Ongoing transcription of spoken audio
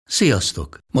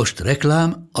Sziasztok! Most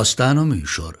reklám, aztán a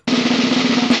műsor.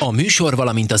 A műsor,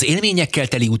 valamint az élményekkel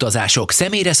teli utazások,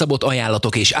 személyre szabott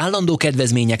ajánlatok és állandó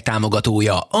kedvezmények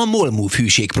támogatója a MOLMOVE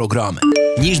hűségprogram.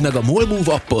 Nyisd meg a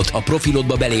MOLMOVE appot, a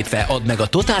profilodba belépve add meg a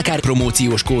Totalcar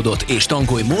promóciós kódot és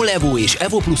tankolj MOL Evo és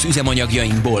Evo Plus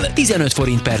üzemanyagjainkból 15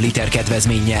 forint per liter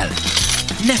kedvezménnyel.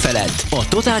 Ne feledd, a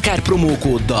Totalcar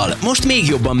promókóddal most még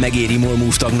jobban megéri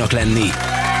MOLMOVE tagnak lenni.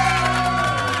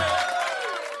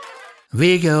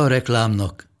 Vége a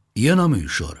reklámnak, jön a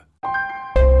műsor.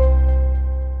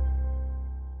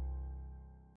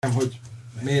 Hogy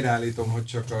miért állítom, hogy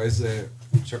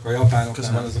csak a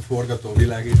japánoknál van ez a forgató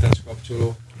világítás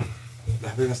kapcsoló, de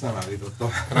hát én ezt nem állítottam.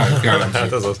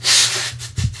 Hát az.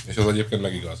 És az egyébként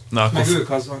meg igaz. Na, meg ők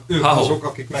azok,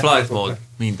 akik Flight mode,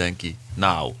 mindenki,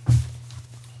 now.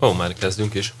 Már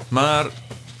kezdünk is.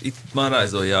 Itt már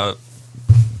rajzolja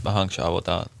a hangsávot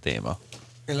a téma.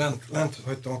 Én lent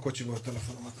hagytam a kocsiból a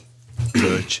telefonomat.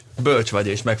 Bölcs vagy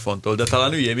és megfontol, de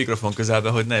talán üljél mikrofon közelbe,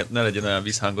 hogy ne legyen olyan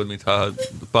visszhangod, mintha a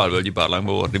Pálvölgyi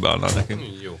barlangba ordibálnál nekünk.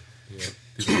 Jó.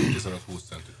 15-20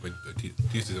 centet, vagy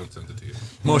 10-15 centet ér.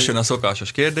 Most jön a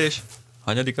szokásos kérdés.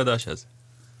 Hanyadik adás ez?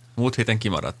 Múlt héten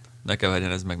kimaradt. Ne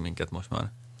keverjen ez meg minket most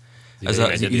már. Ez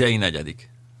az idei negyedik.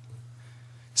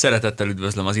 Szeretettel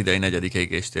üdvözlöm az idei negyedik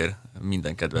égéstér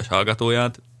minden kedves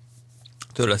hallgatóját.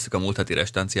 Törlesztük a múlt heti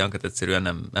restanciánkat, egyszerűen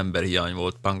nem emberhiány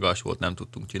volt, pangás volt, nem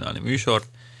tudtunk csinálni műsort,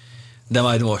 de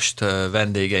majd most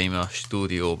vendégeim a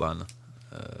stúdióban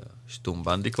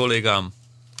Stumbandi kollégám,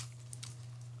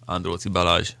 Andróci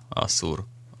Balázs, Asszúr,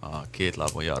 a két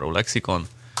lábon járó lexikon,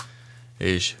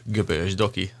 és Göbölyös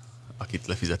Doki, akit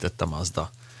lefizetett a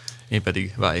Mazda. Én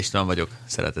pedig Váj István vagyok,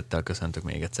 szeretettel köszöntök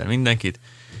még egyszer mindenkit.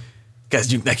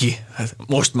 Kezdjünk neki,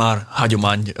 most már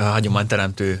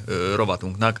hagyományteremtő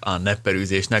rovatunknak, a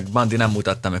nepperűzésnek. Bandi nem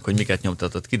mutatta meg, hogy miket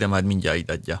nyomtatott ki, de majd mindjárt így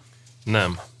adja.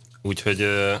 Nem. Úgyhogy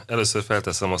először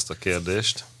felteszem azt a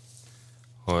kérdést,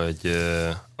 hogy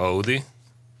Audi,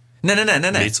 Ne.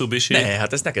 Mitsubishi, ne,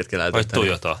 hát ezt neked kell vagy eldönteni.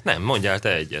 Toyota. Nem, mondjál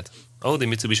te egyet. Audi,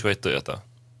 Mitsubishi vagy Toyota?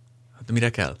 Hát mire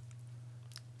kell?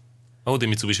 Audi,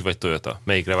 Mitsubishi vagy Toyota?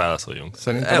 Melyikre válaszoljunk?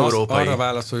 Szerintem Európai. arra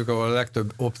válaszoljuk, ahol a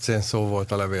legtöbb obszén szó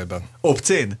volt a levélben.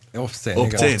 Obszén? Obszén.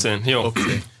 Obszén, jó.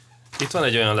 Itt van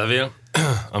egy olyan levél,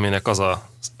 aminek az a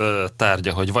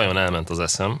tárgya, hogy vajon elment az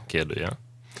eszem, kérdőjel.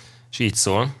 És így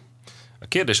szól. A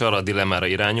kérdés arra a dilemmára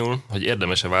irányul, hogy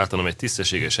érdemes-e váltanom egy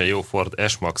tisztességesen jó Ford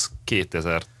S-Max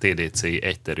 2000 TDCi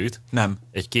egyterűt, Nem.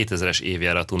 egy 2000-es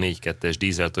évjáratú 4.2-es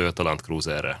dízel Toyota Land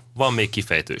Cruiserre. Van még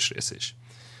kifejtős rész is.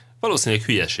 Valószínűleg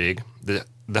hülyeség,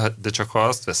 de csak ha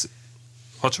azt vesz...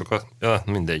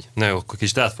 mindegy. Ne jó, akkor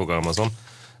kicsit átfogalmazom.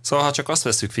 Szóval ha csak azt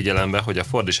vesszük figyelembe, hogy a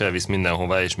Ford is elvisz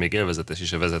mindenhová, és még élvezetes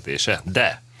is a vezetése,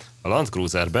 de a Land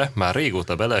Cruiserbe már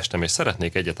régóta beleestem, és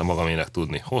szeretnék egyet a magamének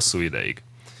tudni, hosszú ideig.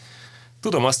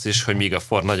 Tudom azt is, hogy míg a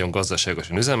Ford nagyon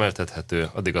gazdaságosan üzemeltethető,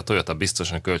 addig a Toyota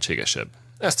biztosan költségesebb.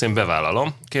 Ezt én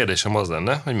bevállalom, kérdésem az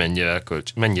lenne, hogy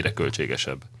mennyire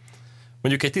költségesebb.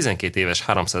 Mondjuk egy 12 éves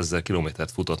 300 000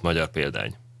 kilométert futott magyar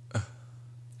példány.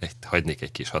 Hagynék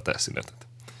egy kis határszünetet.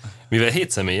 Mivel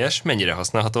 7 személyes, mennyire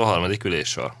használható a harmadik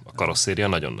üléssor? A karosszéria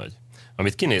nagyon nagy.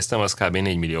 Amit kinéztem, az kb.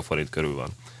 4 millió forint körül van.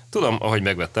 Tudom, ahogy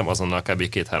megvettem, azonnal kb.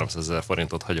 200-300 000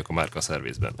 forintot hagyok a márka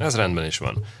szervizben. Ez rendben is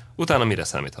van. Utána mire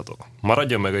számíthatok?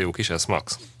 Maradjon meg a jó kis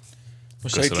S-Max.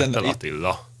 Most Köszönettel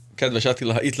Attila. Kedves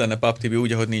Attila, ha itt lenne Pap TV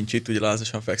úgy, ahogy nincs itt, ugye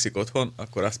lázasan fekszik otthon,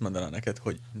 akkor azt mondaná neked,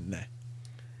 hogy ne.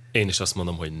 Én is azt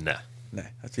mondom, hogy ne. Ne.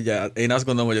 Hát ugye én azt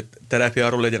gondolom, hogy a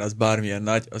terepiáról legyen az bármilyen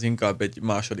nagy, az inkább egy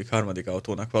második, harmadik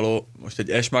autónak való. Most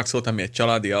egy S-Maxot, ami egy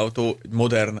családi autó, egy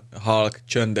modern, halk,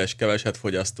 csöndes, keveset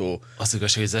fogyasztó. Az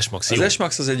igaz, hogy az S-Max jó. Az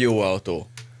S-Max az egy jó autó.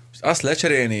 Most azt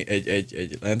lecserélni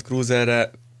egy Land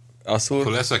Cruiserre,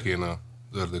 Akkor leszek én az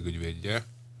ördögügyvédje.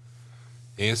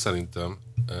 Én szerintem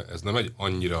ez nem egy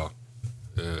annyira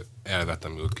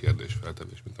elvetemült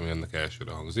kérdésfeltevés, mint ami ennek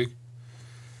elsőre hangzik.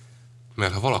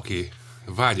 Mert ha valaki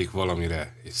vágyik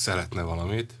valamire, és szeretne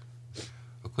valamit,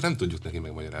 akkor nem tudjuk neki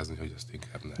megmagyarázni, hogy azt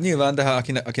inkább ne. Nyilván, de ha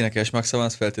akinek S-Max van,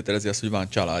 az feltételezi azt, hogy van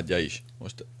családja is.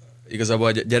 Most igazából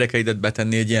a gyerekeidet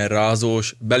betenni egy ilyen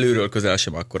rázós, belülről közel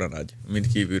sem akkora nagy,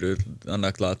 mint kívülről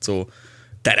annak látszó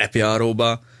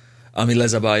terepjáróba, ami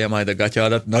lezabálja majd a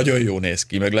gatyádat. Nagyon jó néz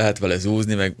ki, meg lehet vele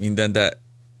zúzni, meg minden, de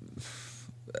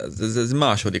ez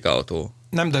második autó.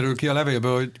 Nem derül ki a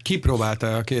levélből, hogy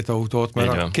kipróbálta a két autót, mert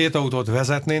a két autót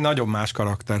vezetni nagyon más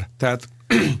karakter. Tehát,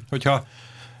 hogyha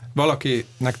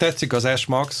valakinek tetszik az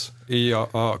S-Max így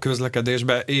a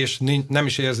közlekedésbe, és nem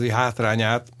is érzi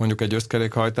hátrányát mondjuk egy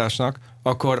összkerékhajtásnak,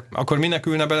 akkor minek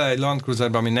ülne bele egy Land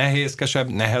Cruiserbe, ami nehézkesebb,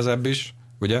 nehezebb is,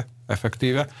 ugye?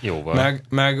 effektíve. Jóval.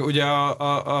 Meg ugye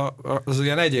az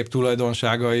ilyen egyéb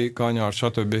tulajdonságai, kanyar,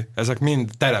 stb. Ezek mind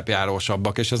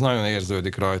terepjárósabbak, és ez nagyon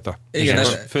érződik rajta. Igen,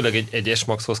 főleg egy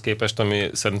S-Maxhoz képest, ami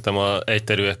szerintem a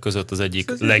egyterűek között az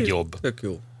egyik legjobb. Tök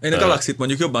jó. Én a Galaxy-t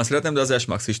mondjuk jobban szeretem, de az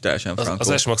S-Max is teljesen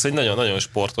frankó. Az S-Max egy nagyon-nagyon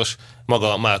sportos.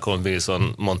 Maga Malcolm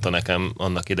Wilson mondta nekem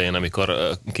annak idején,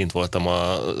 amikor kint voltam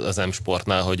az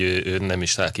M-Sportnál, hogy ő nem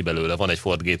is száll ki belőle. Van egy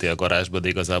Ford GT a garázsban, de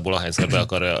igazából ahányszor be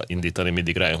akarja indítani,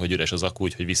 mindig rájön, hogy üres az akku,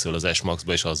 úgyhogy visszol az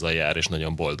S-Maxba, és azzal jár, és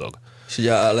nagyon boldog. És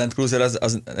ugye a Land Cruiser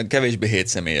az kevésbé 7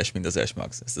 személyes, mint az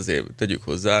S-Max. Ezt azért tegyük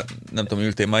hozzá. Nem tudom,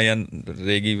 ültél már ilyen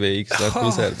régi VX Land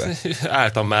Cruiserbe?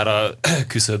 Álltam már a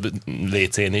küszöb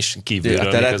lécén is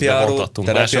kívülről.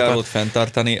 Terepjárót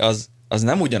fenntartani, az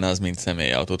nem ugyanaz, mint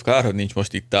személyautót. Kár, hogy nincs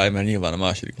most itt táj, mert nyilván a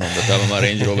második mondatában már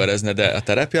Range Roverezne, de a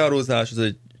terepjárózás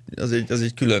az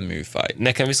egy külön műfaj.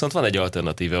 Nekem viszont van egy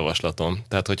alternatív javaslatom.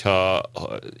 Tehát, hogyha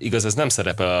igaz, ez nem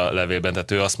szerepel a levélben,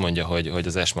 tehát ő azt mondja, hogy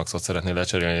az S-Maxot szeretné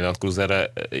lecserélni Land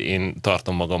Cruiserre, én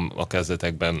tartom magam a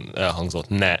kezdetekben elhangzott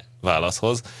ne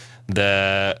válaszhoz,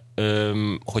 de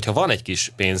hogyha van egy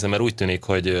kis pénze, mert úgy tűnik,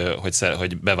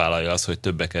 hogy bevállalja azt, hogy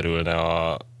többe kerülne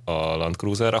a Land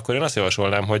Cruiser, akkor én azt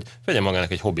javasolnám, hogy vegyen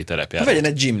magának egy hobbi terepjárót. Vegyen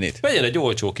egy Jimnyt. Vegyen egy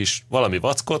olcsó kis valami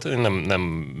vackot, én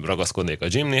nem ragaszkodnék a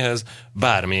Jimnyhez,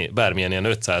 bármilyen ilyen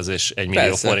 500 és 1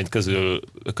 millió forint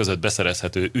között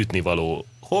beszerezhető ütnivaló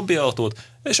hobbiautót,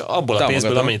 és abból a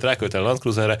pénzből, amennyit ráköltel a Land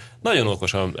Cruiserre, nagyon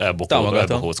okosan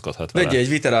elbohóckodhat vele. Vegye egy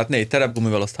Viterát 4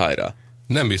 terepgumival, azt hajrá.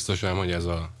 Nem biztos ám, hogy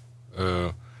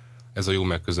ez a jó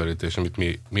megközelítés,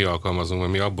 amit mi alkalmazunk,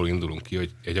 mert mi abból indulunk ki,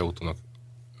 hogy egy autónak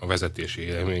a vezetési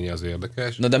élménye az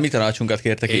érdekes. Na de mi tanácsunkat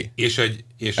kérte ki?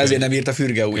 Ezért nem írt a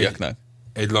fürge ujjaknak.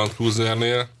 Egy Land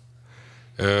Cruisernél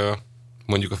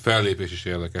mondjuk a fellépés is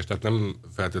érdekes, tehát nem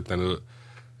feltétlenül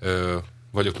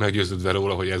vagyok meggyőződve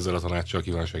róla, hogy ezzel a tanácssal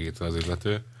ki van segítve az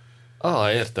illető.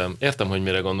 Értem, hogy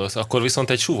mire gondolsz. Akkor viszont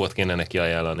egy SUV-ot kéne neki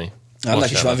ajánlani.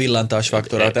 Annak is van villantás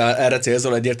faktora. Tehát erre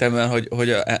célzol egyértelműen,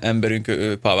 hogy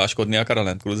emberünk páváskodni akar a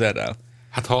Land Cruiserrel?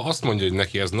 Hát ha azt mondja, hogy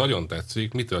neki ez nagyon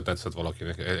tetszik, mitől tetszett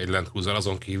valakinek egy Land Cruiser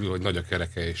azon kívül, hogy nagy a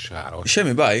kereke és sáros?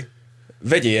 Semmi baj.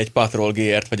 Vegyél egy Patrol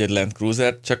GR-t vagy egy Land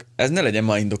Cruiser, csak ez ne legyen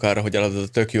ma indok arra, hogy eladod a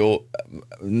tök jó,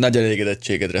 nagy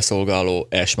elégedettségedre szolgáló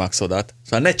S-Maxodat.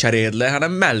 Szóval ne cseréld le,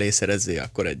 hanem mellé szerezzél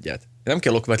akkor egyet. Nem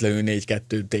kell okvetlenül 4.2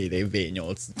 TD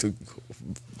V8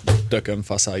 tököm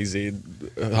fasza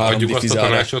Adjuk azt a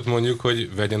tanácsot mondjuk,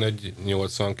 hogy vegyen egy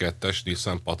 82-es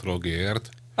Nissan Patrol GR-t.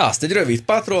 Azt, egy rövid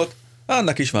Patrolt,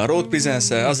 annak is van road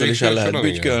presence-e, azzal is el lehet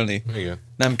bütykölni. Igen.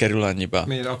 Nem kerül annyiba.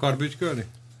 Miért akar bütykölni?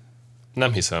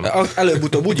 Nem hiszem.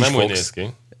 Előbb-utóbb úgy is nem fogsz. úgy néz ki.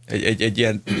 Egy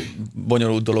ilyen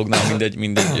bonyolult dolognál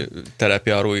mindegy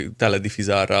terepjáró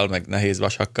teledifizárral, meg nehéz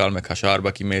vasakkal, meg ha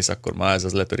sárba kimész, akkor már ez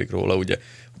az letörik róla, ugye,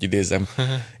 hogy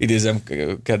idézem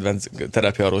kedvenc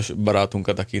terepjárós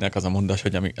barátunkat, akinek az a mondás,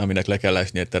 hogy aminek le kell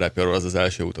esni egy terepjáról, az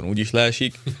első úton úgy is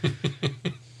leesik.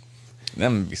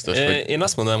 Nem biztos, hogy... Én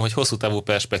azt mondanám, hogy hosszú távú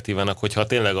perspektívának, hogyha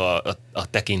tényleg a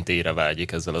tekintélyre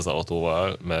vágyik ezzel az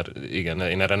autóval, mert igen,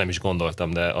 én erre nem is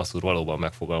gondoltam, de Asszúr valóban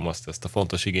megfogalmazta ezt a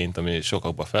fontos igényt, ami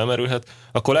sokakba felmerülhet,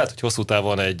 akkor lehet, hogy hosszú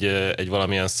távon egy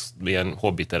valamilyen ilyen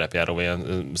hobbi terepjáró, vagy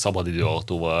ilyen szabadidő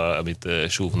autóval, amit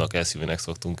SUV-nak, SUV-nek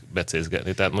szoktunk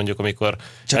becézgetni. Tehát mondjuk, amikor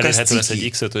elérhető lesz egy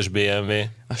X5-ös BMW...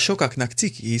 A sokaknak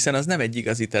ciki, hiszen az nem egy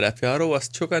igazi terepjáró,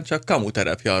 azt sokan csak kamu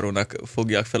terepjárónak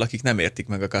fogják fel, akik nem értik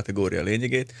meg a kategória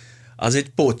lényegét. Az egy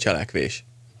pótcselekvés.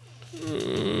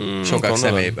 Sokak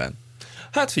szemében.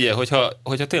 Hát figyelj,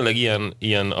 hogyha tényleg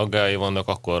ilyen aggályi vannak,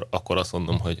 akkor azt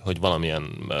mondom, hogy valamilyen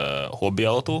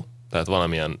hobbiautó, tehát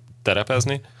valamilyen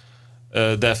terepezni,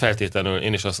 de feltétlenül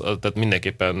én is tehát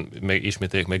mindenképpen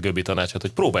ismételjük meg Göbbi tanácsát,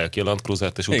 hogy próbálja ki a Land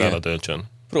Cruisert, és utána döntsön.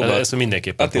 Ezt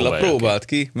mindenképpen Attila próbált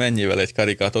ki, mennyivel egy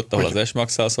karikát ott, ahol az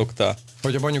S-Max-szal szoktál.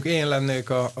 Hogyha mondjuk én lennék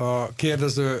a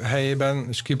kérdező helyében,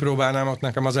 és kipróbálnám, ott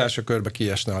nekem az első körbe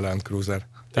kiesne a Land Cruiser.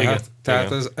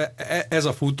 Tehát ez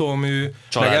a futómű,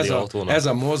 meg ez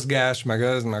a mozgás, meg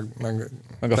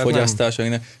a fogyasztás.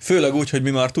 Főleg úgy, hogy mi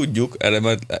már tudjuk, erre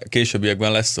majd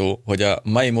későbbiekben lesz szó, hogy a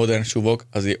mai modern SUV-ok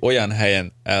azért olyan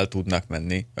helyen el tudnak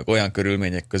menni, meg olyan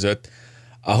körülmények között,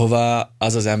 ahová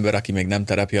az ember, aki még nem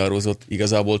terepjárózott,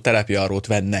 igazából terepjárót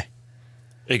venne.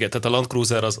 Igen, tehát a Land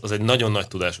Cruiser az egy nagyon nagy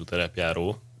tudású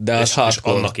terepjáró, de és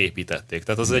annak építették.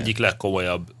 Tehát az egyik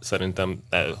legkomolyabb szerintem.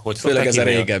 Főleg ez a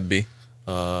régebbi.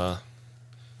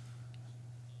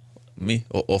 Mi?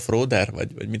 Offroader?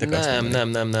 Vagy mit akarsz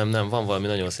mondani? Nem. Van valami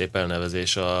nagyon szép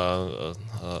elnevezés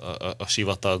a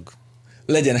sivatag.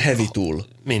 Legyen heavy tool.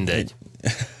 Mindegy.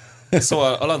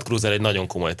 Szóval a Land Cruiser egy nagyon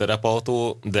komoly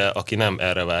terepautó, de aki nem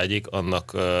erre vágyik,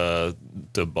 annak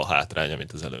több a hátránya,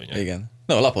 mint az előnye. Igen.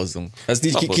 No, lapozzunk. Ezt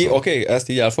így oké, ezt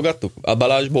így elfogadtuk? A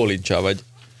Balázs bólincsa, vagy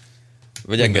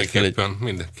engedj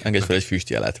fel egy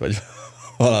füstjelet, vagy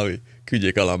valami.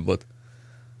 Küldjék a lambot.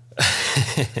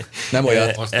 Nem olyan.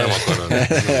 Azt nem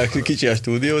akarom. Kicsi a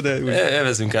stúdió, de...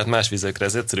 Elvezünk át más vizekre,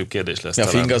 ez egyszerűbb kérdés lesz. Ja,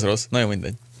 fing az rossz. Nagyon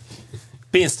mindegy.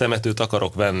 Pénztemetőt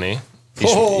akarok venni,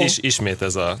 és ismét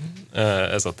ez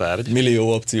a tárgy.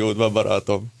 Millió opciód van,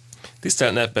 barátom.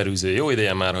 Tisztelt nepperűző, jó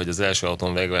ideje már, hogy az első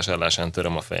autón megvásárlásán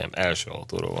töröm a fejem. Első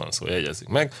autóról van szó, jegyezzük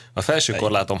meg. A felső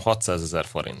korlátom 600 000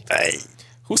 forint.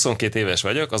 22 éves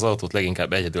vagyok, az autót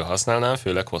leginkább egyedül használnám,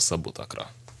 főleg hosszabb utakra.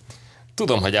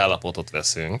 Tudom, hogy állapotot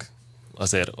veszünk,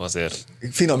 azért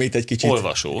finomít egy kicsit.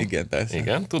 Olvasó. Igen, persze.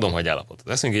 Igen, tudom, hogy állapotot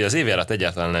veszünk, így az évjárat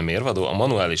egyáltalán nem érvadó, a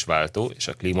manuális váltó és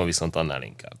a klíma viszont annál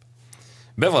inkább.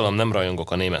 Bevallom, nem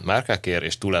rajongok a német márkákért,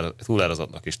 és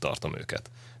túlárazatnak is tartom őket.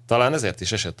 Talán ezért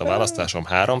is esett a választásom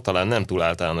 3, talán nem túl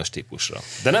általános típusra.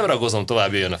 De nem ragozom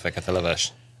tovább, jöjjön a fekete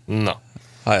leves. Na.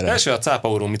 Hajrá. Első a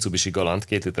cápauró Mitsubishi Galant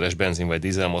 2 literes benzin vagy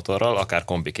dízelmotorral, akár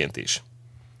kombiként is.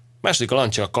 Második a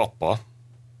Lancia Kappa.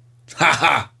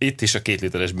 Itt is a 2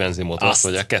 literes benzinmotor,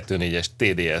 vagy a 2.4-es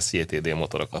TDS JTD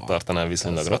motorokat tartanám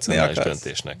viszonylag racionális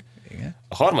döntésnek. Igen.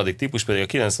 A harmadik típus pedig a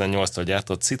 98-tal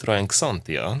gyártott Citroën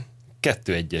Xantia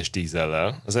 2.1-es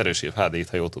dízellel, az erős év HD-t,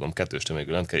 ha jól tudom, 2-es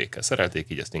tömegű lentkerékkel szerelték,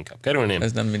 így ezt inkább kerülném.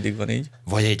 Ez nem mindig van így.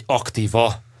 Vagy egy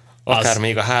Activa, akár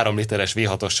még a 3 literes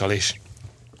V6-ossal is.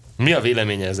 Mi a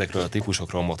véleménye ezekről a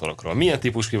típusokról, a motorokról? Milyen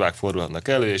típuskivák fordulhatnak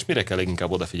elő, és mire kell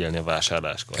leginkább odafigyelni a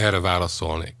vásárláskor? Erre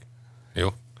válaszolnék.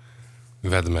 Jó?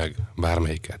 Vedd meg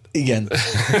bármelyiket. Igen.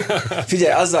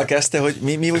 Figyelj, azzal kezdte, hogy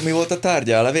mi volt a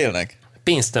tárgya a levélnek?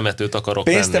 Pénztemetőt akarok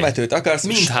Pénztemetőt akarsz?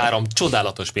 Mindhárom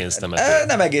csodálatos pénztemető.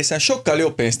 Nem egészen, sokkal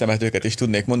jobb pénztemetőket is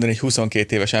tudnék mondani egy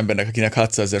 22 éves embernek, akinek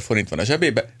 600 000 forint van a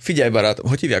zsebébe. Figyelj, barátom,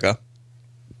 hogy hívják a?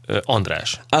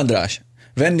 András.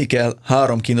 Venni kell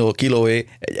 3 kilóé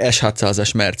egy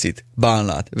S600-as Mercit,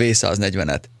 Bálnát,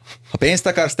 V140-et. Ha pénzt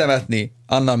akarsz temetni,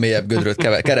 annál mélyebb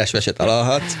gödröt keresve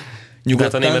találhatsz.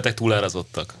 Tehát a németek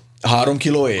túlárazottak. 3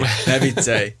 kilóé?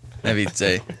 Ne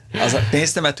viccelj. Az a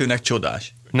pénztemetőnek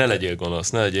csodás. Ne legyél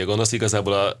gonosz,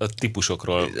 igazából a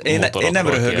típusokról, én nem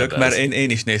röhögök, mert én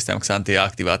is néztem Xantia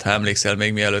Activát, ha emlékszel,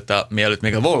 még mielőtt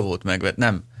még a Volvo-t megvett,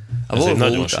 nem. A ez Volvo egy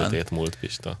nagyon után. sötét múlt,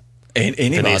 Pista. Én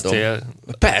imádom.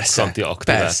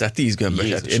 Persze, 10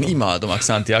 gömböset. Én imádom a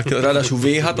Xantia Activát, ráadásul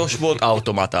V6-os volt,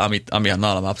 automata, ami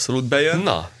nálam abszolút bejön.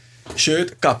 Na.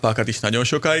 Sőt, kappákat is nagyon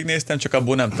sokáig néztem, csak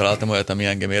abból nem találtam olyat, ami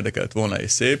engem érdekelt volna,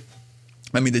 és szép,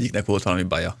 mert mindegyiknek volt valami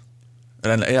baja.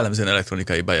 Jellemzően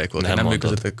elektronikai bajak voltak, nem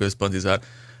működött a központi zár.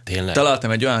 Tényleg?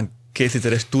 Találtam egy olyan 2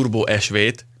 literes turbo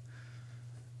SV-t,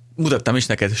 mutattam is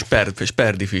neked,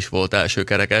 Sperdif is volt első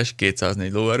kerekes,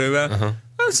 204 lóerővel.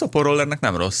 A szaporollernek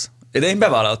nem rossz. De én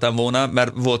bevállaltam volna,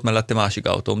 mert volt mellette másik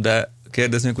autóm, de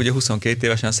kérdezünk, ugye 22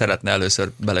 évesen szeretne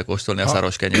először belekóstolni a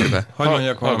szaros kenyérbe.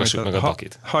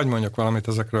 Hagy mondjak valamit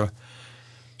ezekről.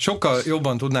 Sokkal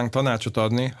jobban tudnánk tanácsot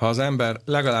adni, ha az ember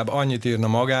legalább annyit írna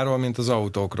magáról, mint az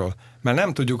autókról. Mert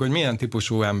nem tudjuk, hogy milyen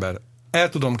típusú ember. El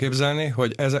tudom képzelni,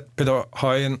 hogy például,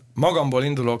 ha én magamból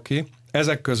indulok ki,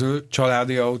 ezek közül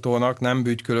családi autónak, nem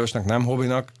bütykölősnek, nem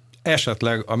hobbinak,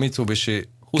 esetleg a Mitsubishi...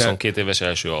 22 éves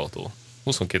első autó.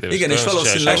 22 éves. Igen, és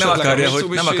valószínűleg nem akarja,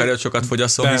 hogy sokat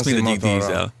fogyasszon, hisz mindegyik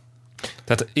dízel.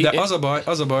 De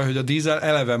az a baj, hogy a dízel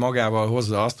eleve magával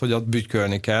hozza azt, hogy ott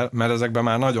bütykölni kell, mert ezekben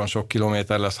már nagyon sok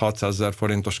kilométer lesz 600 000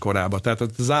 forintos korába. Tehát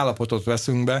az állapotot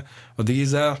veszünk be, a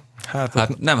dízel...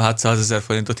 Hát nem 600 000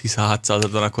 forintot, hisz ha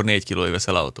 600 van, akkor 4 kilói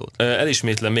veszel autót.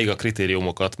 Elismétlem még a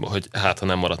kritériumokat, hogy ha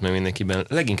nem maradt meg mindenkiben,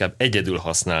 leginkább egyedül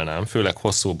használnám, főleg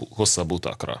hosszabb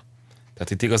utakra.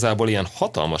 Tehát itt igazából ilyen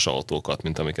hatalmas autókat,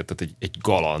 mint amiket, tehát egy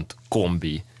Galant,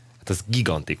 kombi, hát ez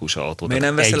gigantikus autó,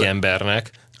 egy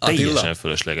embernek teljesen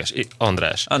fölösleges.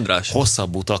 András.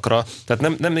 Hosszabb utakra,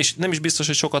 tehát nem is biztos,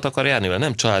 hogy sokat akar járni vele,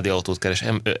 nem családi autót keres,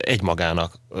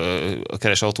 egymagának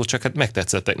keres autót, csak hát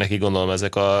megtetszettek neki, gondolom,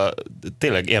 ezek a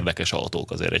tényleg érdekes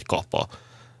autók azért, egy Kappa,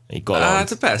 egy Galant.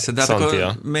 Hát persze, de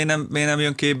akkor miért nem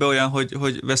jön képbe olyan,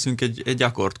 hogy veszünk egy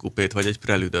Accord kupét, vagy egy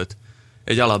Preludot?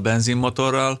 Egy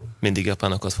alapbenzinmotorral. Mindig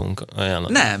japánokat fogunk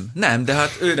ajánlani. Nem, de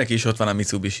hát őnek is ott van a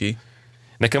Mitsubishi.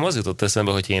 Nekem az jutott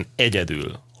eszembe, hogy én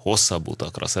egyedül hosszabb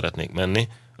utakra szeretnék menni,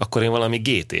 akkor én valami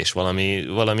GT-s,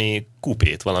 valami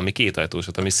kupét, valami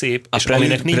kétajtósat, ami szép, és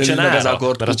aminek nincsen ára,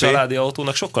 mert a családi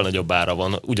autónak sokkal nagyobb ára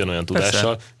van ugyanolyan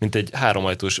tudással, mint egy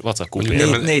 3-ajtós vacak kupé.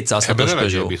 406-os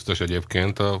Peugeot. Biztos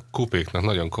egyébként, a kupéknak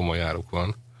nagyon komoly áruk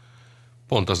van.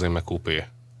 Pont azért, meg kupé.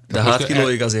 De 6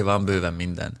 kilóig azért van bőven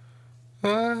minden.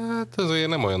 Hát azért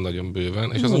nem olyan nagyon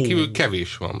bőven, és azon kívül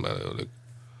kevés van belőlük.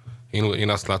 Én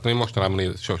azt látom, hogy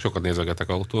mostanában sokat nézegetek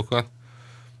autókat,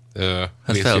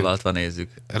 Hát felváltva nézzük.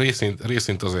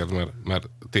 Részint azért, mert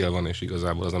tél van, és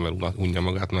igazából az ember unja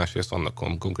magát, másrészt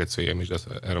vannak konkrét céljaim is, de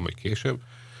erről majd később.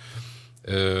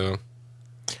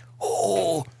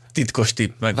 Titkos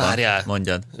tipp, meg várjál,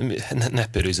 mondjad. Ne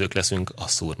pörőzők leszünk a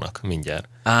szúrnak mindjárt.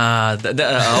 De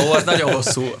az nagyon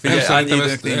hosszú. Figyelj,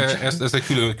 ezt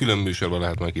egy külön műsorban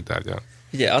lehet majd kitárgyalni.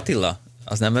 Figyelj, Attila,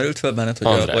 az nem merült fel benned,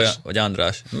 hogy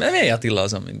András. Miért Attila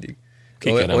azon mindig?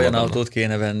 Olyan autót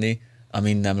kéne venni,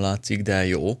 amin nem látszik, de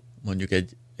jó. Mondjuk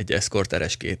egy Escort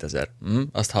RS 2000.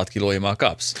 Azt 6 kilóimmal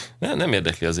kapsz? Nem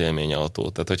érdekli az élményautó.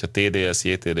 Tehát, hogyha TDS,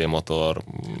 JTD motor...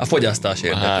 A fogyasztás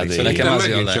érdekli. Szóval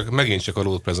nekem megint csak a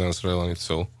road presence-ről van itt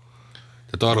szó.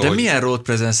 Tehát arról, de milyen road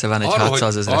presence van egy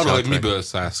 600 000-es arról, hogy miből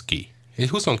szállsz ki. Egy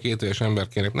 22 éves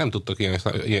emberkének nem tudtok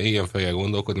ilyen fejjel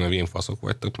gondolkodni, mert ilyen faszok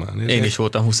vagytok már. Nézzék. Én is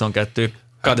voltam 22.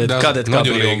 Kadett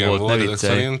Cabrio volt, ne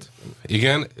viccelj.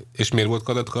 Igen, és miért volt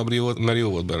Kadett Cabrio? Mert jó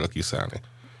volt belőle kiszállni.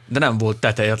 De nem volt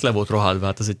teteje, le volt rohadva,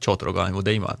 hát ez egy csotrogány volt,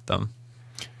 de imádtam.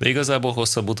 De igazából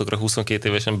hosszabb utakra 22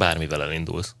 évesen bármivel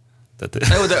elindulsz.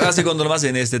 Jó, de azért gondolom,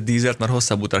 azért nézd dízelt, mert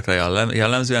hosszabb utakra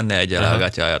jellemzően ne egyel el a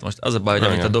gatyáját. Most az a baj, hogy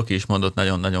amit a Doki is mondott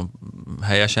nagyon-nagyon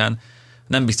helyesen,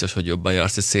 nem biztos, hogy jobban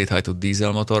jársz egy széthajtott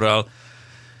dízelmotorral,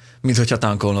 mint hogyha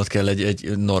tankolnod kell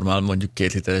egy normál, mondjuk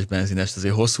 2 literes benzinest,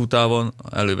 azért hosszú távon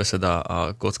előveszed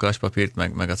a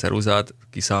kockáspapírt, meg a ceruzát,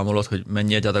 kiszámolod, hogy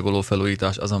mennyi egy adagoló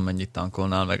felújítás, azon mennyit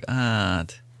tankolnál, meg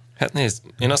Hát nézd,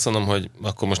 én azt mondom, hogy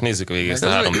akkor most nézzük a végig ezt a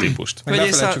 3 típust. Meg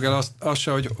ne felejtsük el azt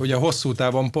se, hogy a hosszú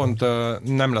távon pont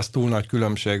nem lesz túl nagy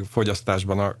különbség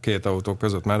fogyasztásban a két autó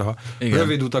között, mert ha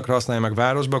rövid utakra használja meg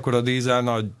városba, akkor a dízel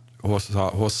nagy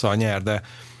hosszal nyer,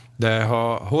 de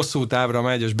ha hosszú távra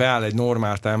megy, és beáll egy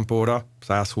normál tempóra,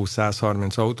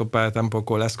 120-130 autópályatempó,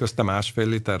 akkor lesz közte 1,5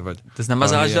 liter, vagy... Ez nem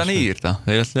az Ázsani írta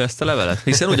ezt a levelet?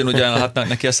 Hiszen ugyanúgy ajánlhatnánk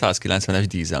neki a 190-es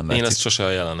dízel. Én ezt sose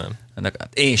ajánlanám.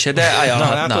 Én se, de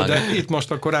ajánlhatnánk. De itt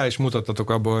most akkor rá is mutattatok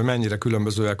abból, hogy mennyire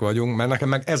különbözőek vagyunk, mert nekem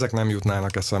meg ezek nem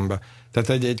jutnának eszembe. Tehát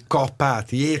egy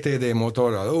kapát, JTD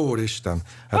motorral, úristen.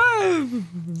 Hát...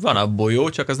 Van abból jó,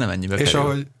 csak az nem ennyibe és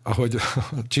kerül. ahogy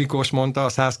Csikós mondta, a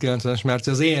 190-es Merci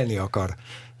az élni akar.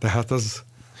 Tehát az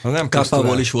nem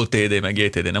Kapából is volt TD, meg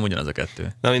JTD, nem ugyanaz a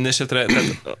kettő. Na mindesetre,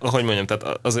 hogy mondjam,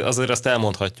 tehát azért azt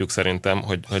elmondhatjuk szerintem,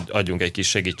 hogy adjunk egy kis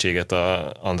segítséget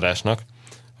a Andrásnak,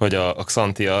 hogy a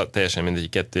Xantia teljesen mindegy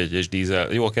 2.1-es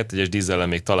dízel, jó, a 2.1-es dízellel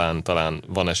még talán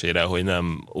van esélyre, hogy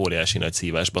nem óriási nagy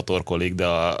szívásba torkolik, de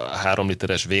a 3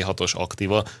 literes V6-os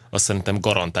Activa, azt szerintem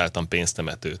garantáltan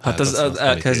pénztemető. Hát az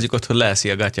elkezdjük ott, hogy leszi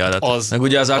a gatyádat. Meg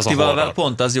ugye az Activával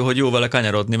pont az jó, hogy jó vele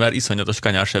kanyarodni, mert iszonyatos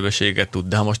kanyarsebességet tud,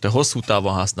 de ha most te hosszú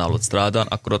távon használod strádán,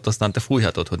 akkor ott aztán te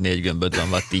fújhatod, hogy 4 gömböd van,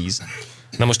 vagy 10.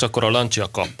 Na most akkor a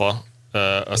Lancia Kappa,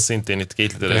 az szintén itt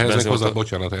 2 literes benzinmotor.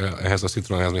 Bocsánat, ehhez a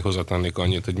Citroenhez még hozzátennék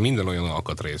annyit, hogy minden olyan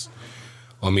alkatrész,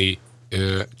 ami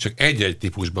csak egy-egy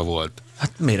típusban volt.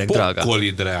 Hát méreg drága.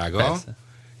 Pokkoli drága. Persze.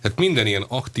 Tehát minden ilyen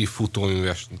aktív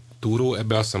futóműves túró,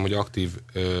 ebben azt hiszem, hogy aktív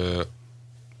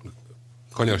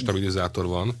kanyarstabilizátor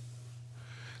van.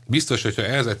 Biztos, hogyha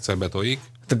ez egyszer betolik,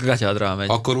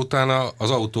 akkor utána az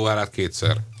autó áll át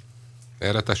 2-szer.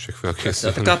 Erre tessék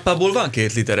felkészülni. A Kappából van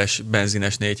 2 literes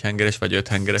benzines 4 hengeres vagy 5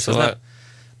 hengeres. Szóval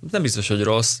nem biztos, hogy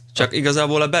rossz. Csak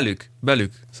igazából a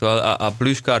belük. Szóval a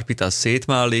plüskarpit az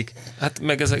szétmálik. Hát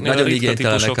meg ezeknél nagyon a ritka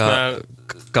típusoknál...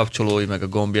 kapcsolói, meg a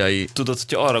gombjai. Tudod,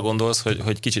 hogyha arra gondolsz,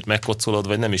 hogy kicsit megkocsolod,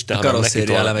 vagy nem is te, hanem neki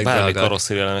bármi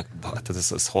karosszérielemek, hát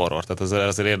ez horror. Tehát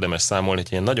azért érdemes számolni,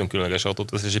 hogy ilyen nagyon különleges autót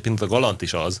vesz, és egy pillanat a Galant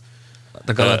is az.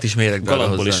 A Galant is méregdrága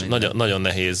Galantból is nagyon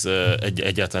nehéz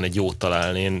egyáltalán egy jót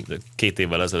találni. Én 2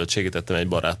 évvel ezelőtt segítettem egy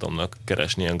barátomnak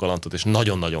keresni ilyen Galantot, és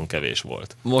nagyon-nagyon kevés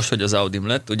volt. Most, hogy az Audim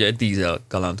lett, ugye egy dízel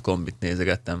Galant kombit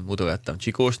mutogattam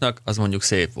Csikósnak, az mondjuk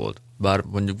szép volt. Bár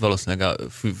mondjuk valószínűleg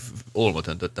olmot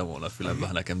öntöttem volna a fülembe,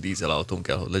 ha nekem dízel autóm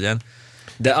kell, hogy legyen.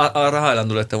 De arra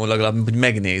hajlandó lettem volna legalább, hogy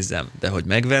megnézzem, de hogy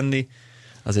megvenni,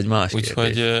 az egy más kérdés.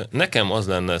 Úgyhogy nekem az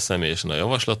lenne személyesen a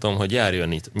javaslatom, hogy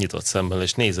járjon nyitott szemmel,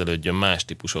 és nézelődjön más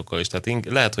típusokkal is. Tehát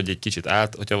lehet, hogy egy kicsit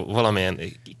hogyha valamilyen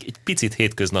egy picit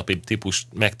hétköznapi típus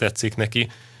megtetszik neki,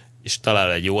 és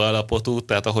talál egy jó állapotú,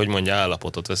 tehát ahogy mondja,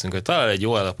 állapotot veszünk, hogy talál egy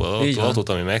jó állapotú autót,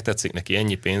 ami megtetszik neki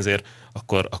ennyi pénzért,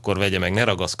 akkor vegye meg, ne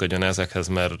ragaszkodjon ezekhez,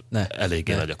 mert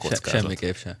eléggé nagy a kockázat.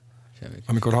 Semmiképp sem.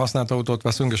 Amikor használt autót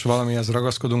veszünk, és valamihez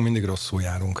ragaszkodunk, mindig rosszul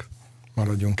járunk.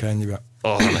 Maradjunk ennyibe.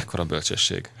 Mekkora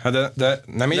bölcsesség. Hát de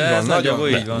nem így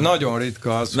van. Nagyon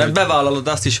ritka az. Mert bevállalod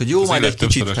azt is, hogy jó, majd egy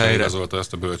kicsit helyre. Igazolta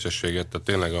ezt a bölcsességet, tehát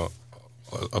tényleg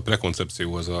a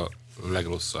prekoncepció az a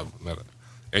legrosszabb, mert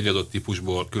egy adott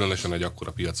típusból, különösen egy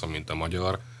akkora piacon, mint a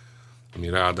magyar, ami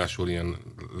ráadásul ilyen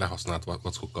lehasznált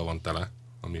vackokkal van tele,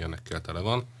 ami ilyenekkel tele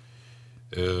van,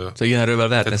 Szóval ilyen erővel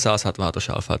vehetne 166-os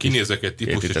Alfát. Kinézek egy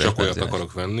típust, és csak olyat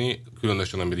akarok venni,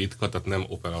 különösen ami ritka, tehát nem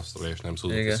Opel Astra és nem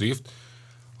Suzuki Swift,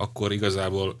 akkor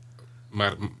igazából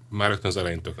már rögtön az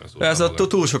elején tökre szóltam. Ez a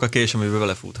túl sok a kés, amiben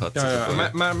vele futhatsz.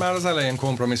 Már az elején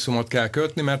kompromisszumot kell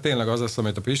kötni, mert tényleg az lesz,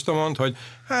 amit a Pista mond, hogy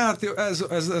hát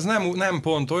ez nem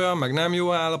pont olyan, meg nem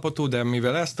jó állapotú, de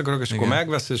mivel ezt akarok, és akkor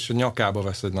megvesz, és nyakába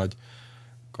vesz egy nagy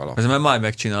kalap. Ez majd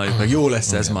megcsináljuk, meg jó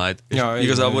lesz ez majd.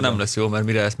 Igazából nem lesz jó, mert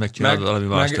mire ezt megcsinálod, valami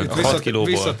más.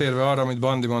 Visszatérve arra, amit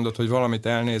Bandi mondott, hogy valamit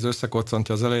elnéz,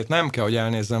 összekoccantja az elejét, nem kell, hogy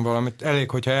elnézzen valamit. Elég,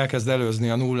 hogyha elkezd előzni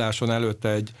a nulláson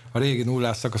előtte a régi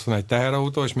nullás szakaszon egy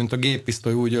teherautó, és mint a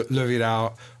géppisztoly úgy lövi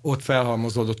rá ott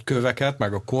felhalmozódott köveket,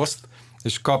 meg a koszt,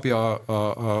 és kapja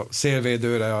a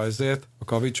szélvédőre a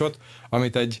kavicsot,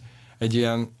 amit egy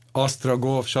ilyen Astra,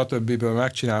 Golf, stb.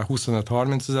 Megcsinál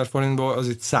 25-30 ezer forintból, az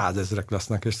itt 100 000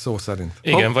 lesznek, és szó szerint.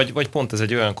 Igen, vagy pont ez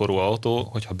egy olyan korú autó,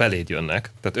 hogyha beléd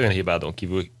jönnek, tehát önhibádon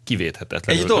kívül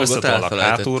kivéthetetlenül összetolnak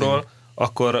hátulról,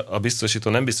 akkor a biztosító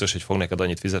nem biztos, hogy fog neked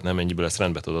annyit fizetni, amennyiből ezt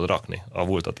rendbe tudod rakni, a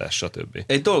vultatás, stb.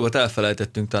 Egy dolgot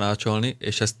elfelejtettünk tanácsolni,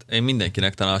 és ezt én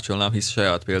mindenkinek tanácsolnám, hisz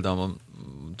saját példámon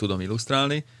tudom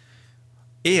illusztrálni.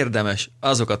 Érdemes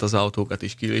azokat az autókat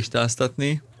is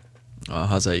kilistáztatni a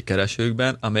hazai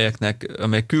keresőkben,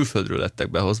 amelyek külföldről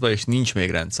lettek behozva, és nincs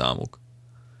még rendszámuk.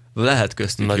 Lehet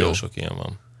köztük nagyon jó. sok ilyen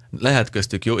van. Lehet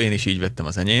köztük jó, én is így vettem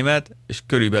az enyémet, és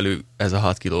körülbelül ez a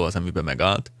 6 kiló az, amiben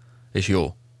megállt, és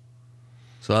jó.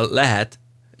 Szóval lehet,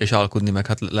 és alkudni meg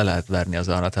hát le lehet verni az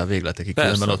árat, ha végletekig,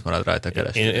 különben ott marad rajta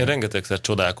keresni. Én rengetegszer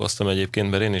csodálkoztam egyébként,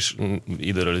 mert én is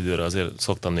időről időre azért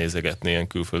szoktam nézegetni ilyen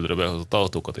külföldre behozott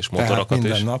autókat és motorokat. Tehát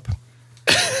minden nap.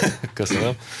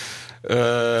 Köszönöm.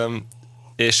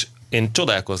 És én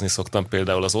csodálkozni szoktam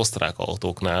például az osztrák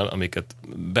autóknál, amiket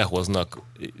behoznak,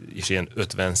 és ilyen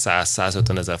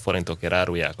 50-100-150 ezer forintokért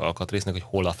árulják alkatrésznek, hogy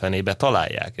hol a fenébe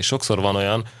találják. És sokszor van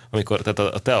olyan, amikor,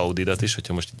 tehát a te Audidat is,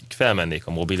 hogyha most felmennék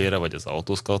a mobilére, vagy az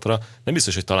Autoscoutra, nem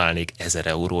biztos, hogy találnék 1000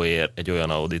 euróért egy olyan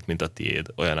Audit, mint a tiéd,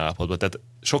 olyan állapotban. Tehát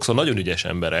sokszor nagyon ügyes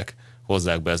emberek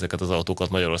hozzák be ezeket az autókat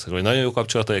Magyarországon, hogy nagyon jó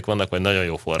kapcsolataik vannak, vagy nagyon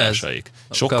jó forrásaik.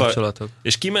 Kapcsolatok.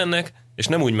 És kimennek, és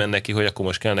nem úgy mennek ki, hogy akkor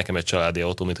most kell nekem egy családi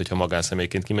autó, mint hogyha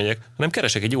magánszemélyként kimegyek, hanem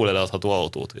keresek egy jól eladható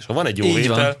autót. És ha van egy jó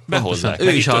vétel, behozzák.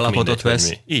 Ő is állapotot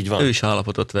vesz. Így van. Ő is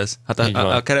állapotot vesz. Hát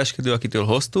a kereskedő, akitől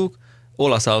hoztuk,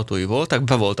 olasz autói voltak,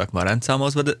 be voltak már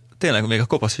rendszámozva, de tényleg még a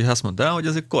kopasz is azt mondta, hogy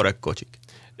ezek korrekt kocsik.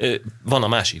 Van a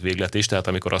másik véglet is, tehát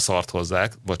amikor a szart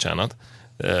hozzák, bocsánat,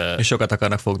 és sokat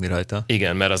akarnak fogni rajta.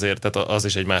 Igen, mert azért tehát az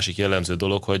is egy másik jellemző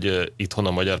dolog, hogy itthon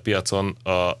a magyar piacon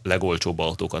a legolcsóbb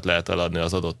autókat lehet eladni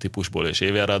az adott típusból és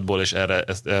évjáratból, és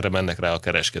erre mennek rá a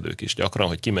kereskedők is gyakran,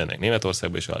 hogy kimennek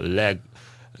Németországba, és a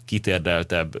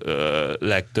legkitérdeltebb,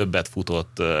 legtöbbet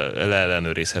futott,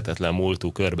 leellenőrizhetetlen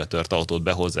múltú, körbetört autót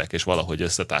behozzák, és valahogy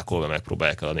összetákolva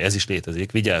megpróbálják eladni. Ez is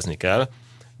létezik, vigyázni kell,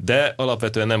 de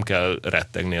alapvetően nem kell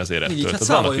rettegni azért ettől. Így, hát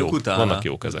vannak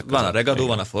jók ezek. Van a regadó,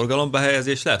 van a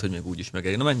forgalombehelyezés, lehet, hogy még úgy is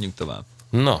megéri. Na, menjünk tovább.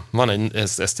 Na,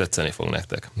 ezt tetszeni fog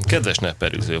nektek. Kedves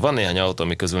nepperűző, van néhány autó,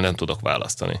 ami közül nem tudok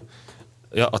választani.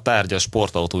 A tárgya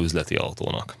sportautó üzleti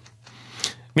autónak.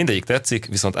 Mindegyik tetszik,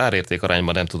 viszont árérték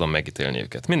arányban nem tudom megítélni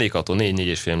őket. Mindegyik autó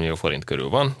 4-4,5 millió forint körül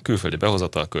van, külföldi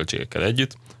behozatal költségekkel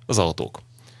együtt. Az autók: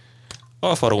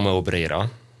 Alfa Romeo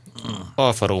Brera,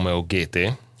 Alfa Romeo GT,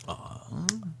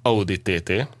 Audi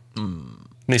TT,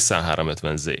 Nissan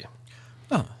 350Z.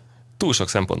 Túl sok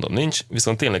szempontom nincs,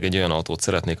 viszont tényleg egy olyan autót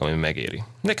szeretnék, ami megéri.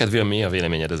 Neked mi a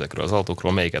véleményed ezekről az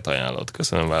autókról, melyiket ajánlod?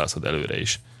 Köszönöm, válaszod előre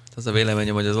is. Az a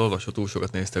véleményem, hogy az olvasó túl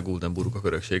sokat nézte Guldenburg a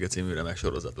Köröksége című remek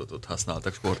sorozatot, ott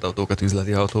használtak sportautókat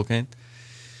üzleti autóként.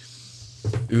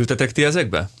 Ültetek ti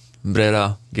ezekbe?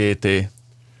 Brera, GT.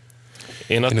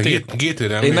 Én a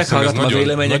GT-re én meghallgattam a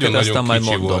véleményeket, aztán majd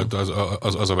mondom. Volt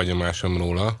az a benyomásom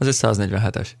róla. Ez egy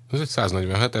 147-es. Ez egy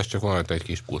 147-es, csak van egy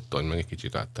kis puttony, meg egy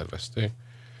kicsit áttervezték.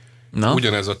 Na?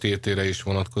 Ugyanez a TT-re is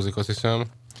vonatkozik, azt hiszem.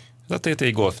 A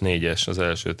TT Golf 4-es, az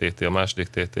első TT, a második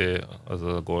TT az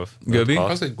a Golf 5. Göbi?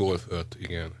 Az egy Golf 5,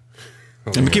 igen.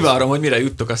 Én kivárom, hogy mire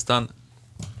juttok, aztán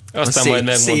majd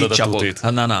megmondod a tutit.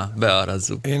 Na,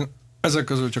 beárazzuk. Én ezek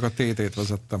közül csak a TT-t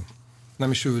vezettem.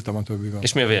 Nem is ültem a többivel.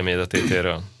 És mi a véleményed a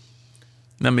TT-ről?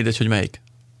 Nem mindegy, hogy melyik.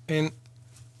 Én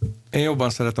jobban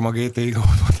szeretem a GTI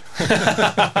Golfot.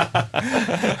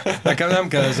 Nekem nem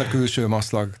kell ez a külső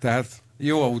maszlag. Tehát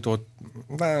jó autót,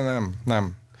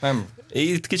 nem.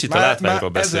 Itt kicsit a látványról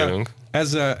beszélünk.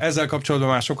 Ezzel kapcsolatban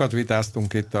már sokat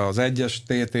vitáztunk itt az egyes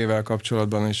TT-vel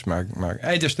kapcsolatban is, meg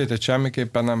egyes TT-t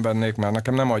semmiképpen nem vennék, mert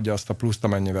nekem nem adja azt a pluszt,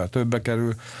 amennyivel többe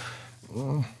kerül.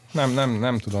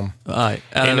 Nem tudom.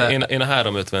 Én a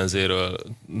 350Z-ről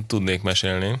tudnék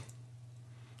mesélni.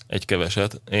 egy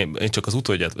keveset. Én csak az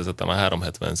utódját vezettem, a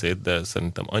 370Z-t, de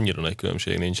szerintem annyira nagy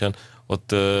különbség nincsen.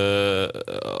 Ott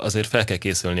azért fel kell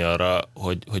készülni arra,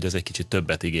 hogy ez egy kicsit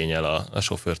többet igényel a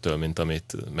sofőrtől, mint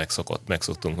amit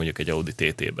megszoktunk mondjuk egy Audi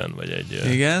TT-ben, vagy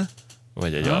egy, igen.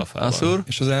 Vagy egy Alfában.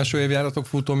 És az első évjáratok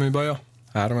futóműbaja?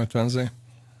 350Z?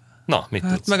 Na, mit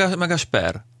tudsz? Meg a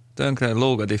Sper. Tönkre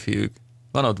lóg a diffiük.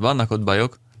 Vannak ott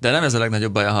bajok, de nem ez a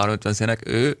legnagyobb baj a 350Z-nek.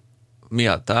 Ő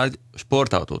miatt tárgy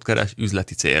sportautót keres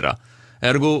üzleti célra.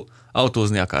 Ergo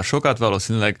autózni akar sokat,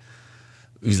 valószínűleg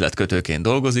üzletkötőként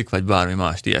dolgozik, vagy bármi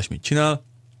mást ilyesmit csinál.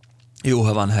 Jó,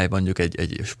 ha van hely mondjuk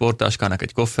egy sporttáskának,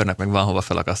 egy koffernek, meg van hova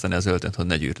felakasztani az öltönyt, hogy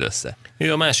ne gyűrd össze.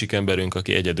 Ő a másik emberünk,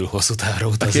 aki egyedül hosszú távra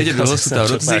utazik. Aki egyedül hosszú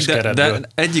távra utazik, de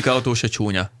egyik autó se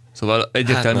csúnya. Szóval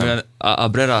egyértelműen a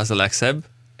Brera az a legszebb.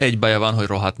 Egy baja van, hogy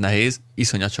rohadt nehéz,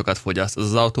 iszonyat sokat fogyaszt.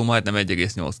 Az autó majdnem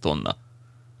 1,8 tonna.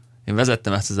 Én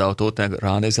vezettem ezt az autót,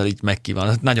 ránézel, így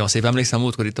megkíván. Nagyon szép, emlékszem,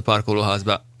 múltkor itt a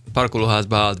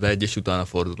parkolóházba állt be egy, és utána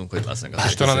fordultunk, hogy lesz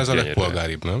és talán ez a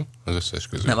legpolgáribb, nem? Az összes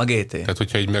közül. Nem, a GT. Tehát,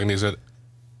 hogyha így megnézed,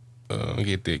 a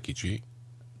GT kicsi.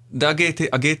 De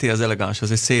a GT az elegáns,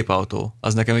 az egy szép autó.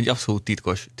 Az nekem egy abszolút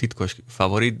titkos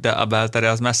favorit, de a beltere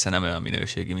az messze nem olyan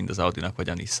minőségi, mint az Audinak vagy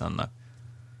a Nissannak.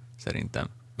 Szerintem.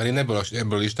 Mert én ebből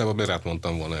a listában Berát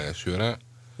mondtam volna elsőre.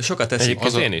 Sokat teszik.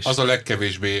 Az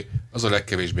a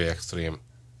legkevésbé extrém.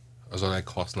 Az a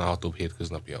leghasználhatóbb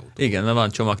hétköznapi autó. Igen, mert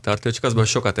van csomagtartó, csak azban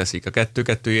sokat eszik. A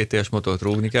 2.2 JT-es motort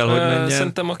rúgni kell, hogy menjen.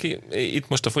 Szerintem itt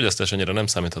most a fogyasztás annyira nem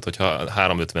számíthat, hogyha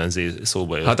 350Z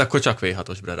szóba jön. Hát akkor csak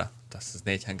V6-os Brera. Ez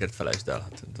 4 hengert felejtsd el.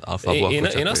 Hát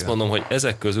én azt mondom, hogy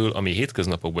ezek közül, ami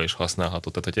hétköznapokban is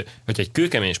használható, tehát hogyha egy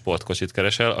kőkemény sportkocsit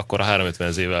keresel, akkor a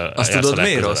 350Z-vel azt tudod,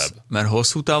 miért rossz? Mert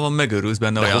hosszú távon megörülsz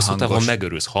benne, olyan hosszú hangos. Távon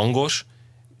megörülsz, hangos,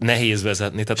 nehéz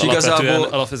vezetni, tehát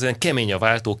alapvetően kemény a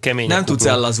váltó, kemény nem a kutó, tudsz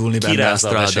ellazulni benne a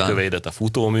strádán. Kirázza a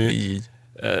futómű, így.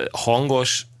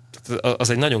 Hangos, az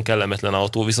egy nagyon kellemetlen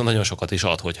autó, viszont nagyon sokat is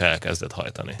ad, hogyha elkezded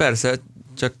hajtani. Persze,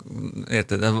 csak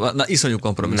érted, iszonyú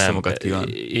kompromisszumokat kíván.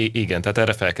 Igen, tehát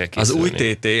erre fel kell készülni. Az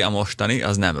új TT, a mostani,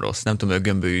 az nem rossz. Nem tudom, hogy a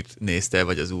gömbölyűt nézte,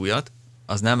 vagy az újat.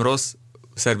 Az nem rossz,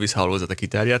 szervizhálózata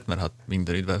kiterjedt, mert hát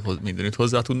mindenütt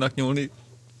hozzá tudnak nyúlni.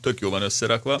 Tök jó van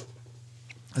összerakva.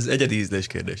 Ez egyedi ízlés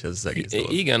kérdés, ez az egész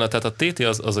dolog. Igen, tehát a TT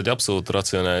az egy abszolút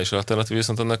racionális alternatív,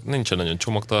 viszont annak nincsen nagyon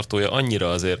csomagtartója,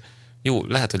 annyira azért jó,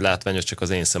 lehet, hogy látványos, csak az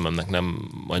én szememnek nem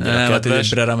annyira kedves. Nem, hát egy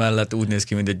Brera mellett úgy néz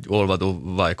ki, mint egy olvadó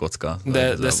vajkocka.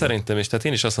 De szerintem is, tehát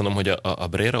én is azt mondom, hogy a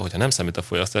Brera, hogyha nem számít a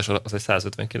fogyasztás, az egy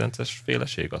 159-es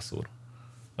féleség, asszúr.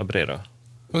 A Brera.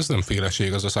 Az nem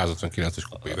féleség, az a 159-es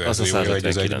kupé verziója egy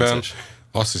az egyben.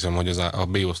 Azt hiszem, hogy a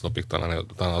B-oszlopig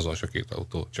talán azon se két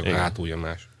autó, csak a hátulja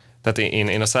más. Tehát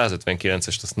én a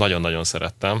 159-est azt nagyon-nagyon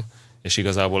szerettem, és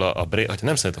igazából a Brera, hogyha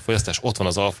nem számít a fogyasztás, ott van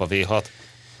az Alfa V6,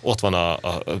 ott van a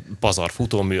pazar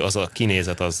futómű, az a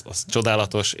kinézet, az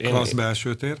csodálatos. Klassz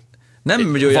belső tér. Nem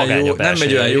megy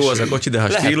olyan jó az a kocsi, de ha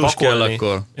stílus kell,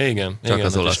 akkor igen, csak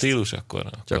az olasz. Stílus, akkor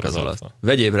csak az olasz.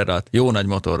 Vegyél Brerát, jó nagy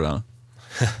motorral.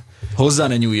 Hozzá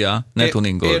ne nyúljál, ne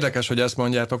tuningold. Érdekes, hogy ezt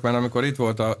mondjátok, mert amikor itt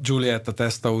volt a Giulietta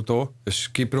tesztautó, és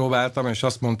kipróbáltam, és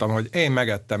azt mondtam, hogy én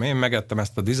megettem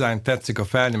ezt a dizájnt, tetszik a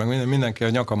felnyi, meg mindenki a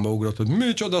nyakamba ugrott, hogy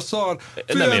micsoda szar,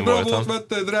 nem én voltam.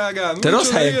 Vettél, drágám, te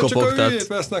rossz helyen kopogtad. Csak a hülyét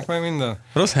vesznek meg minden.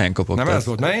 Rossz helyen kopogtad. Nem ez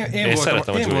volt, mert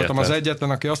én voltam az egyetlen,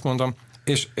 aki azt mondom,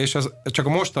 és ez csak a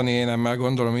mostani énemmel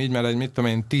gondolom így, mert egy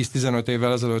 10-15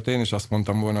 évvel ezelőtt én is azt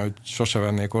mondtam volna, hogy sose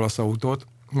vennék olasz autót.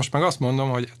 Most meg azt mondom,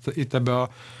 hogy itt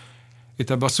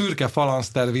ebbe a szürke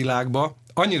falanszter világba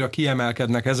annyira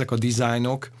kiemelkednek ezek a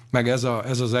dizájnok, meg ez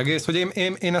az egész, hogy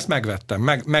én ezt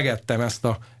megvettem, megettem ezt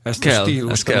a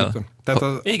stílust. Tehát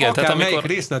igen, akár tehát melyik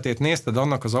részletét nézted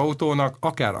annak az autónak,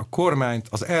 akár a kormányt,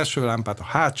 az első lámpát, a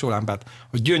hátsó lámpát,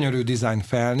 a gyönyörű dizájn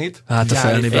felnit. Hát a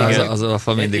felnibe az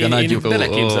a mindig a nagy lyuk. Én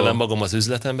beleképzelem magam az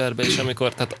üzletemberbe, és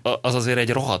amikor, tehát az azért egy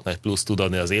rohadt nagy plusz tud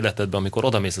adni az életedben, amikor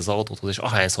odamész az autóhoz, és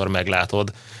ahányszor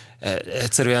meglátod,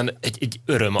 egyszerűen egy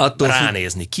öröm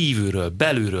ránézni, kívülről,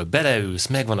 belülről, beleülsz,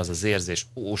 megvan az érzés,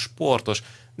 sportos,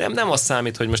 nem az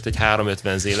számít, hogy most egy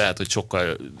 350Z lehet, hogy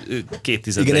sokkal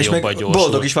 2/10 jobban gyorsul.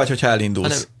 Boldog is vagy, hogyha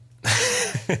elindulsz.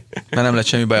 Mert nem lett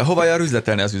semmi baj. Hova jár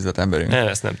üzletelni az üzletemberünk? Nem,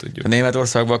 ezt nem tudjuk. A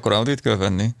Németországban akkor Audit kell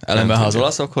venni? Ellenben, ha az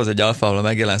olaszokhoz egy Alfa, ahol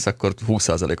megjelensz, akkor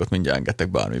 20%-ot mindjárt engedtek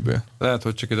bármiből. Lehet,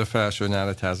 hogy csak ide felső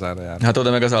Nyíregyházára jár. Hát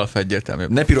oda meg az Alfa egyértelmű.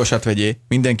 Ne pirosat vegyé,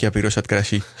 mindenki a pirosat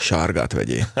keresi, sárgát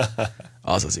vegyé.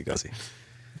 Az az igazi.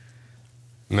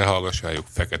 Ne hallgass rájuk,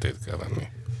 feketét kell venni.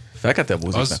 Fekete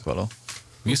búziknak való.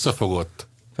 Visszafogott,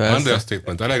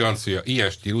 Understatement, elegancia, ilyen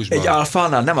stílusban. Egy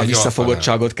Alfánál nem a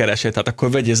visszafogottságot keresed, tehát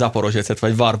akkor vegyél Zaporozsecet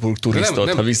vagy Warburg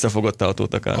Turistot, ha visszafogott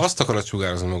autót akarsz. Azt akarod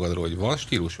sugározni magadról, hogy van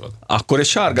stílusod. Akkor egy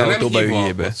sárga autóba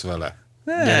üljébe. Vele.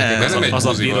 Az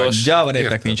a piros. Java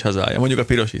népnek nincs hazája. Mondjuk a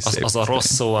piros is szép. Az a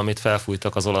rossz szó, amit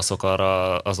felfújtak az olaszok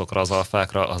azokra az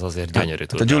alfákra, az azért gyönyörű.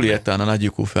 Hát a Giuliettán a nagy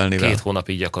lyukú felnével. 2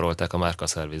 hónapig gyakorolták a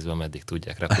márkaszervizben, meddig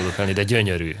tudják repülőkelni, de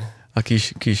gyönyörű. A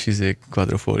kis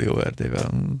quadrofólió verdével.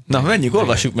 Na, menjünk,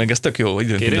 olvassuk meg, ez tök jó.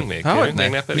 Kérünk még?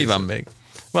 Mi van még?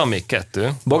 Van még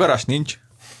 2. Bogaras nincs?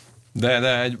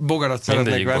 De egy bogarat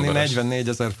szeretnék venni, 44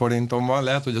 000 forintom van,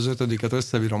 lehet, hogy az 5-et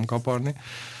összebírom kaparni.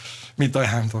 Mit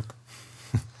ajánltok?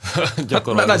 Hát,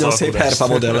 nagyon szép herpa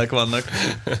modellek vannak.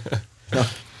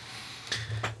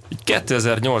 Egy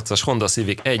 2008-as Honda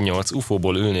Civic 1.8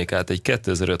 UFO-ból ülnék át egy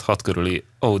 2005-6 körüli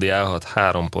Audi A6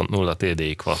 3.0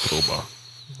 TDI Quattro-ba.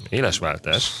 Éles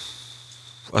váltás.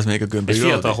 Az még a gömbös. Egy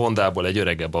fiatal Hondából egy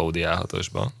öregebb Audi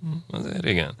A6-osba. Azért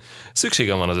igen.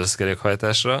 Szükségem van az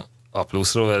összkerékhajtásra, a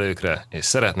plusz roverőkre, és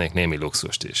szeretnék némi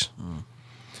luxust is.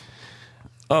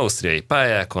 Ausztriai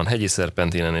pályákon, hegyi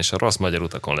szerpentinen és a rossz magyar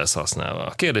utakon lesz használva.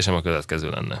 A kérdésem a következő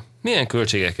lenne. Milyen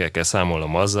költségekkel kell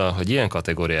számolnom azzal, hogy ilyen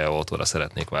kategóriájú autóra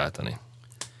szeretnék váltani?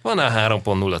 Van a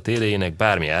 3.0 TDI-nek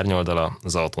bármi árnyoldala,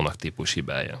 az autónak típus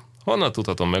hibája. Honnan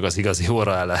tudhatom meg az igazi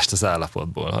óraállást az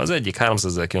állapotból? Ha az egyik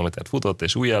 300 000 kilométert futott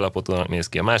és új állapotónak néz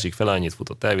ki, a másik fele annyit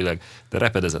futott elvileg, de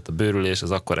repedezett a bőrülés,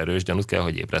 az akkor erős gyanút kell,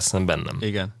 hogy ébresszen bennem.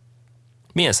 Igen.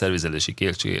 Milyen szervizelési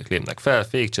költségek lépnek fel,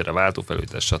 fékcsere,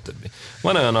 váltófelújítás, stb.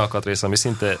 Van olyan alkatrész, ami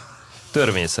szinte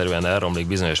törvényszerűen elromlik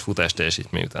bizonyos futás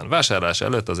teljesítmény után. Vásárlás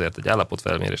előtt azért egy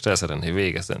állapotfelmérést el szeretnék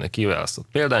végezni kiválasztott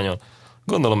példányon.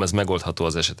 Gondolom ez megoldható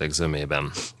az esetek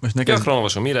zömében. Gyakran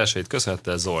olvasom írásait,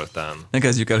 köszönhettel Zoltán. Ne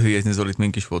kezdjük el hülyezni, Zolit,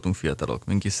 mink is voltunk fiatalok.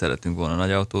 Mink is szeretünk volna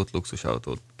nagy autót,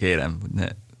 luxusautót. Kérem, hogy ne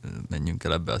menjünk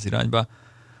el ebbe az irányba.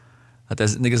 Hát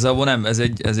ez igazából nem, ez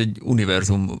egy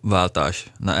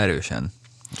univerzumváltás. Na erősen.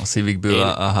 A Civicből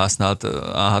a használt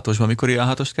A6-osban mikor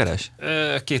A6-ost keres?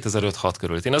 2005-6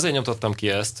 körül. Én azért nyomtattam ki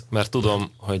ezt, mert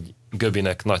tudom, hogy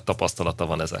Göbinek nagy tapasztalata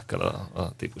van ezekkel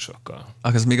a típusokkal.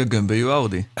 Ez még a gömbölyű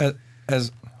Audi?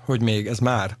 Ez hogy még? Ez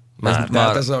már?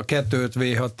 Már. Ez a 2.5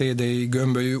 V6 TDI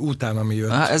gömbölyű után, ami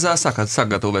jött. Ez a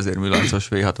szaggató vezérműláncos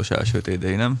V6-os első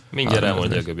TDI, nem? Mindjárt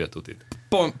elmondja a Göbi a tutit.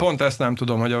 Pont ezt nem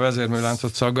tudom, hogy a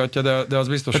vezérműláncot szaggatja, de az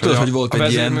biztos, hogy volt a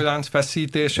vezérműlánc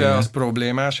feszítése az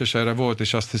problémás, és erre volt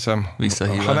is azt hiszem,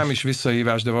 visszahívás. Ha nem is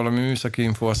visszahívás, de valami műszaki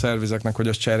info a szervizeknek, hogy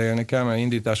azt cserélni kell, mert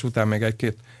indítás után még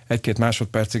egy-két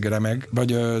másodpercig remeg,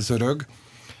 vagy zörög,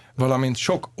 valamint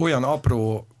sok olyan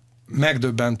apró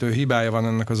megdöbbentő hibája van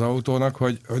ennek az autónak,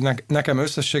 hogy nekem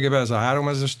összességében ez a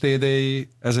 3000-es TDI,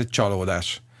 ez egy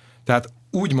csalódás. Tehát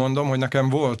úgy mondom, hogy nekem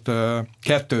volt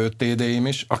 2.5 TDI-m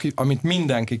is, amit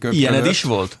mindenki köpködött. Ilyened is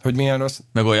volt? Hogy milyen rossz.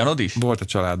 Meg olyanod is? Volt a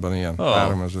családban ilyen,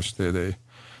 3000-es TDI.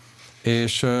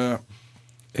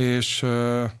 És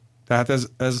tehát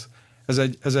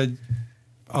ez egy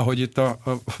ahogy itt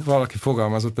valaki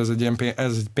fogalmazott, ez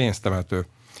egy pénztemető.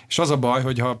 És az a baj,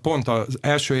 hogyha pont az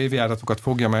első évjáratokat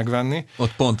fogja megvenni,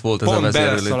 ott pont volt ez a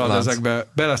vezérlőlánc.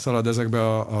 Beleszalad ezekbe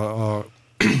a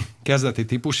kezdeti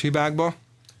típushibákba.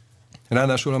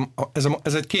 Ráadásul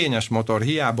ez egy kényes motor,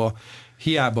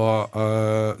 hiába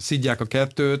szidják a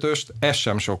 2.5-öst, ez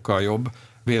sem sokkal jobb,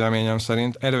 véleményem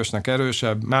szerint. Erősnek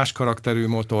erősebb, más karakterű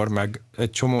motor, meg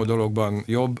egy csomó dologban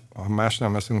jobb, ha más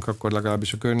nem veszünk, akkor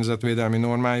legalábbis a környezetvédelmi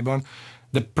normáiban,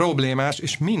 de problémás,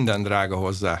 és minden drága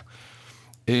hozzá.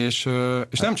 És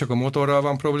nem csak a motorral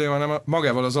van probléma, hanem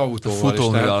magával az autóval is.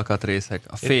 Futómű alkatrészek,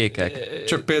 a fékek.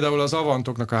 Csak például az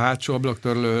Avantoknak a hátsó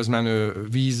ablaktörlőhöz menő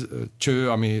vízcső,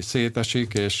 ami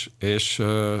szétesik, és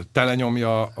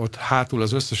telenyomja ott hátul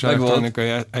az összes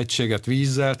elektronikai egységet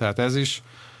vízzel, tehát ez is.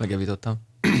 Megjavítottam.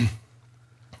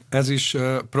 Ez is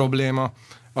probléma.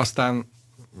 Aztán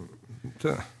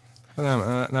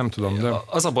nem tudom, de...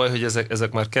 Az a baj, hogy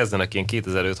ezek már kezdenek ilyen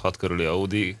 2005-6 körüli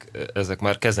Audi, ezek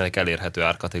már kezdenek elérhető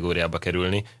árkategóriába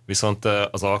kerülni, viszont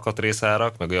az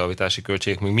alkatrészárak, meg a javítási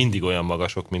költségek még mindig olyan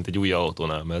magasok, mint egy új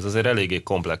autónál, mert ez azért eléggé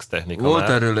komplex technika. Volt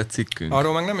már erről egy cikkünk.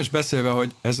 Arról meg nem is beszélve,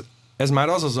 hogy ez már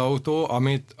az autó,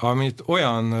 amit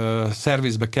olyan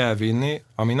szervizbe kell vinni,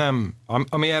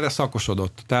 ami erre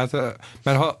szakosodott. Tehát,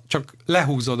 mert ha csak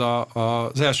lehúzod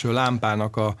az első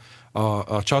lámpának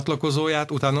a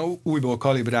csatlakozóját, utána újból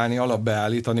kalibrálni,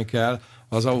 alapbeállítani kell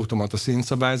az automata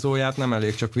színszabályzóját, nem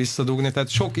elég csak visszadugni, tehát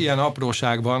sok ilyen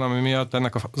apróság van, ami miatt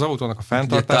ennek az autónak a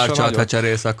fenntartása nagyon... Tárcsát, ha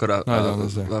cserélsz, akkor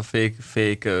a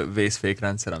vészfék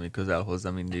rendszer, ami közel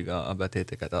hozza mindig a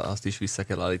betéteket, azt is vissza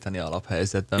kell állítani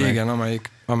alaphelyzetben. Igen,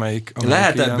 amelyik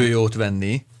lehet ilyen... ebből jót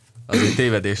venni, azért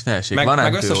tévedés ne esik.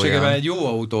 Meg összességében egy jó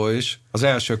autó is az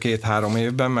első 2-3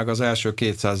 évben, meg az első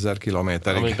 200 000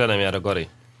 kilométerig. Amíg le nem jár a Gari.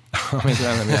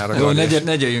 Jó,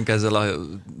 ne jöjjünk ezzel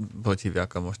hogy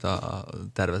hívják most a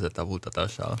tervezett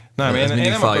avultatással. Nem, én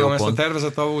nem akarom ezt a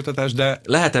tervezett avultatást, de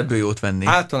lehet ebből jót venni.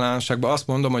 Általánosságban azt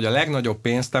mondom, hogy a legnagyobb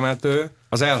pénztemető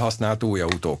az elhasznált új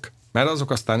autók. Mert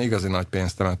azok aztán igazi nagy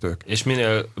pénztemetők. És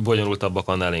minél bonyolultabbak,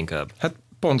 annál inkább. Hát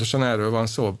pontosan erről van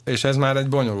szó, és ez már egy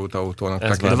bonyolult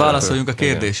autónak. De válaszoljunk a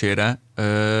kérdésére.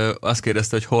 Azt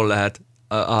kérdezte, hogy hol lehet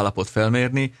állapot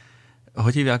felmérni.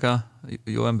 Hogy hívják a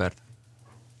jó embert?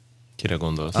 Kire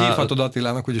gondolsz? Hívhatod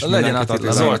Attilának, úgyis legyen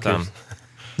Attila. Zoltán.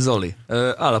 Zoli.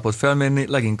 Állapot felmérni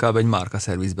leginkább egy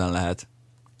márkaszervizben lehet.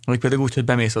 Úgy pedig úgy, hogy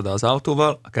bemész oda az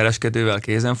autóval, a kereskedővel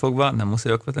kézenfogva, nem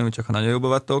muszáj okvetlenül, csak ha nagyon jóba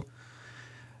vagytok.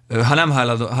 Ha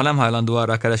nem hajlandó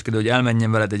arra a kereskedő, hogy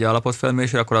elmenjen veled egy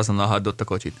állapotfelmérésre, akkor azonnal hagyd ott a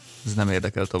kocsit. Ez nem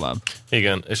érdekel tovább.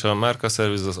 Igen, és a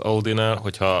márkaszerviz az Audinál,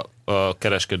 hogyha a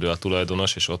kereskedő a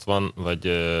tulajdonos, és ott van, vagy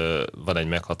van egy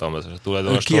meghatalmazás a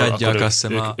tulajdonostól,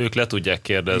 akkor ők le tudják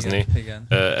kérdezni. Igen.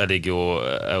 Elég jó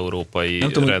európai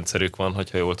rendszerük van,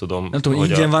 hogyha jól tudom. Nem tudom,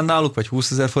 ingyen van náluk, vagy 20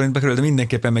 000 forintba kerül, de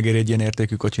mindenképpen megéri egy ilyen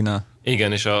értékű kocsinál.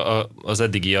 Igen, és az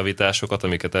eddigi javításokat,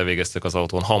 amiket elvégeztek az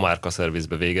autón, ha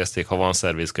márkaszervizbe végezték, ha van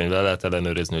szervizkönyv, le lehet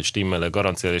ellenőrizni, hogy stimmel,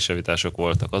 garanciális javítások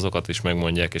voltak, azokat is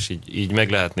megmondják, és így meg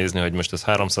lehet nézni, hogy most ez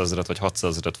 300 000 vagy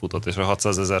 600 000 futott, és a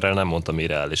 600 000-rel nem mondtam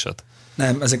irreálisat.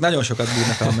 Nem, ezek nagyon sokat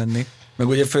bírnak elmenni. Meg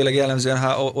ugye főleg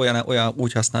jellemzően olyan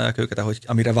úgy használják őket, ahogy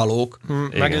amire valók.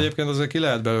 Meg egyébként azért ki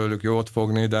lehet belőlük jót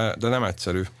fogni, de nem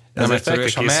egyszerű. Nem egyszerű,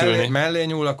 és ha mellé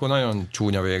nyúl, akkor nagyon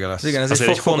csúnya vége lesz. Igen, ez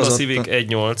egy Honda Civic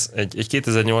 1.8, egy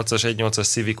 2008-as 1.8-as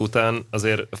Civic után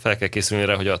azért fel kell készülni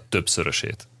rá, hogy a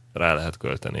többszörösét rá lehet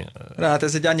költeni. Hát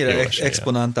ez egy annyira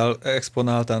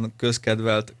exponáltan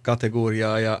közkedvelt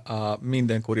kategóriája a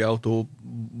mindenkori autó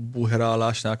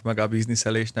buherálásnak, meg a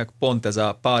bizniszelésnek. Pont ez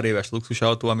a pár éves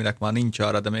luxusautó, aminek már nincs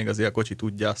ára, de még azért a kocsi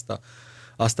tudja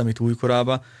azt amit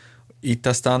újkorában. Itt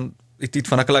aztán itt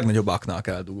vannak a legnagyobb aknák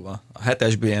eldúlva. A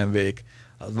 7-es BMW-k,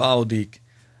 az Audi-k.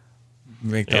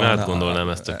 Én átgondolnám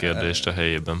ezt a kérdést a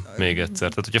helyében. Még egyszer.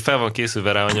 Tehát, hogyha fel van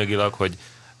készülve rá anyagilag, hogy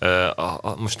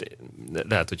most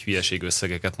lehet, hogy hülyeség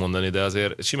összegeket mondani, de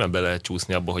azért simán be lehet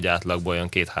csúszni abba, hogy átlagban olyan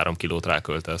 2-3 kilót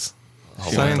ráköltesz.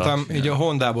 Szerintem így a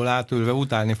Hondából átülve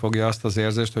utálni fogja azt az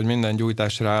érzést, hogy minden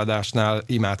gyújtás ráadásnál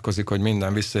imádkozik, hogy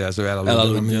minden visszajelző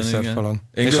elaludjon a műszerfalon.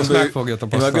 És azt meg fogja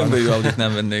tapasztalni. Én a gömbölyű Audit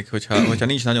nem vennék, hogyha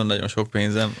nincs nagyon-nagyon sok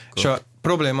pénzem. Akkor... És a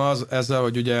probléma az ezzel,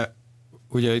 hogy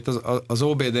ugye itt az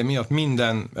OBD miatt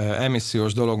minden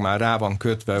emissziós dolog már rá van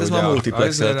kötve. Ez ugye már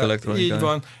multiplexelt elektronikai. Így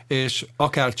van, és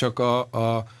akár csak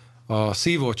a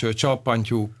szívócső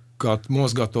csappantyúkat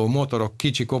mozgató motorok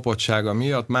kicsi kopottsága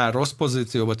miatt már rossz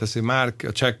pozícióba teszi, már a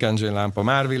check engine lámpa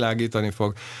már világítani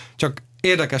fog. Csak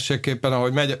érdekességképpen,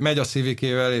 ahogy megy a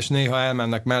Civic-ével, és néha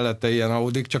elmennek mellette ilyen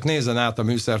Audik, csak nézzen át a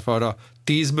műszerfalra,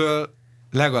 10-ből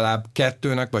legalább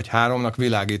 2-nek vagy 3-nak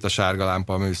világít a sárga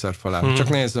lámpa a műszerfalán. Csak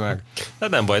nézze meg. Hát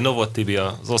nem baj, Novot Tibi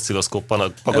az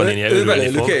oszcilloszkóppal Paganinia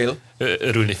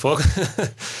örülni fog.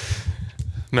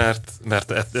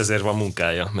 Mert ezért van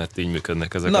munkája, mert így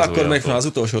működnek ezek. Na az akkor még van az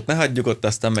utolsót, ne hagyjuk ott,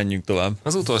 aztán menjünk tovább.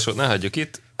 Az utolsót ne hagyjuk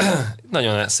itt.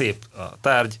 Nagyon szép a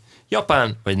tárgy.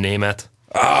 Japán vagy német?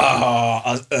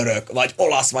 Az örök, vagy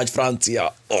olasz, vagy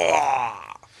francia.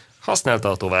 Használt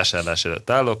autó vásárlás előtt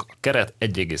állok, a keret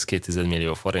 1,2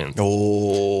 millió forint.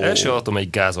 Első autóm egy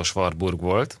gázos Warburg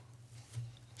volt,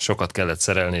 sokat kellett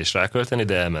szerelni és rákölteni,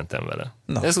 de elmentem vele.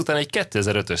 Na. Ezután egy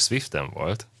 2005-ös Swiftem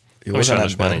volt, ami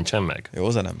sajnos már nincsen meg.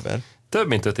 Józan ember. Több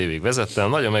mint 5 évig vezettem,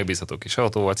 nagyon megbízható kis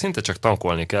autó volt, szinte csak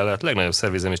tankolni kellett, legnagyobb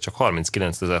szervizem is csak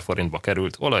 39 000 forintba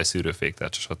került, olajszűrő,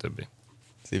 féktárcsa, stb.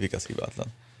 Civic az hibátlan.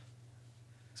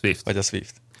 Swift. Vagy a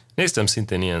Swift. Néztem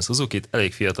szintén ilyen Suzukit,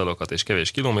 elég fiatalokat és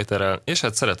kevés kilométerrel, és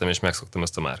hát szeretem és megszoktam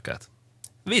ezt a márkát.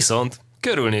 Viszont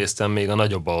körülnéztem még a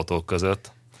nagyobb autók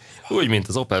között, úgy, mint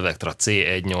az Opel Vectra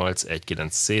C1.8 1.9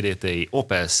 CDTI,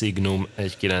 Opel Signum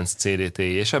 1.9 CDTI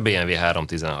és a BMW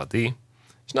 316i,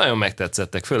 és nagyon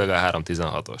megtetszettek, főleg a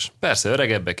 316-os. Persze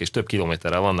öregebbek és több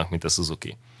kilométerrel vannak, mint a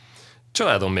Suzuki.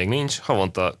 Családom még nincs,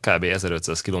 havonta kb.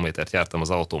 1500 kilométert jártam az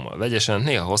autómmal vegyesen,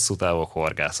 néha hosszú távok,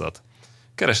 horgászat.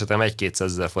 Keresetem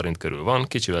 1-200 000 forint körül van,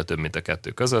 kicsivel több, mint a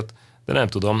kettő között, de nem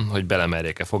tudom, hogy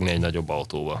belemerjék-e fogni egy nagyobb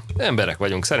autóba. Emberek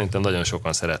vagyunk, szerintem nagyon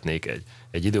sokan szeretnék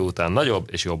egy idő után nagyobb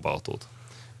és jobb autót.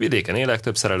 Vidéken élek,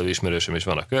 több szerelő ismerősöm is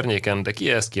van a környéken, de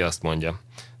ki ezt, ki azt mondja.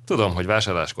 Tudom, hogy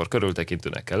vásárláskor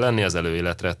körültekintőnek kell lenni az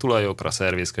előéletre, tulajokra,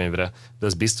 szervizkönyvre, de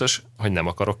az biztos, hogy nem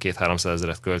akarok 200-300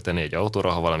 ezeret költeni egy autóra,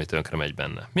 ha valami tönkre megy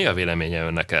benne. Mi a véleménye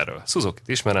önnek erről? Suzukit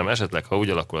ismerem, esetleg ha úgy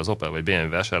alakul az Opel vagy BMW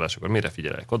vásárlás, akkor mire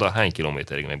figyelek oda, hány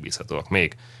kilométerig megbízhatóak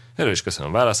még? Erről is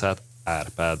köszönöm a válaszát,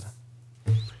 Árpád.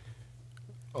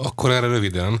 Akkor erre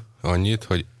röviden annyit,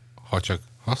 hogy ha csak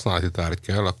használati tárgy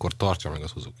kell, akkor tartsa meg a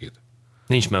Suzukit.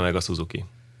 Nincs meg a Suzuki.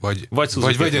 Vagy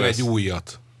lesz. vegyen egy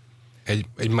újat.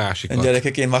 Egy másikat.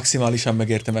 Gyerekek, én maximálisan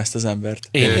megértem ezt az embert.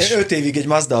 Én 5 évig egy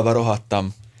Mazdával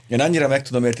rohadtam. Én annyira meg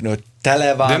tudom érteni, hogy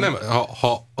tele van. De nem,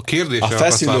 ha a kérdésre a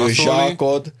feszülő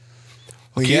zsákod.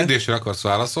 A kérdésre akarsz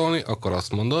válaszolni, akkor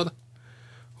azt mondod,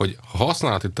 hogy ha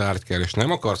használati tárgy kell, és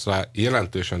nem akarsz rá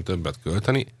jelentősen többet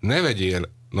költeni, ne vegyél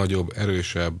nagyobb,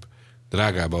 erősebb,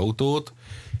 drágább autót,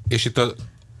 és itt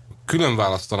külön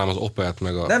választanám az Opelt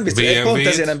meg a nem biztos, BMW-t. Pont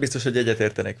ezért nem biztos, hogy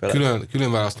egyetértenek vele.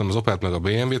 Külön választanám az Opelt meg a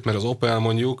BMW-t, mert az Opel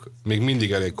mondjuk még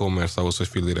mindig elég commerce ahhoz, hogy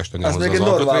filléres legyen hozzá az alkatrész.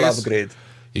 Az még egy normál upgrade.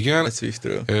 Igen. Egy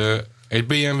Swiftről. Egy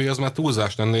BMW az már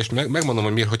túlzás lenne, és megmondom,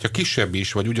 hogy miért, hogyha kisebb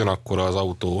is, vagy ugyanakkora az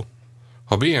autó,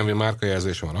 ha BMW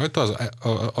márkajelzés van rajta,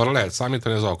 arra lehet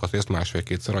számítani, az alkatrészt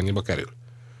 1,5-2-szer annyiba kerül.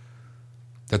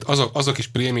 Tehát az a kis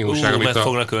prémiumság, amit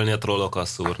fognak ölni a trollok,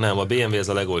 asszúr. Nem, a BMW ez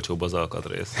a legolcsóbb az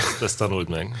alkatrész. Ezt tanuld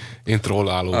meg. Én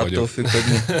trolláló vagyok.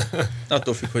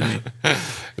 Attól függ, hogy mi.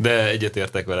 De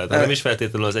egyetértek veled. Nem is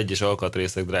feltétlenül az egyes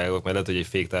alkatrészek drágok, mert lehet, hogy egy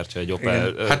féktárcsa, egy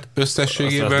Opel. Hát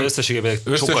összességében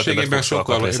sokkal többet fogsz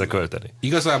alkatrészre költeni.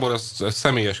 Igazából ez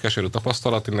személyes keserű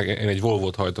tapasztalat. Én egy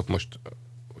Volvót hajtok most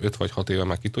 5 vagy 6 éve,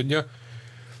 már ki tudja.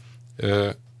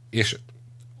 És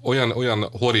olyan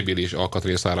horribilis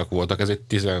alkatrészárak voltak, ez egy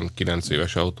 19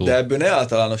 éves autó. De ebből ne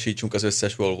általánosítsunk az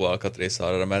összes Volvo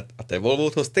alkatrészára, mert a te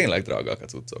Volvóthoz tényleg drágák a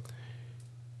cuccok.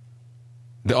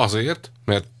 De azért,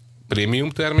 mert prémium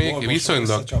termék,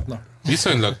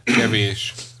 viszonylag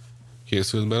kevés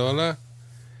készült belőle,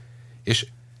 és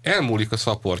elmúlik a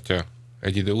szaportja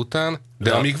egy idő után,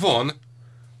 de amíg van,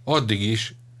 addig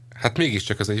is, hát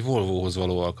mégiscsak ez egy Volvohoz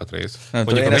való alkatrész.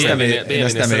 Mondjuk a BMW-nél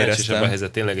szerencsésebb a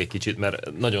helyzet tényleg egy kicsit,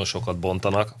 mert nagyon sokat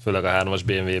bontanak, főleg a 3-as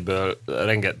BMW-ből,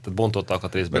 rengeteg bontott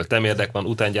alkatrészből temérdek van,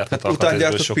 utángyártott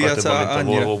alkatrészből sokkal több, mint a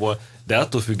Volvoból, de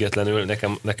attól függetlenül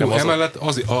nekem jó, az emellett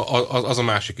az a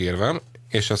másik érvem,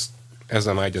 és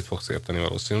ezzel már egyet fogsz érteni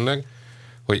valószínűleg,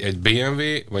 hogy egy BMW,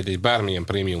 vagy egy bármilyen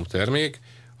prémium termék,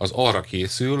 az arra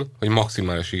készül, hogy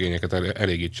maximális igényeket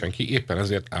elégítsen ki, éppen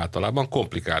ezért általában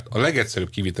komplikált. A legegyszerűbb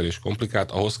kivitel is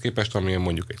komplikált ahhoz képest, amilyen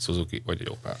mondjuk egy Suzuki vagy egy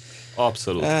Opel.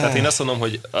 Abszolút. Tehát én azt mondom,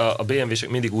 hogy a BMW-sek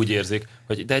mindig úgy érzik,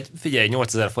 hogy de figyelj,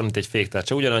 8000 forint egy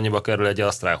féktárcsa, ugyanannyiba kerül egy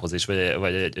Astralhoz is,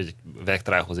 vagy egy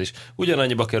Vectrahoz is,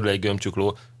 ugyanannyiba kerül egy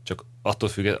gömbcsukló, csak attól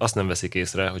függ, azt nem veszik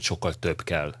észre, hogy sokkal több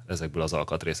kell ezekből az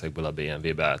alkatrészekből a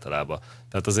BMW-be általában.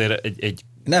 Tehát azért egy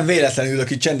nem véletlenül ülök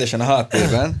itt csendesen a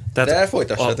háttérben, de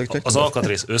folytassátok. Az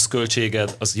alkatrész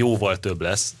összköltséged az jóval több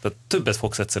lesz, tehát többet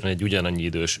fogsz egyszerűen egy ugyanannyi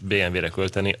idős BMW-re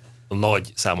költeni, a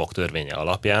nagy számok törvénye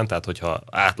alapján, tehát hogyha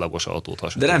átlagos autót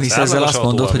hasonlít. De nem hisz ezzel azt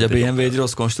mondod, hogy a BMW egy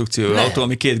rossz konstrukciójú autó,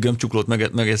 ami 2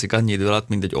 gömbcsuklót megeszik annyi idő alatt,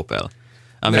 mint egy Opel.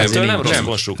 Nem rossz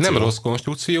konstrukció. Nem rossz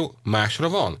konstrukció, másra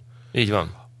van. Így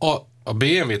van. A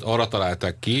BMW-t arra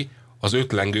találták ki, az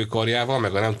 5 lengőkarjával,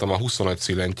 meg a 25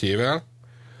 szillentjével,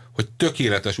 hogy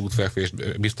tökéletes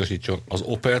útfekvést biztosítson. Az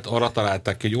Opelt arra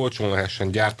találták ki, hogy olcsón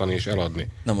lehessen gyártani és eladni.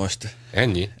 Na most.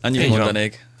 Ennyi? Annyit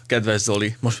mondanék. Kedves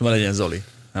Zoli, most már legyen Zoli.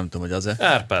 Nem tudom, hogy az-e.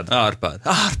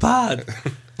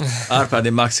 Árpád,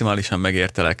 én maximálisan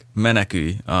megértelek.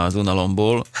 Menekülj az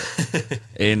unalomból.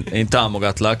 Én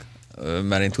támogatlak,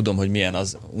 mert én tudom, hogy milyen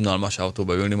az unalmas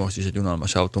autóba ülni. Most is egy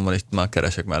unalmas autómmal, és már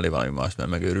keresek mellé valami más, mert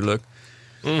megőrülök.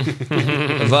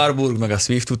 A Warburg meg a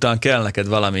Swift után kell neked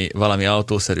valami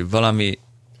autószerű, valami...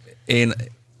 Én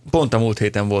pont a múlt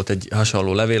héten volt egy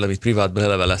hasonló levél, amit privátban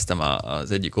leleveleztem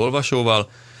az egyik olvasóval.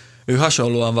 Ő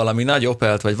hasonlóan valami nagy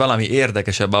Opelt, vagy valami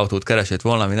érdekesebb autót keresett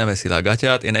volna, ami nem eszi le a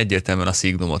gatyát. Én egyértelműen a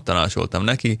Signumot tanácsoltam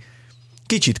neki.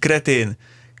 Kicsit kretén,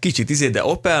 kicsit de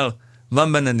Opel,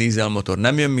 van benne dízelmotor,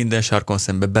 nem jön minden sarkon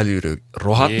szembe, belülről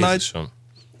rohadt nagy.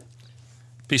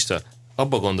 Pista,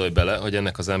 abba gondolj bele, hogy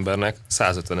ennek az embernek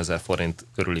 150 000 forint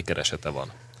körüli keresete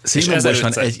van.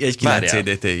 Signumban egy 9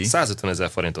 CDTI. 150 000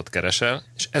 forintot keresel,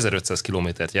 és 1500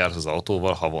 kilométert jársz az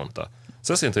autóval havonta. Ez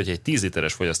azt jelenti, hogy egy 10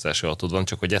 literes fogyasztási autód van,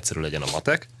 csak hogy egyszerű legyen a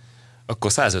matek,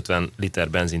 akkor 150 liter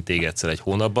benzint égetsz el egy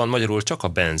hónapban, magyarul csak a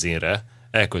benzinre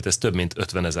elköltesz több mint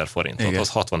 50 000 forintot, igen. Az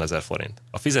 60 000 forint.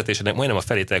 A fizetésednek majdnem a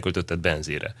felét elköltötted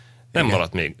benzinre. Nem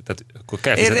maradt még. Tehát akkor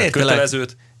kell fizetned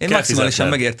kötelezőt, én maximálisan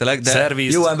megértelek, de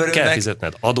szervizt, kell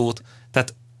fizetned adót.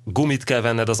 Tehát gumit kell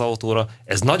venned az autóra,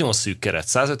 ez nagyon szűk keret.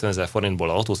 150 000 forintból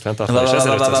autót fenntartani, és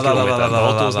 1500 kilométert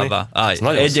autózni.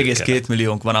 1,2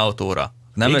 milliónk van autóra.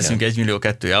 Nem veszünk 1,2 millió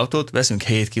autót, veszünk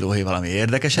 7 kilóhé valami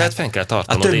érdekeset. Hát fenn kell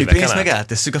tartanod. A többi pénzt meg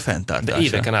áttesszük a fenntartásra. De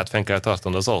éveken át fenn kell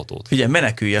tartanod az autót. Figyelj,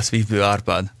 menekülj a Swiftből,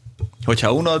 Árpád.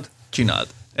 Hogyha unod, csináld.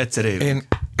 Egyszer évig.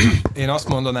 Én azt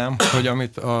mondanám, hogy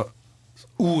amit a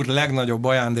úr legnagyobb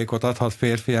ajándékot adhat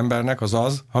férfi embernek,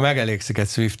 az, ha megelégszik egy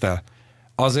Swift-tel.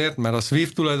 Azért, mert a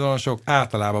Swift tulajdonosok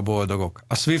általában boldogok.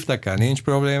 A Swiftekkel nincs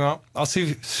probléma, a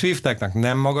Swifteknek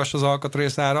nem magas az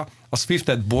alkatrészára, a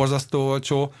Swiftet borzasztó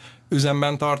olcsó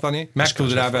üzemben tartani, meg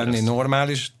tud rá venni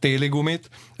normális téli gumit,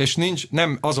 és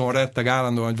nem azon retteg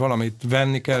állandóan, hogy valamit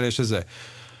venni kell, és ezzel.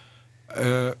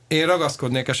 Én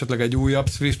ragaszkodnék esetleg egy újabb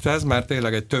Swifthez, mert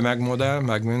tényleg egy tömegmodell,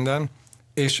 meg minden,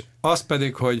 és az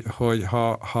pedig, hogy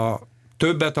ha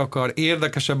többet akar,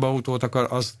 érdekesebb autót akar,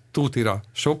 az tutira.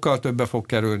 Sokkal többe fog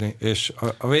kerülni, és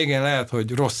a végén lehet,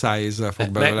 hogy rossz szájízzel fog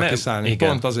belőle kiszállni. Igen.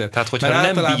 Pont azért. Tehát, hogyha mert nem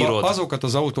általában bírod azokat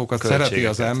az autókat szereti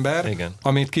az ember,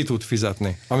 amit ki tud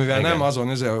fizetni. Amivel nem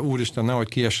azon, úristen, nehogy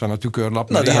kiessen a tükörlap.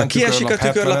 Na de ha kiesik a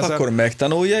tükörlap, akkor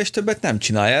megtanulja, és többet nem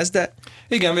csinálja ezt, de...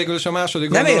 Igen, végül is a második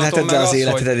nem gondolatom élheted be az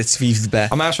életedet egy Swiftbe.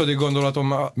 A második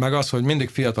gondolatom meg az, hogy mindig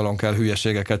fiatalon kell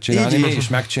hülyeségeket csinálni. Mi is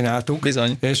megcsináltuk.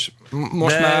 Bizony. És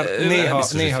most de már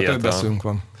néha több eszünk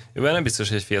van. Ő nem biztos,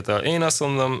 hogy fiatal. Én azt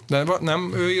mondom... De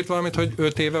nem ő írt valamit, hogy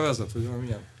 5 éve vezet? Vagy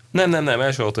valamilyen? Nem.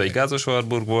 Első autó egy gázos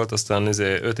Warburg volt, aztán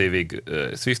 5 évig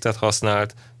Swiftet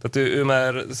használt. Tehát ő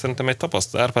már szerintem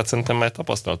Árpád szerintem már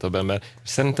tapasztaltabb ember. És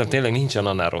szerintem tényleg nincsen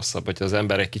annál rosszabb, hogy az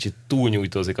ember egy kicsit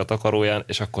túlnyújtózik a takaróján,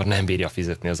 és akkor nem bírja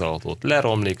fizetni az autót.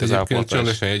 Leromlik az állapota.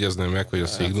 Csönösen jegyezném meg, hogy a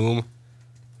Signum,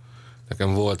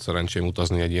 nekem volt szerencsém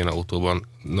utazni egy ilyen autóban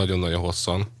nagyon-nagyon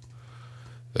hosszan.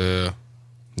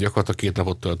 Gyakorlatilag 2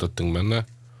 napot töltöttünk benne.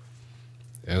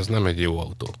 Ez nem egy jó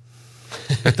autó.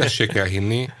 Tessék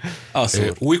elhinni.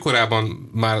 Újkorában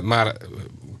már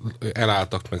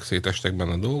elálltak, meg szétestek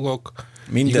benne dolgok.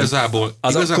 Igazából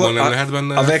nem lehet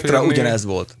benne a Vectra félni.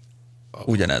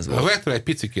 Ugyanez volt. A Vectra egy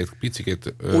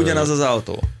picikét ugyanaz az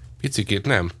autó? Picikét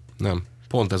nem.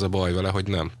 Pont ez a baj vele, hogy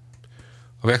nem.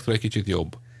 A Vectra egy kicsit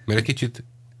jobb, mert egy kicsit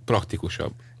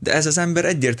praktikusabb. De ez az ember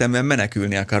egyértelműen